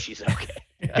definitely. Hershey's, okay.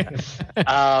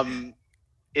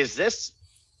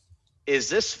 Is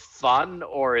this fun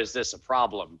or is this a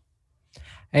problem?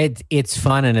 It's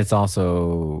fun, and it's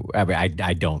also, I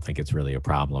don't think it's really a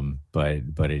problem, but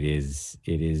it is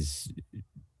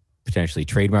potentially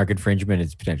trademark infringement.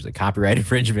 It's potentially copyright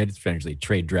infringement. It's potentially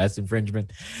trade dress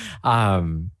infringement.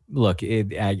 Look,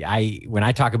 when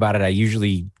I talk about it, I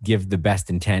usually give the best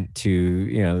intent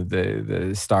to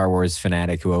the Star Wars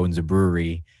fanatic who owns a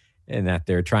brewery, and that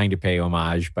they're trying to pay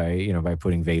homage by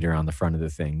putting Vader on the front of the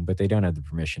thing, but they don't have the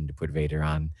permission to put Vader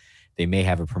on. They may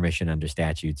have a permission under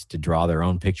statutes to draw their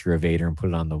own picture of Vader and put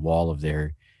it on the wall of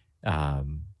their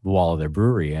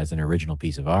brewery as an original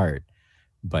piece of art.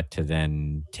 But to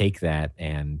then take that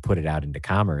and put it out into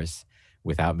commerce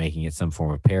without making it some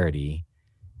form of parody,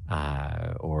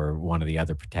 or one of the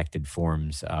other protected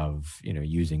forms of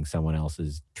using someone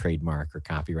else's trademark or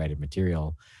copyrighted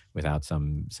material without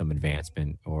some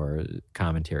advancement or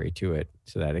commentary to it,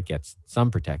 so that it gets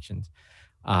some protections.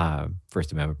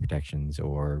 First Amendment protections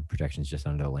or protections just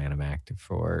under the Lanham Act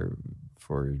for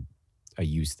a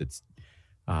use that's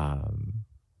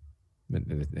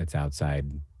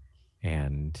outside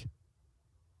and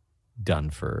done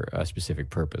for a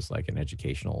specific purpose, like an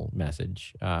educational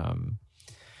message.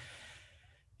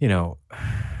 You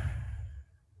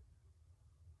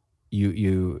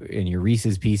in your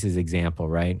Reese's Pieces example,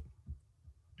 right?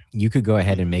 You could go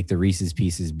ahead and make the Reese's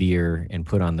Pieces beer and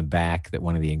put on the back that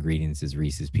one of the ingredients is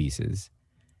Reese's Pieces.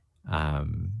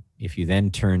 If you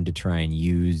then turn to try and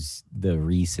use the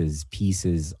Reese's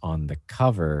Pieces on the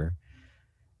cover,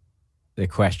 the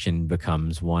question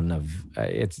becomes one of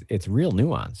it's real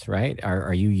nuance, right?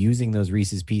 Are you using those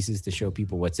Reese's Pieces to show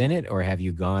people what's in it, or have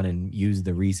you gone and used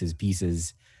the Reese's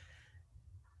Pieces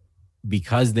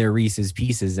because they're Reese's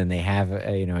Pieces and they have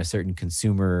a certain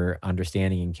consumer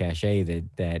understanding and cachet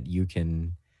that you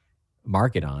can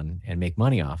market on and make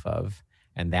money off of,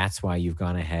 and that's why you've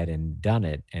gone ahead and done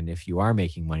it? And if you are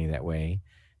making money that way,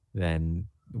 then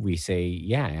we say,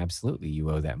 yeah, absolutely,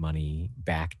 you owe that money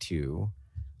back to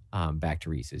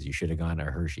Reese's. You should have gone to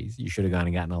Hershey's. You should have gone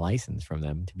and gotten a license from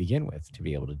them to begin with to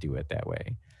be able to do it that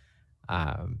way.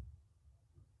 Now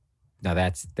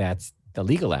that's the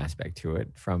legal aspect to it.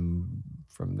 From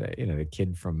the the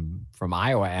kid from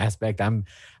Iowa aspect, I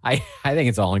think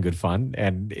it's all in good fun,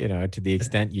 and to the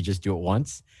extent you just do it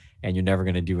once and you're never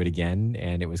going to do it again,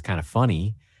 and it was kind of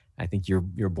funny, I think you're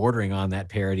bordering on that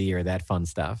parody or that fun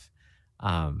stuff.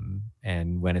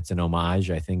 And when it's an homage,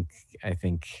 I think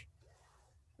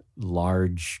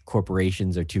large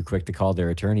corporations are too quick to call their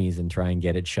attorneys and try and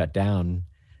get it shut down,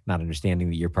 not understanding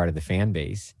that you're part of the fan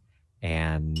base,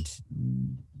 and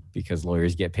because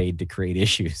lawyers get paid to create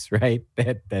issues, right?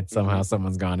 That somehow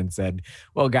someone's gone and said,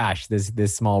 well, gosh,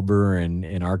 this small brewer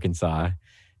in Arkansas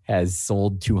has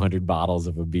sold 200 bottles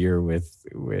of a beer with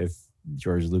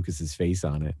George Lucas's face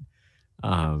on it.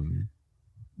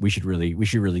 We should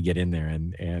really get in there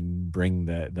and bring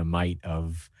the might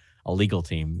of a legal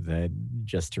team that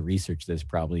just to research this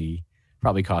probably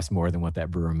costs more than what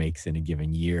that brewer makes in a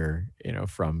given year,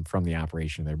 from the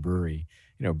operation of their brewery,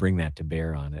 bring that to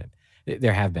bear on it.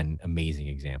 There have been amazing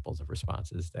examples of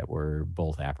responses that were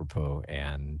both apropos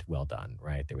and well done,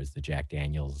 right? There was the Jack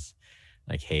Daniels,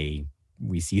 like, hey,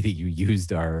 we see that you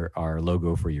used our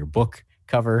logo for your book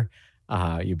cover.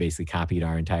 You basically copied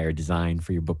our entire design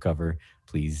for your book cover.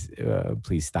 Please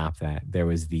stop that. There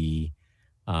was the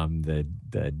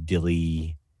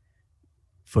Dilly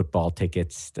football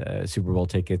tickets, the Super Bowl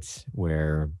tickets,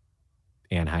 where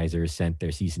Anheuser sent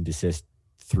their cease and desist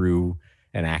through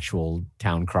an actual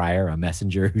town crier, a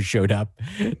messenger who showed up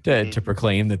to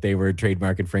proclaim that they were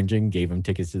trademark infringing, gave them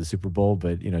tickets to the Super Bowl,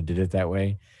 but did it that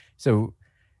way. So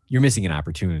you're missing an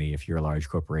opportunity if you're a large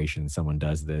corporation and someone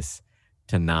does this,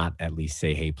 to not at least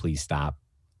say, hey, please stop,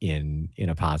 in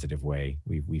a positive way.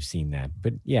 We've seen that.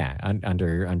 But yeah,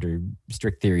 under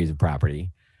strict theories of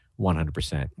property,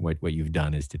 100%, what you've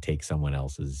done is to take someone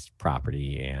else's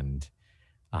property and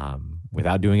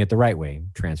without doing it the right way,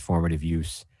 transformative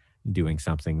use, doing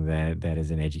something that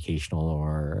is an educational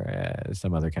or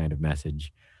some other kind of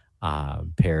message,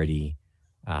 parody,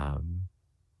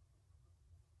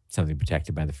 something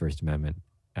protected by the First Amendment,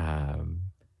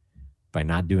 by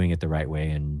not doing it the right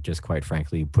way and just quite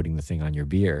frankly putting the thing on your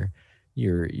beer,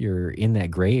 you're in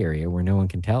that gray area where no one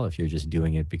can tell if you're just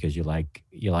doing it because you like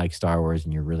Star Wars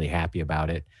and you're really happy about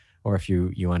it, or if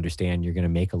you understand you're going to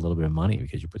make a little bit of money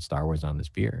because you put Star Wars on this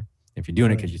beer. If you're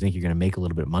doing it because you think you're going to make a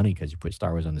little bit of money because you put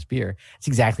Star Wars on this beer, it's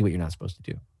exactly what you're not supposed to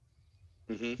do.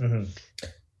 Mm-hmm. Mm-hmm.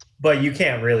 But you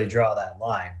can't really draw that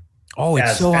line. Oh,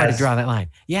 it's so hard to draw that line.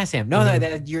 Yeah, Sam. No,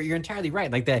 you're entirely right.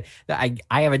 Like I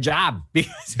have a job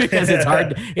because it's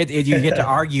hard. You get to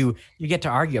argue. You get to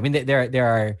argue. I mean,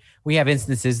 we have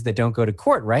instances that don't go to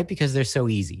court, right? Because they're so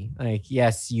easy. Like,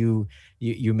 yes, you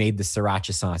made the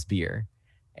sriracha sauce beer,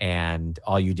 and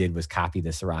all you did was copy the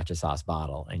sriracha sauce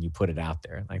bottle and you put it out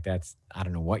there. Like, that's, I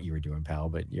don't know what you were doing, pal,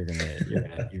 but you're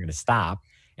gonna stop,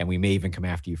 and we may even come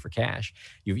after you for cash.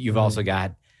 You've also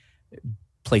got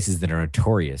places that are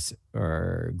notorious,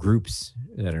 or groups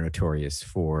that are notorious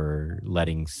for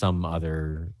letting some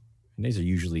other, and these are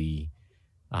usually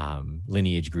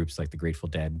lineage groups like the Grateful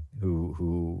Dead,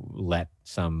 who let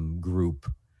some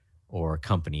group or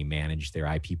company manage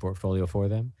their IP portfolio for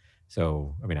them.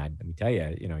 So, I mean, let me tell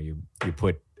you, you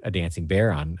put a dancing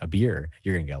bear on a beer,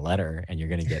 you're going to get a letter and you're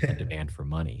going to get a demand for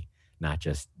money. Not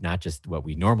just what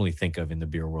we normally think of in the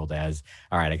beer world as,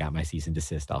 all right, I got my cease and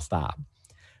desist, I'll stop.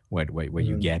 What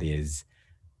you get is,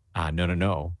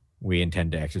 no, we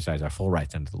intend to exercise our full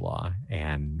rights under the law,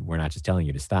 and we're not just telling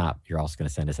you to stop. You're also going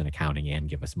to send us an accounting and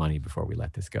give us money before we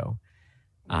let this go.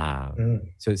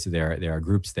 So there are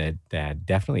groups that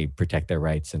definitely protect their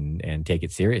rights and take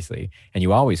it seriously. And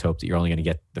you always hope that you're only going to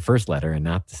get the first letter and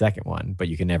not the second one, but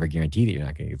you can never guarantee that you're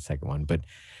not going to get the second one. But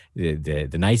the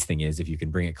nice thing is, if you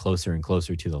can bring it closer and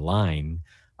closer to the line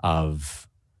of,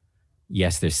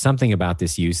 yes, there's something about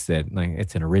this use that, like,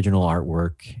 it's an original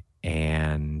artwork,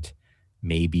 and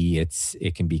maybe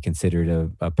it can be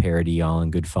considered a parody, all in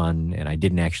good fun. And I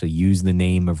didn't actually use the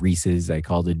name of Reese's; I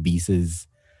called it Beese's.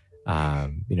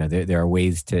 There are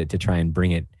ways to try and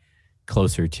bring it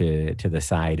closer to the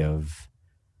side of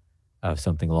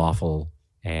something lawful,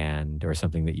 or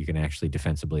something that you can actually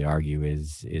defensibly argue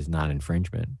is not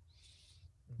infringement.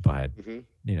 But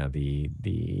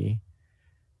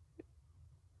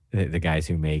the guys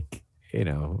who make, but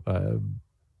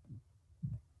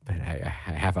I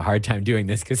have a hard time doing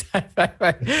this because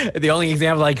the only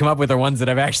examples I come up with are ones that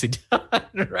I've actually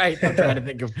done. Right? I'm trying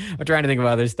to think of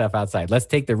other stuff outside. Let's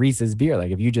take the Reese's beer.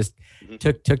 Like, if you just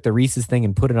took the Reese's thing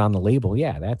and put it on the label,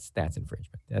 yeah, that's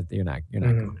infringement. You're not going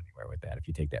anywhere with that. If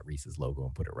you take that Reese's logo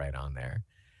and put it right on there,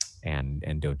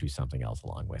 and don't do something else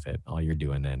along with it, all you're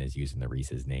doing then is using the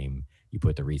Reese's name. You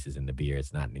put the Reese's in the beer.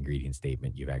 It's not an ingredient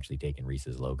statement. You've actually taken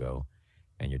Reese's logo,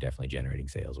 and you're definitely generating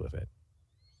sales with it.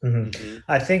 Mm-hmm.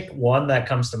 I think one that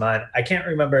comes to mind, I can't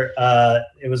remember.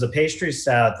 It was a pastry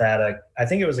stout that I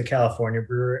think it was a California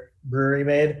brewery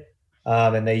made,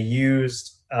 and they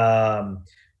used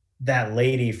that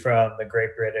lady from the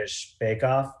Great British Bake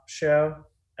Off show.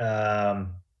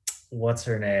 What's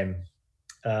her name?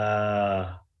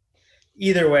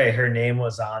 Either way, her name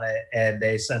was on it, and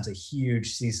they sent a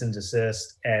huge cease and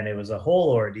desist, and it was a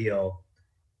whole ordeal.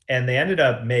 And they ended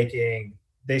up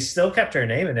they still kept her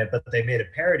name in it, but they made a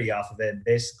parody off of it and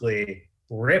basically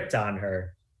ripped on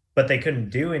her. But they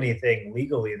couldn't do anything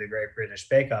legally, the Great British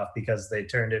Bake Off, because they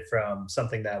turned it from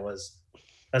something that was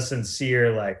a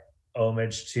sincere, like,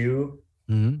 homage to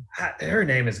Her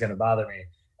name is going to bother me.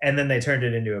 And then they turned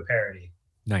it into a parody.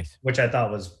 Nice. Which I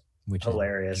thought was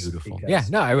hilarious. Beautiful.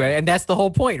 And that's the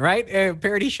whole point, right?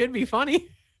 Parody should be funny.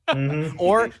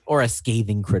 or a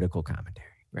scathing critical commentary,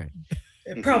 right?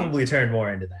 It probably turned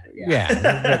more into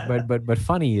that. But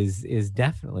funny is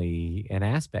definitely an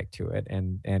aspect to it,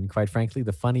 and quite frankly,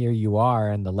 the funnier you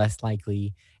are, and the less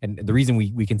likely, and the reason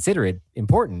we consider it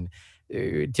important,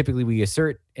 typically we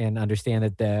assert and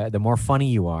understand that the more funny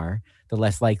you are, the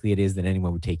less likely it is that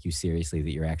anyone would take you seriously,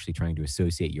 that you're actually trying to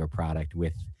associate your product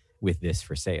with this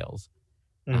for sales,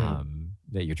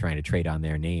 that you're trying to trade on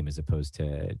their name as opposed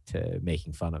to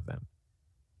making fun of them.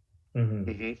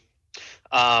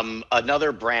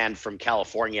 Another brand from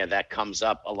California that comes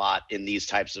up a lot in these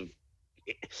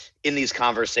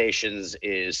conversations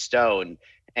is Stone,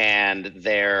 and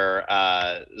they're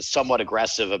somewhat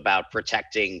aggressive about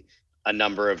protecting a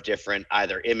number of different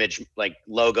either image like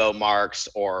logo marks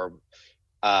or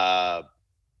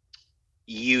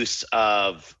use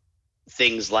of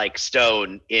things like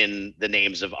Stone in the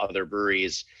names of other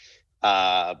breweries.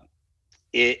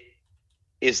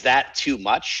 Is that too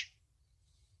much?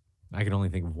 I can only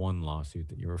think of one lawsuit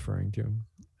that you're referring to.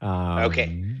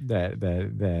 Okay. That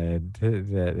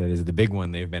is the big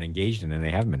one they've been engaged in, and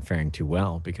they haven't been faring too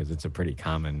well because it's a pretty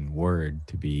common word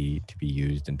to be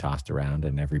used and tossed around,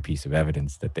 and every piece of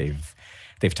evidence that they've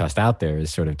tossed out there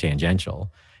is sort of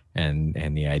tangential, and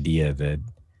the idea that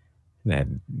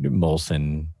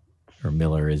Molson or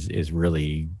Miller is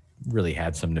really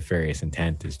had some nefarious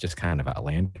intent is just kind of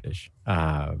outlandish,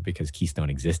 because Keystone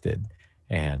existed.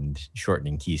 And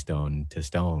shortening Keystone to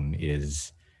Stone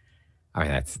is, I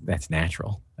mean, that's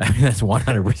natural. I mean, that's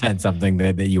 100% something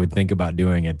that you would think about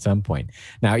doing at some point.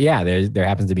 Now, yeah, there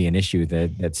happens to be an issue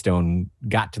that Stone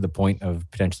got to the point of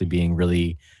potentially being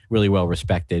really, really well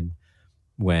respected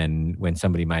when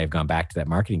somebody might have gone back to that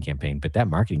marketing campaign. But that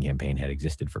marketing campaign had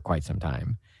existed for quite some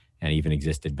time, and even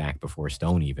existed back before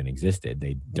Stone even existed.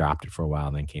 They dropped it for a while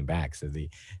and then came back. So the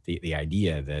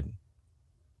idea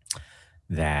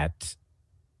that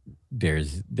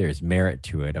there's merit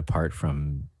to it apart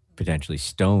from potentially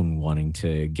Stone wanting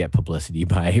to get publicity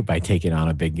by taking on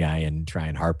a big guy and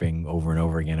trying harping over and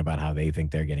over again about how they think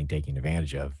they're getting taken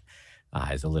advantage of,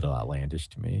 is a little outlandish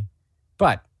to me.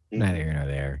 But neither here nor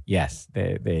there. Yes,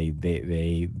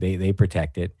 they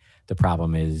protect it. The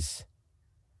problem is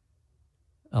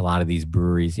a lot of these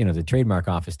breweries, the trademark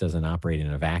office doesn't operate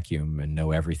in a vacuum and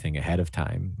know everything ahead of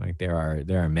time. Like there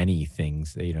are many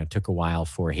things that, it took a while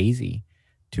for hazy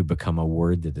to become a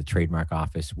word that the trademark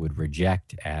office would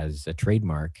reject as a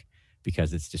trademark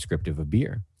because it's descriptive of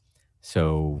beer.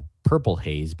 So Purple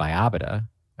Haze by Abita,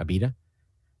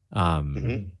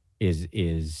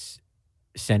 is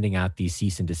sending out these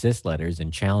cease and desist letters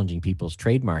and challenging people's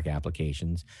trademark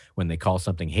applications when they call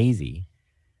something hazy,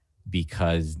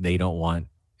 because they don't want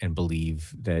and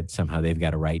believe that somehow they've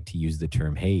got a right to use the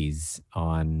term haze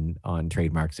on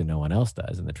trademarks that no one else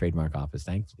does. And the trademark office,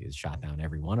 thankfully, has shot down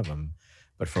every one of them.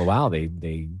 But for a while,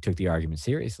 they took the argument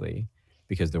seriously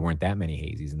because there weren't that many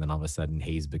hazies. And then all of a sudden,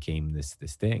 haze became this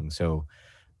thing. So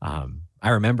I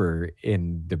remember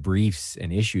in the briefs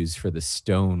and issues for the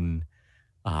Stone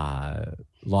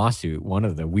lawsuit, one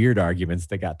of the weird arguments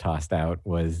that got tossed out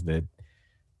was that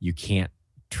you can't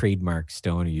trademark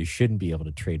Stone, or you shouldn't be able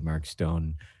to trademark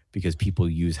Stone because people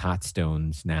use hot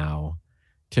stones now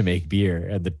to make beer.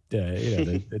 And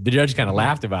the judge kind of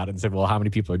laughed about it and said, well, how many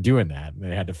people are doing that? And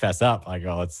they had to fess up like,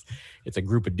 oh, it's a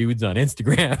group of dudes on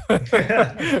Instagram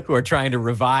who are trying to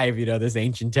revive, this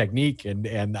ancient technique.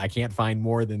 And I can't find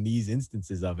more than these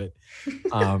instances of it.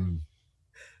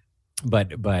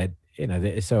 But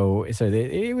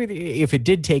if it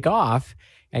did take off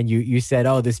and you said,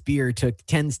 oh, this beer took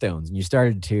 10 stones, and you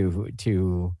started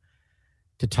to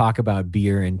talk about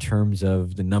beer in terms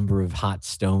of the number of hot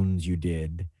stones you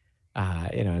did,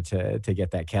 to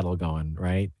get that kettle going,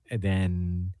 right?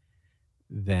 And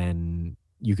then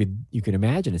you could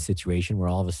imagine a situation where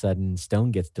all of a sudden Stone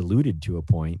gets diluted to a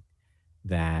point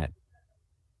that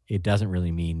it doesn't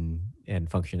really mean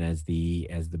and function as the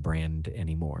brand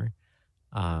anymore.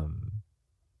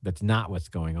 That's not what's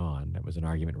going on. That was an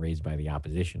argument raised by the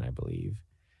opposition, I believe,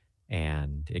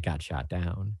 and it got shot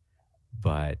down.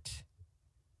 But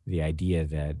the idea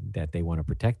that they want to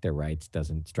protect their rights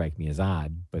doesn't strike me as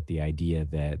odd. But the idea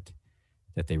that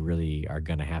they really are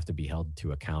going to have to be held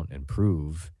to account and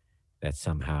prove that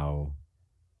somehow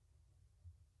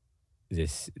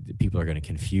people are going to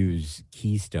confuse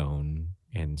Keystone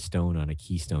and Stone on a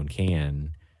Keystone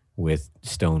can with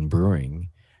Stone Brewing,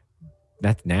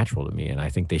 that's natural to me, and I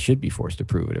think they should be forced to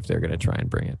prove it if they're going to try and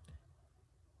bring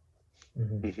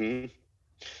it.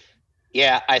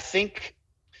 Yeah, I think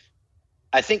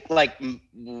I think like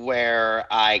where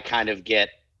I kind of get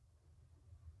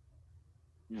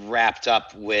wrapped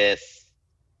up with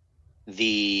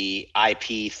the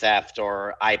IP theft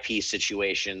or IP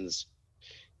situations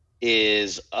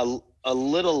is a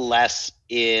little less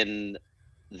in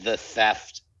the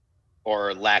theft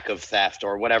or lack of theft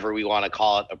or whatever we want to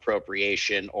call it,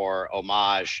 appropriation or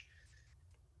homage.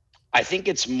 I think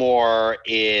it's more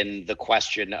in the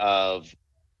question of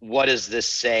what does this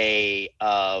say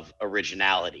of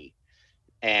originality?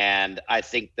 And I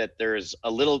think that there's a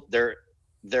little there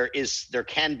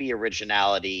can be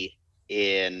originality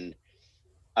in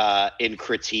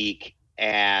critique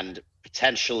and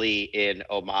potentially in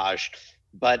homage,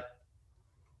 but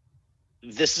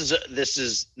this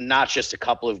is not just a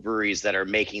couple of breweries that are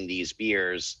making these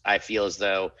beers. I feel as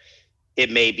though it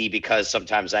may be because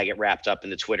sometimes I get wrapped up in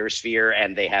the Twitter sphere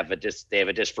and they have a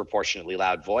disproportionately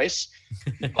loud voice,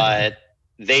 but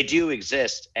they do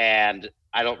exist, and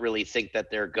I don't really think that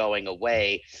they're going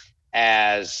away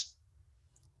as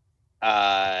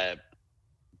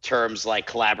terms like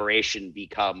collaboration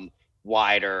become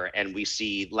wider, and we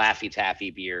see Laffy Taffy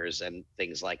beers and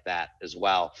things like that as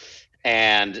well.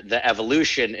 And the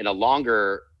evolution in a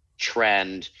longer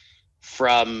trend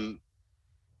from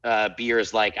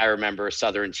beers like, I remember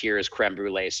Southern Tier's Creme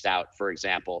Brulee Stout, for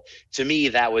example. To me,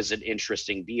 that was an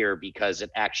interesting beer because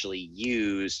it actually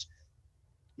used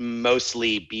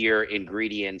mostly beer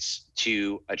ingredients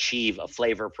to achieve a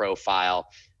flavor profile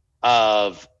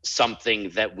of something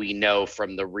that we know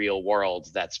from the real world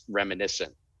that's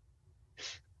reminiscent.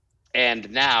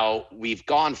 And now we've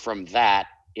gone from that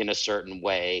in a certain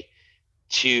way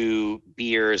to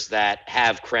beers that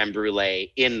have creme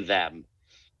brulee in them,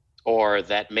 or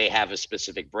that may have a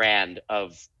specific brand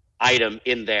of item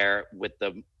in there with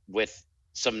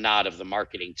some nod of the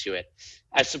marketing to it.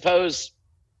 I suppose,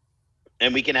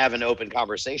 and we can have an open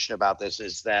conversation about this,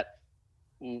 is that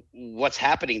what's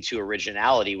happening to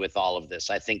originality with all of this?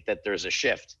 I think that there's a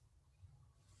shift.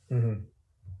 Mm-hmm.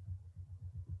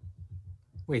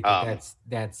 Wait,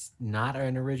 that's not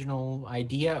an original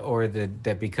idea, or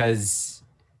that because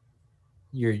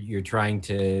you're trying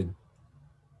to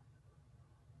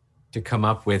come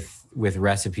up with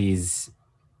recipes,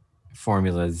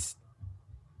 formulas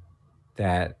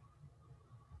that.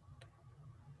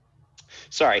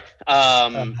 Sorry.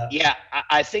 Yeah,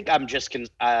 I think I'm just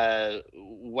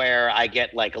where I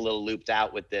get like a little looped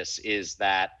out with this is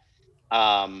that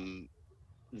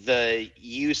the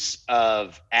use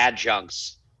of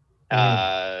adjuncts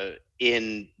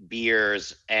in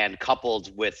beers and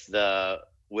coupled with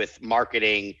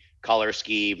marketing, color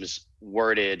schemes,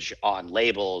 wordage on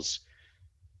labels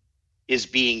is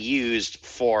being used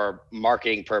for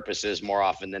marketing purposes more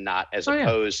often than not, as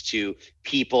opposed to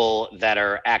people that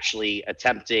are actually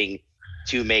attempting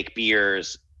to make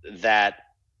beers that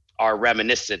are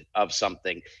reminiscent of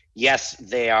something. Yes,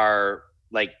 they are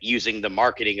like using the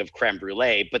marketing of creme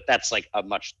brulee, but that's like a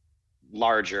much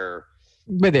larger.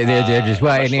 But they're just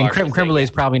and creme brulee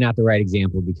is probably not the right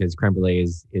example, because creme brulee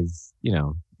is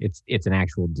it's an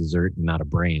actual dessert and not a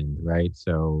brand, right?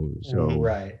 So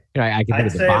right. I can think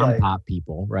of the bomb pop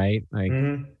people, right? Like,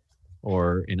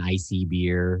 or an icy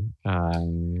beer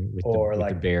with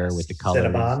the bear with the colors.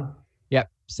 Cinnabon.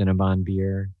 Yep, Cinnabon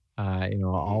beer.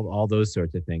 All those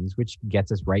sorts of things, which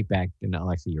gets us right back. And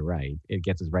Alexi, you're right. It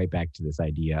gets us right back to this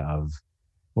idea of,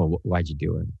 well, why'd you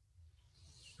do it?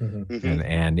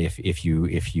 And if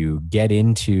you get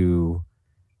into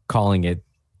calling it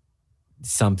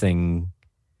something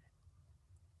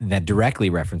that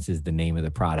directly references the name of the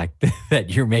product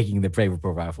that you're making the flavor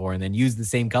profile for, and then use the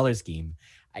same color scheme,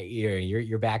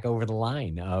 you're back over the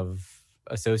line of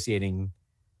associating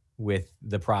with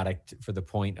the product for the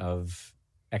point of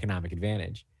economic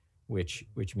advantage, which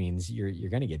means you're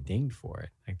going to get dinged for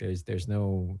it. Like there's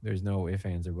no ifs,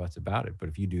 ands, or buts about it. But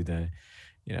if you do the,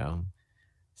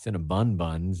 Cinnabon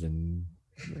buns and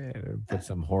put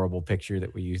some horrible picture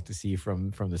that we used to see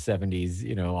from the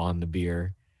 70s, on the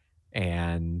beer,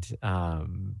 and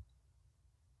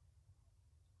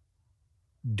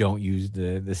don't use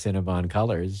the Cinnabon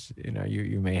colors,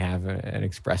 you may have an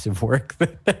expressive work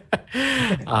that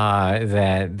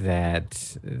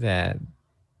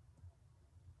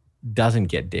doesn't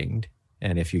get dinged,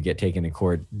 and if you get taken to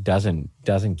court, doesn't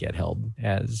get held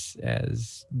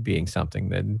as being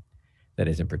something that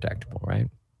isn't protectable, right?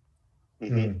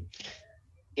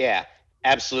 Yeah,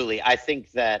 absolutely. I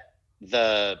think that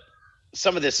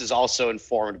some of this is also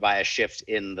informed by a shift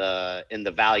in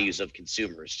the values of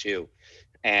consumers too,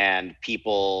 and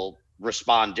people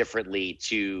respond differently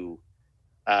to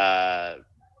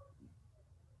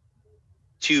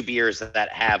beers that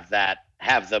have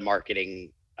the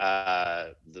marketing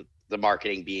the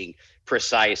marketing being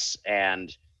precise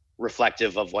and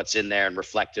reflective of what's in there and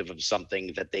reflective of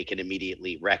something that they can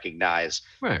immediately recognize,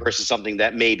 Right. versus something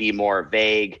that may be more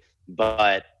vague,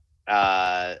 but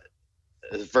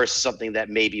versus something that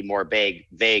may be more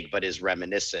vague but is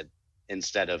reminiscent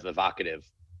instead of evocative.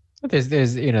 But there's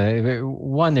there's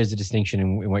a distinction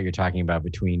in what you're talking about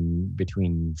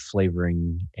between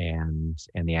flavoring and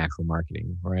the actual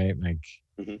marketing, right? Like,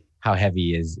 Mm-hmm. how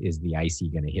heavy is the icy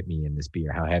going to hit me in this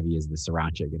beer? How heavy is the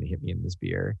sriracha going to hit me in this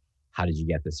beer? How did you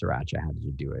get the sriracha? How did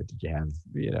you do it? Did you have,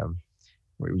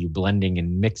 were you blending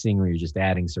and mixing? Were you just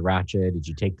adding sriracha? Did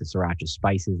you take the sriracha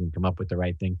spices and come up with the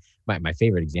right thing? My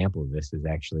favorite example of this is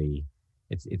actually,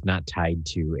 it's not tied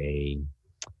to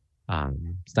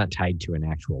an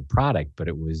actual product, but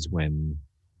it was when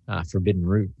Forbidden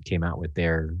Root came out with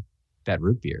that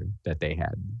root beer that they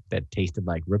had that tasted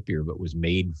like root beer, but was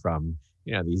made from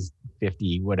these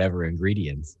 50 whatever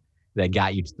ingredients that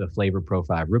got you to the flavor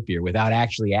profile of root beer without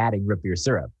actually adding root beer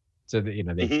syrup. So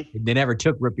that, they never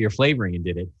took root beer flavoring and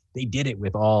did it. They did it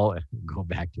with all, go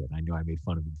back to it. I know I made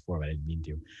fun of it before, but I didn't mean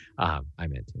to. I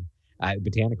meant to.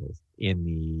 Botanicals in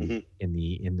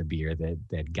the beer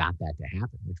that got that to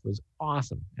happen, which was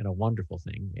awesome and a wonderful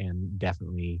thing, and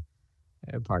definitely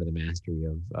part of the mastery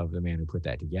of the man who put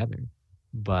that together.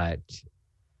 But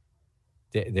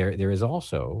there is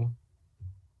also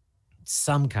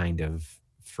some kind of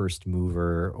first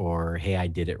mover or, hey, I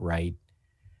did it right,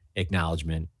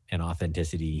 acknowledgement and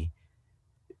authenticity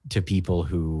to people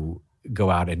who go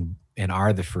out and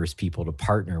are the first people to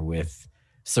partner with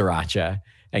sriracha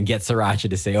and get sriracha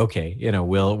to say, okay,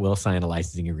 we'll sign a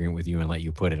licensing agreement with you and let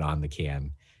you put it on the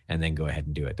can and then go ahead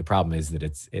and do it. The problem is that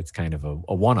it's kind of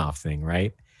a one-off thing,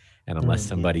 right? And unless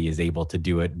somebody is able to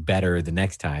do it better the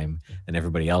next time, then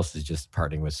everybody else is just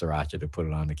partnering with sriracha to put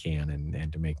it on the can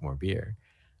and to make more beer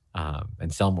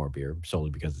and sell more beer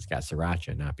solely because it's got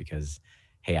sriracha, not because,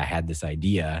 hey, I had this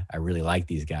idea, I really like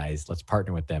these guys, let's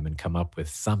partner with them and come up with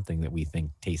something that we think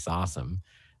tastes awesome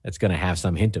that's going to have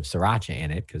some hint of sriracha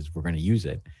in it because we're going to use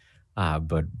it,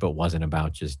 but wasn't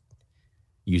about just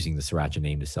using the sriracha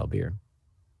name to sell beer.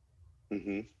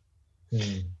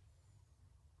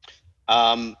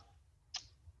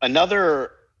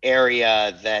 Another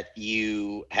area that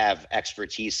you have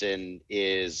expertise in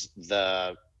is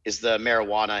the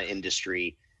marijuana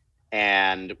industry,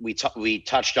 and we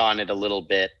touched on it a little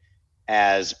bit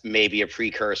as maybe a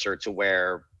precursor to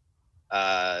where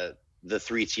the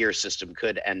 3-tier system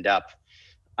could end up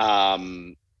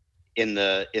in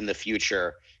the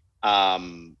future.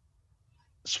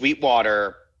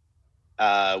 Sweetwater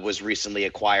was recently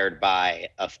acquired by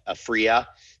Afria,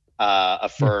 a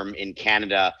firm in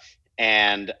Canada,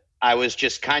 and I was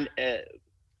just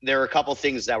there are a couple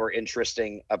things that were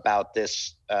interesting about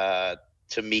this to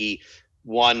me.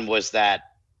 One was that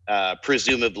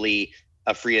presumably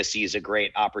Afria sees a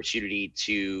great opportunity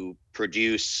to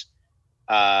produce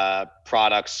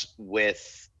products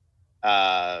with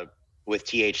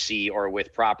THC or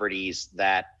with properties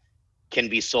that can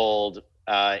be sold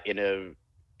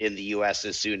in the U.S.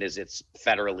 as soon as it's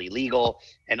federally legal,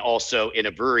 and also in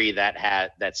a brewery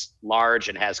that's large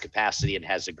and has capacity and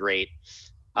has a great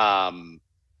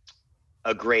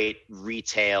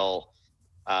retail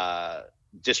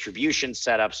distribution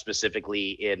setup, specifically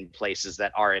in places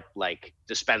that aren't like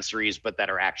dispensaries but that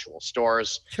are actual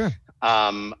stores. Sure.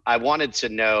 I wanted to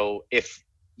know if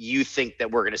you think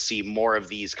that we're going to see more of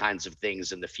these kinds of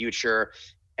things in the future,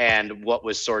 and what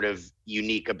was sort of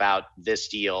unique about this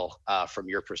deal from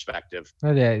your perspective.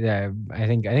 I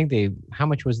think how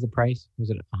much was the price? Was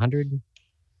it 100?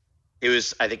 It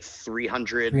was, I think,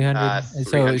 300. 300.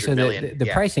 So million. The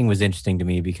pricing was interesting to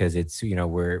me because it's,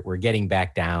 we're getting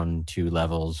back down to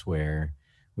levels where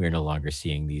we're no longer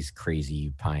seeing these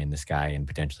crazy pie in the sky and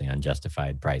potentially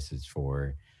unjustified prices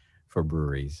for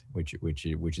breweries, which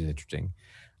is interesting.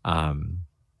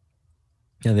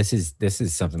 This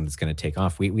is something that's going to take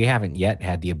off. We haven't yet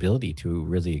had the ability to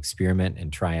really experiment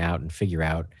and try out and figure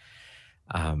out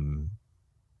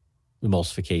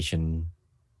emulsification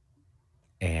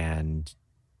and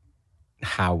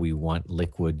how we want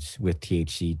liquids with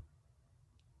THC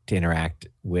to interact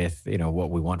with, what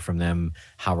we want from them,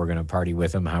 how we're going to party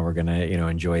with them, how we're going to,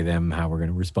 enjoy them, how we're going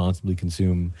to responsibly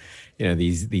consume,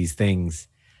 these things.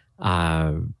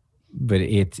 But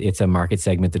it's a market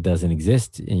segment that doesn't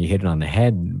exist, and you hit it on the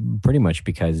head pretty much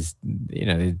because,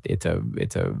 it's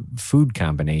a food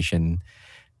combination.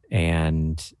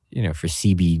 And, for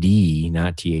CBD,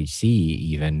 not THC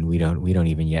even, we don't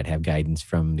even yet have guidance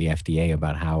from the FDA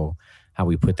about how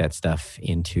we put that stuff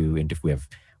into if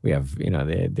we have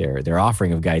their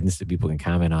offering of guidance that people can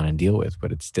comment on and deal with,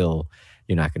 but it's still,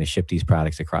 you're not going to ship these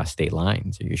products across state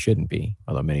lines, or you shouldn't be,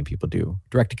 although many people do.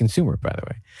 Direct to consumer, by the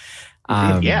way.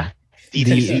 Yeah.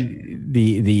 DTC.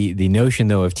 The notion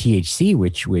though of THC,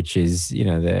 which is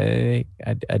a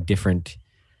different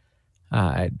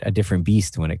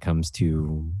beast when it comes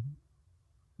to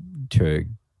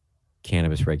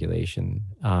cannabis regulation,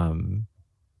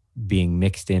 being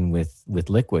mixed in with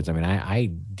liquids. I mean, I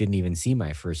didn't even see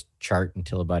my first chart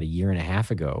until about a year and a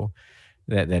half ago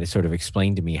that it sort of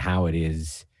explained to me how it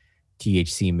is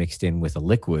THC mixed in with a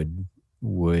liquid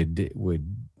would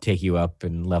take you up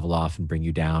and level off and bring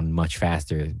you down much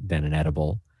faster than an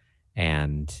edible,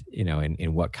 and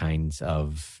in what kinds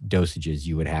of dosages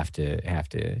you would have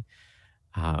to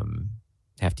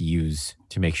use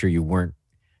to make sure you weren't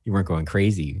going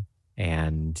crazy,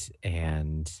 and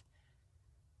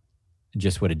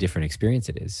just what a different experience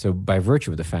it is. So by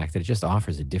virtue of the fact that it just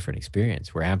offers a different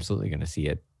experience, we're absolutely going to see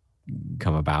it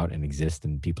come about and exist,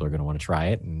 and people are going to want to try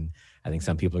it. And I think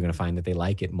some people are going to find that they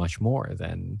like it much more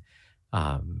than,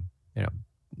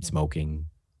 smoking,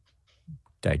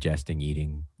 digesting,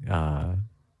 eating,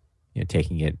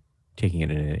 taking it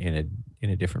in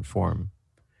a different form.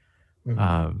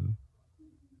 Mhm.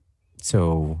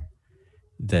 So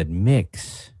the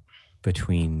mix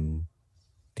between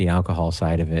the alcohol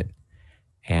side of it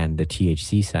and the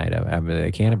THC side of it,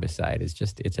 the cannabis side,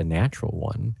 it's a natural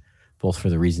one, both for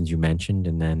the reasons you mentioned,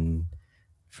 and then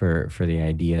for the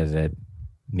idea that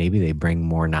maybe they bring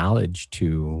more knowledge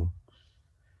to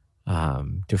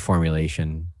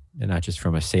formulation, and not just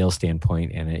from a sales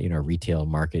standpoint and a retail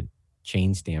market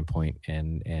chain standpoint,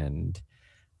 and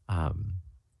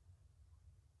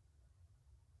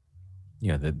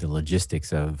the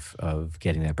logistics of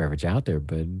getting that beverage out there,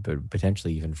 but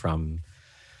potentially even from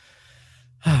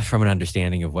an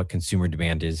understanding of what consumer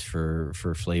demand is for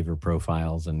flavor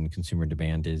profiles, and consumer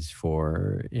demand is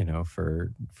for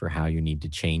how you need to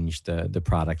change the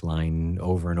product line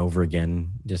over and over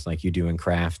again, just like you do in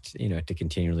craft, to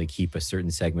continually keep a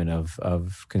certain segment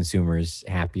of consumers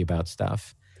happy about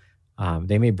stuff.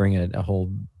 They may bring a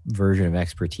whole version of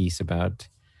expertise about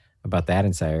that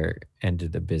entire end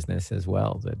of the business as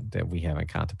well that we haven't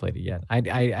contemplated yet.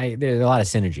 There's a lot of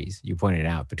synergies you pointed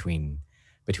out between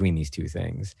these two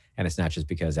things, and it's not just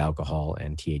because alcohol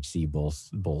and THC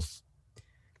both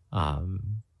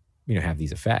have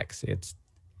these effects.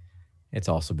 It's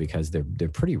also because they're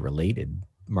pretty related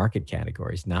market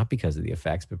categories, not because of the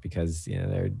effects, but because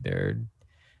they're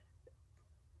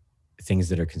things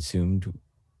that are consumed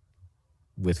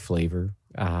with flavor,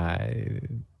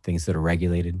 things that are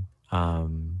regulated.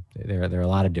 There are a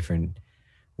lot of different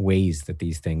ways that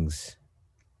these things,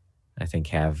 I think,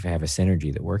 have a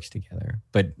synergy that works together.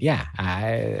 But yeah,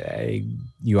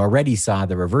 you already saw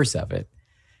the reverse of it,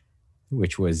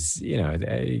 which was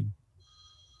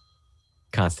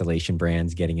Constellation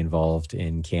Brands getting involved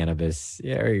in cannabis.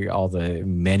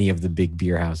 Many of the big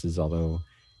beer houses, although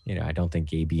I don't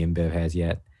think AB InBev has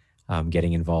yet,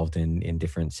 getting involved in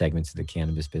different segments of the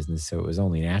cannabis business. So it was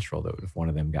only natural that if one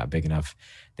of them got big enough,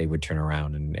 they would turn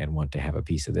around and want to have a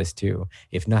piece of this too.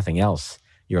 If nothing else,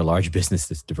 you're a large business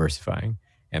that's diversifying,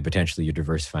 and potentially you're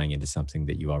diversifying into something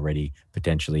that you already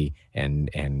potentially and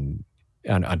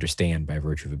understand by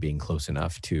virtue of it being close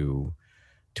enough to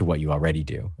what you already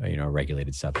do, a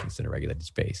regulated substance in a regulated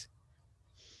space.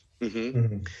 Mm-hmm.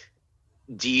 Mhm.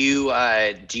 Do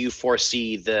you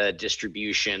foresee the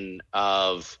distribution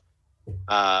of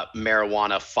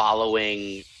marijuana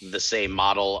following the same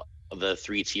model of the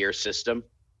 3-tier system?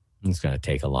 It's going to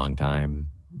take a long time.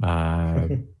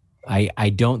 I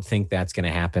don't think that's going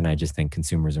to happen. I just think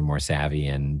consumers are more savvy,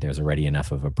 and there's already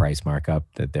enough of a price markup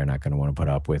that they're not going to want to put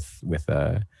up with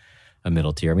a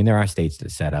middle tier. I mean, there are states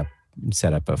that set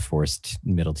up a forced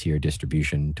middle tier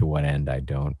distribution. To what end? I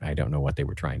don't know what they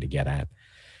were trying to get at.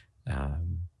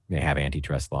 They have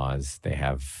antitrust laws. They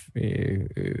have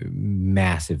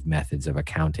massive methods of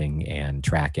accounting and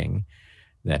tracking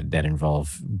that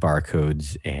involve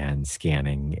barcodes and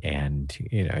scanning, and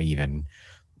even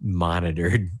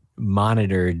monitored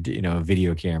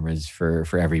video cameras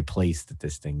for every place that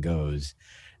this thing goes,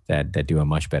 that do a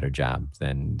much better job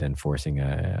than forcing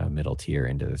a middle tier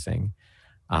into the thing.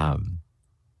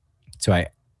 So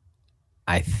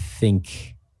I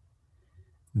think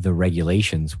the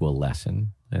regulations will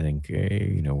lessen. I think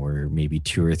we're maybe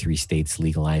 2 or 3 states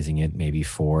legalizing it, maybe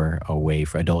 4 away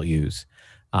for adult use,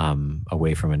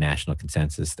 away from a national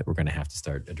consensus that we're going to have to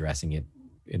start addressing it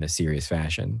in a serious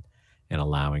fashion and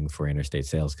allowing for interstate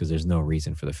sales, because there's no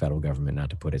reason for the federal government not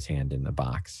to put its hand in the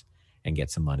box and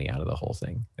get some money out of the whole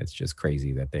thing. It's just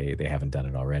crazy that they haven't done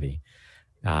it already.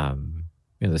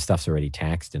 The stuff's already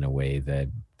taxed in a way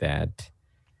that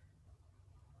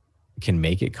can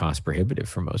make it cost prohibitive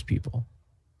for most people,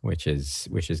 which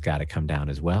has got to come down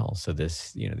as well. So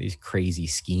this, these crazy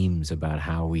schemes about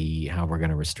how we're going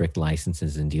to restrict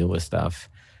licenses and deal with stuff,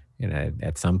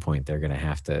 at some point they're going to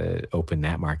have to open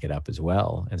that market up as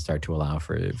well and start to allow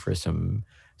for some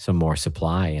more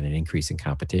supply and an increase in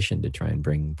competition to try and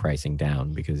bring pricing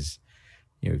down. Because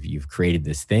you've created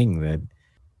this thing that,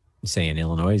 say in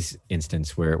Illinois'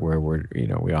 instance, where we're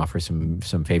we offer some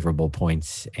favorable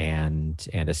points and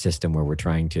a system where we're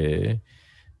trying to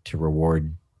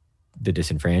reward the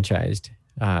disenfranchised.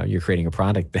 You're creating a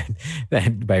product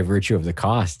that by virtue of the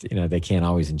cost, they can't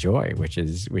always enjoy, which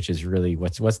is really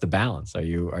what's the balance? Are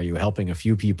you helping a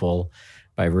few people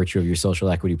by virtue of your social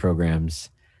equity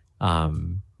programs,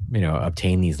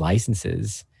 obtain these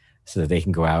licenses so that they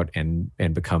can go out and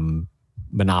become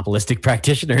monopolistic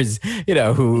practitioners,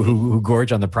 who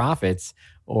gorge on the profits,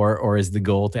 or is the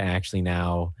goal to actually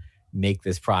now make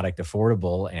this product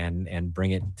affordable and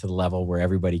bring it to the level where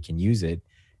everybody can use it,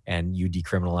 and you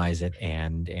decriminalize it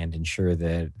and ensure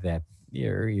that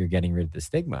you're getting rid of the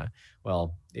stigma?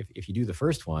 Well, if you do the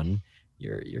first one,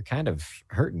 you're kind of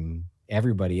hurting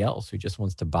everybody else who just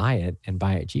wants to buy it and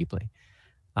buy it cheaply.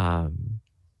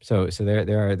 So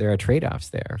there are trade-offs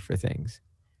there for things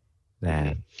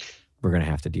that we're going to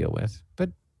have to deal with. But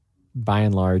by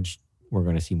and large, we're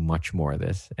going to see much more of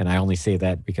this. And I only say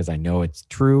that because I know it's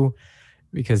true,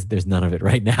 because there's none of it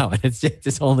right now. And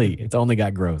it's only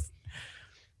got growth.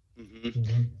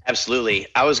 Absolutely.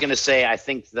 I was going to say, I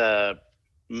think the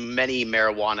many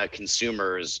marijuana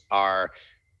consumers are,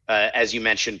 as you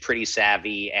mentioned, pretty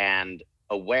savvy and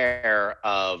aware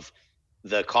of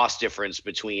the cost difference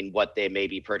between what they may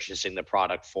be purchasing the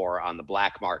product for on the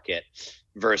black market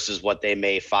versus what they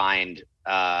may find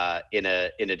in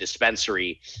a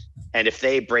dispensary. And if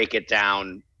they break it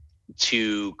down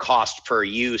to cost per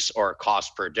use or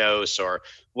cost per dose or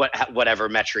whatever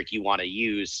metric you want to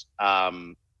use,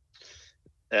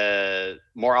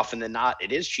 more often than not,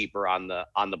 it is cheaper on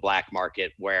the black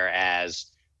market. Whereas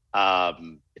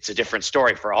it's a different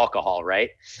story for alcohol, right?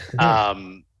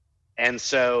 And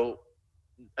so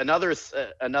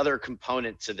another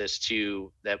component to this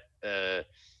too that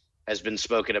has been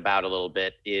spoken about a little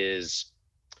bit is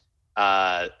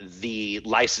the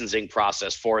licensing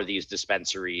process for these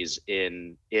dispensaries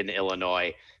in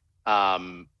Illinois.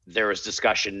 There was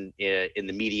discussion in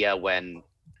the media when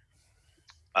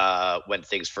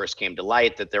things first came to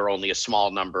light that there were only a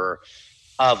small number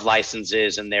of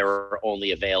licenses and they were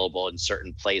only available in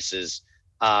certain places.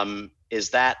 Is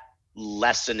that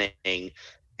lessening?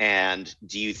 And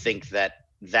do you think that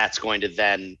that's going to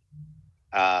then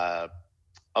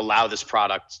allow this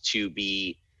product to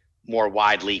be more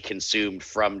widely consumed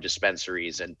from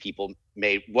dispensaries, and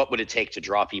what would it take to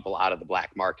draw people out of the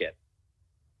black market?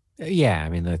 Yeah, I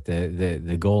mean,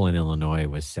 the goal in Illinois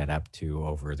was set up to,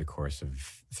 over the course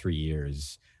of 3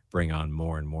 years, bring on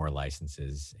more and more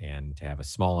licenses, and to have a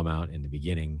small amount in the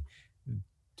beginning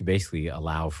to basically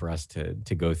allow for us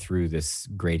to go through this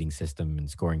grading system and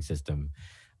scoring system,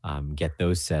 get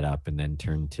those set up, and then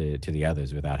turn to the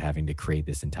others without having to create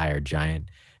this entire giant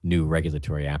new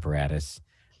regulatory apparatus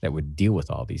that would deal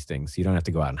with all these things. So you don't have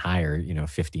to go out and hire,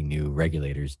 50 new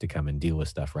regulators to come and deal with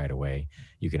stuff right away.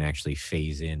 You can actually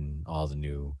phase in all the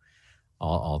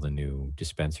new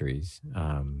dispensaries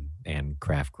and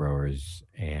craft growers,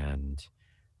 and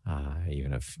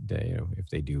even if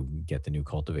they do get the new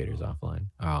cultivators offline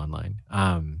or online.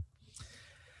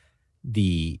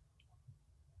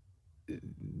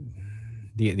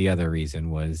 The other reason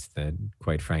was that,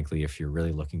 quite frankly, if you're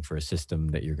really looking for a system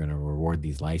that you're going to reward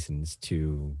these licenses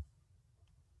to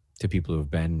people who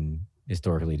have been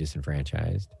historically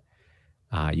disenfranchised,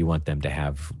 you want them to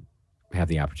have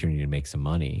the opportunity to make some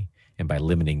money. And by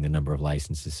limiting the number of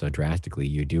licenses so drastically,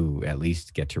 you do at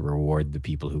least get to reward the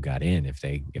people who got in if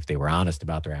they were honest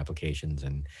about their applications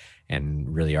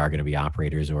and really are going to be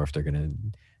operators, or if they're going to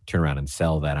turn around and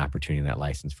sell that opportunity, that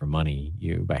license for money.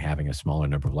 By having a smaller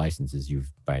number of licenses,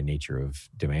 you've, by nature of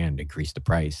demand, increased the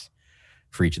price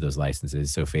for each of those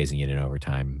licenses. So phasing it in over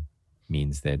time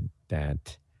means that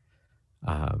at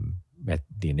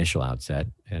the initial outset,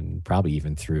 and probably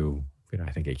even through,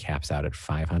 I think it caps out at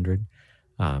 500,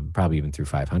 probably even through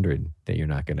 500, that you're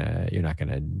not gonna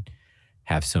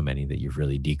have so many that you've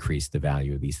really decreased the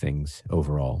value of these things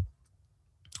overall.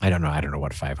 I don't know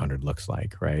what 500 looks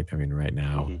like, right? I mean, right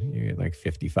now you're like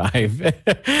 55,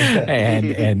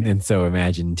 and so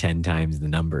imagine 10 times the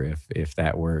number if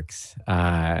that works.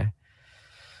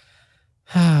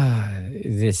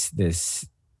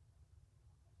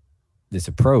 This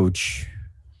approach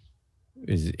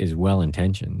is well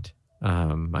intentioned,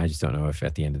 I just don't know if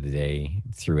at the end of the day,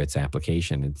 through its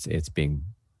application, it's being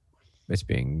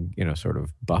sort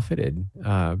of buffeted,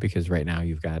 because right now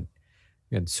you had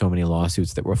so many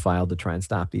lawsuits that were filed to try and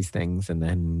stop these things, and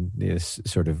then this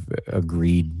sort of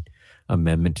agreed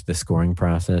amendment to the scoring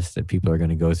process that people are going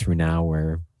to go through now,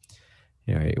 where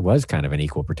it was kind of an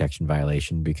equal protection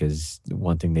violation, because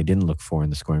one thing they didn't look for in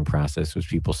the scoring process was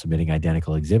people submitting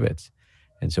identical exhibits,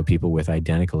 and so people with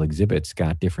identical exhibits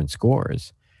got different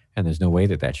scores, and there's no way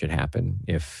that should happen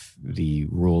if the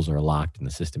rules are locked and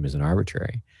the system isn't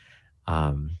arbitrary.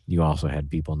 You also had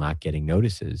people not getting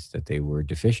notices that they were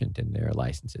deficient in their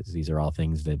licenses. These are all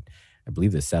things that I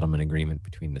believe the settlement agreement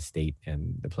between the state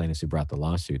and the plaintiffs who brought the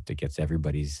lawsuit that gets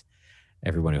everyone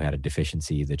who had a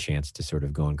deficiency the chance to sort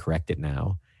of go and correct it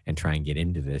now and try and get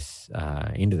into this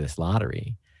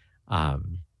lottery,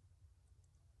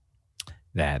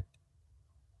 that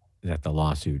the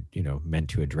lawsuit meant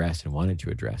to address and wanted to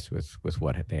address with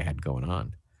what they had going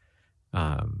on.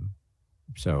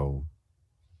 So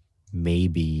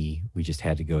maybe we just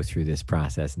had to go through this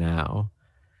process now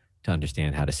to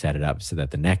understand how to set it up so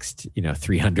that the next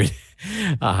 300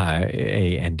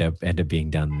 end up being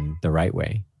done the right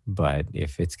way. But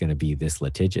if it's going to be this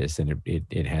litigious, and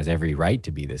it has every right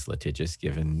to be this litigious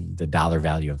given the dollar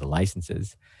value of the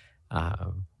licenses,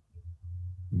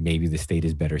 maybe the state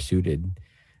is better suited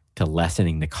to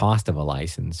lessening the cost of a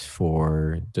license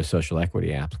for the social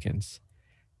equity applicants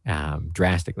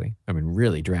drastically. I mean,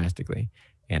 really drastically,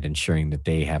 and ensuring that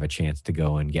they have a chance to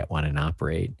go and get one and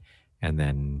operate, and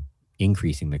then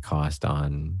increasing the cost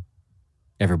on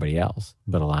everybody else,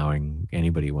 but allowing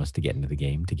anybody who wants to get into the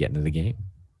game to get into the game.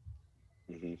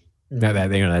 Mm-hmm.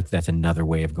 That's another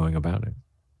way of going about it.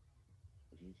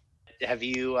 Have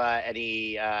you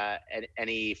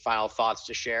any final thoughts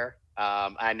to share?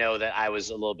 I know that I was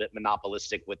a little bit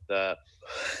monopolistic with the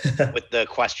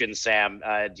question, Sam.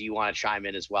 Do you want to chime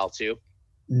in as well too?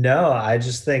 No, I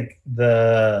just think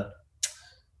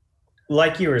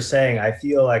like you were saying, I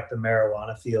feel like the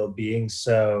marijuana field being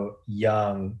so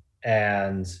young,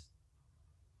 and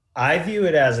I view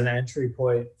it as an entry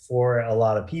point for a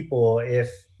lot of people if,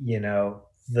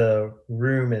 the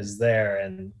room is there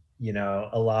and,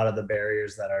 a lot of the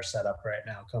barriers that are set up right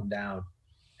now come down.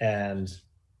 And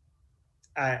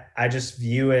I just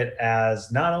view it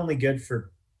as not only good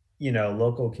for,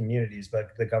 local communities,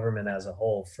 but the government as a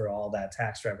whole, for all that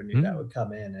tax revenue that would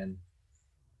come in. And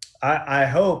I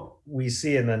hope we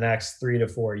see in the next 3 to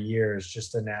 4 years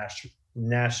just a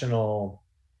national,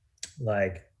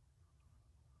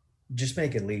 just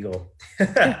make it legal.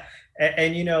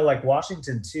 and like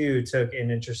Washington too took an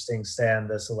interesting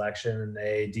stand this election, and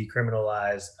they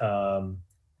decriminalized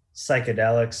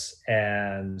psychedelics.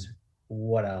 And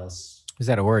what else? Was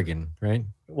that Oregon, right?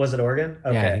 Was it Oregon?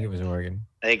 Okay. Yeah, I think it was Oregon.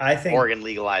 I think Oregon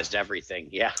legalized everything.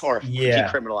 Yeah. Or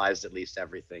decriminalized at least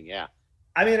everything. Yeah.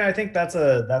 I mean, I think that's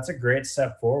a great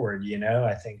step forward.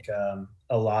 I think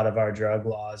a lot of our drug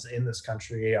laws in this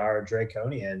country are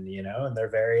draconian, and they're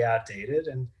very outdated.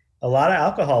 And a lot of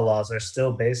alcohol laws are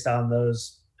still based on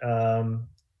those, a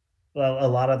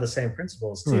lot of the same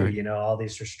principles too, right. All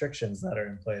these restrictions that are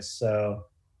in place. So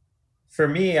for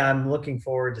me, I'm looking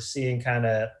forward to seeing kind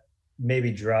of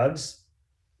maybe drugs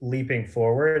leaping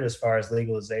forward as far as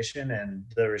legalization and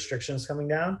the restrictions coming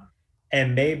down.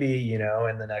 And maybe, in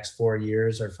the next 4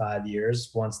 years or 5 years,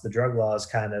 once the drug laws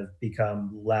kind of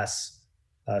become less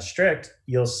strict,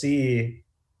 you'll see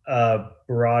a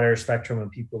broader spectrum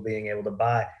of people being able to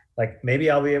buy. Like maybe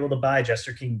I'll be able to buy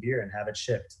Jester King beer and have it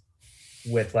shipped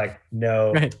with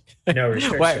no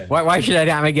restriction. Why should I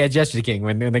not get Jester King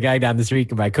when the guy down the street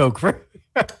can buy Coke for?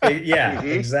 Yeah,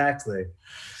 exactly.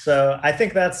 So I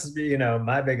think that's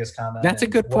my biggest comment. That's a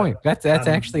good point. That's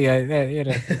actually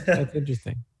that's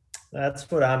interesting. That's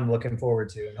what I'm looking forward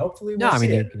to, and hopefully you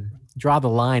can draw the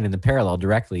line in the parallel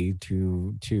directly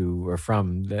to or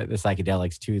from the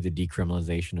psychedelics to the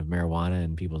decriminalization of marijuana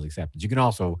and people's acceptance. You can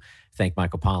also thank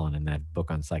Michael Pollan in that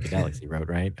book on psychedelics he wrote,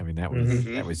 right? I mean, that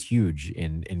was huge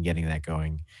in getting that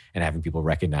going and having people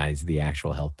recognize the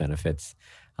actual health benefits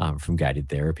from guided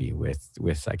therapy with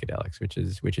psychedelics,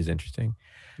 which is interesting.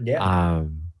 Yeah.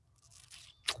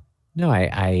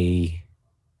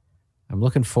 I'm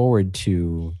looking forward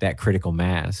to that critical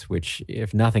mass, which,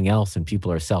 if nothing else, and people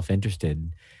are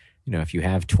self-interested, if you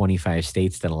have 25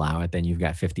 states that allow it, then you've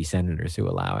got 50 senators who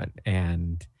allow it.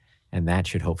 And that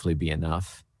should hopefully be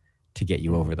enough to get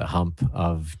you over the hump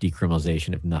of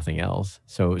decriminalization, if nothing else.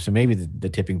 So maybe the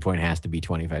tipping point has to be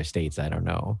 25 states. I don't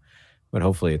know, but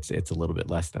hopefully it's a little bit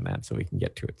less than that so we can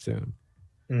get to it soon.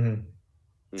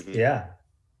 Mm-hmm. Mm-hmm. Yeah.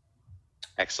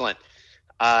 Excellent.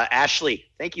 Ashley,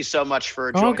 thank you so much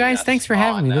for joining guys, us. thanks for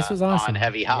having me. This was awesome. On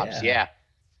Heavy Hops. Yeah.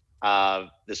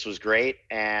 This was great.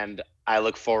 And I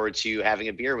look forward to having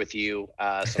a beer with you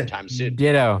sometime soon.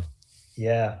 Ditto.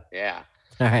 Yeah. Yeah.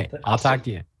 All right. I'll Awesome. talk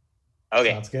to you.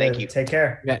 Okay. Sounds good. Thank you. Take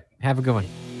care. Yeah. Have a good one.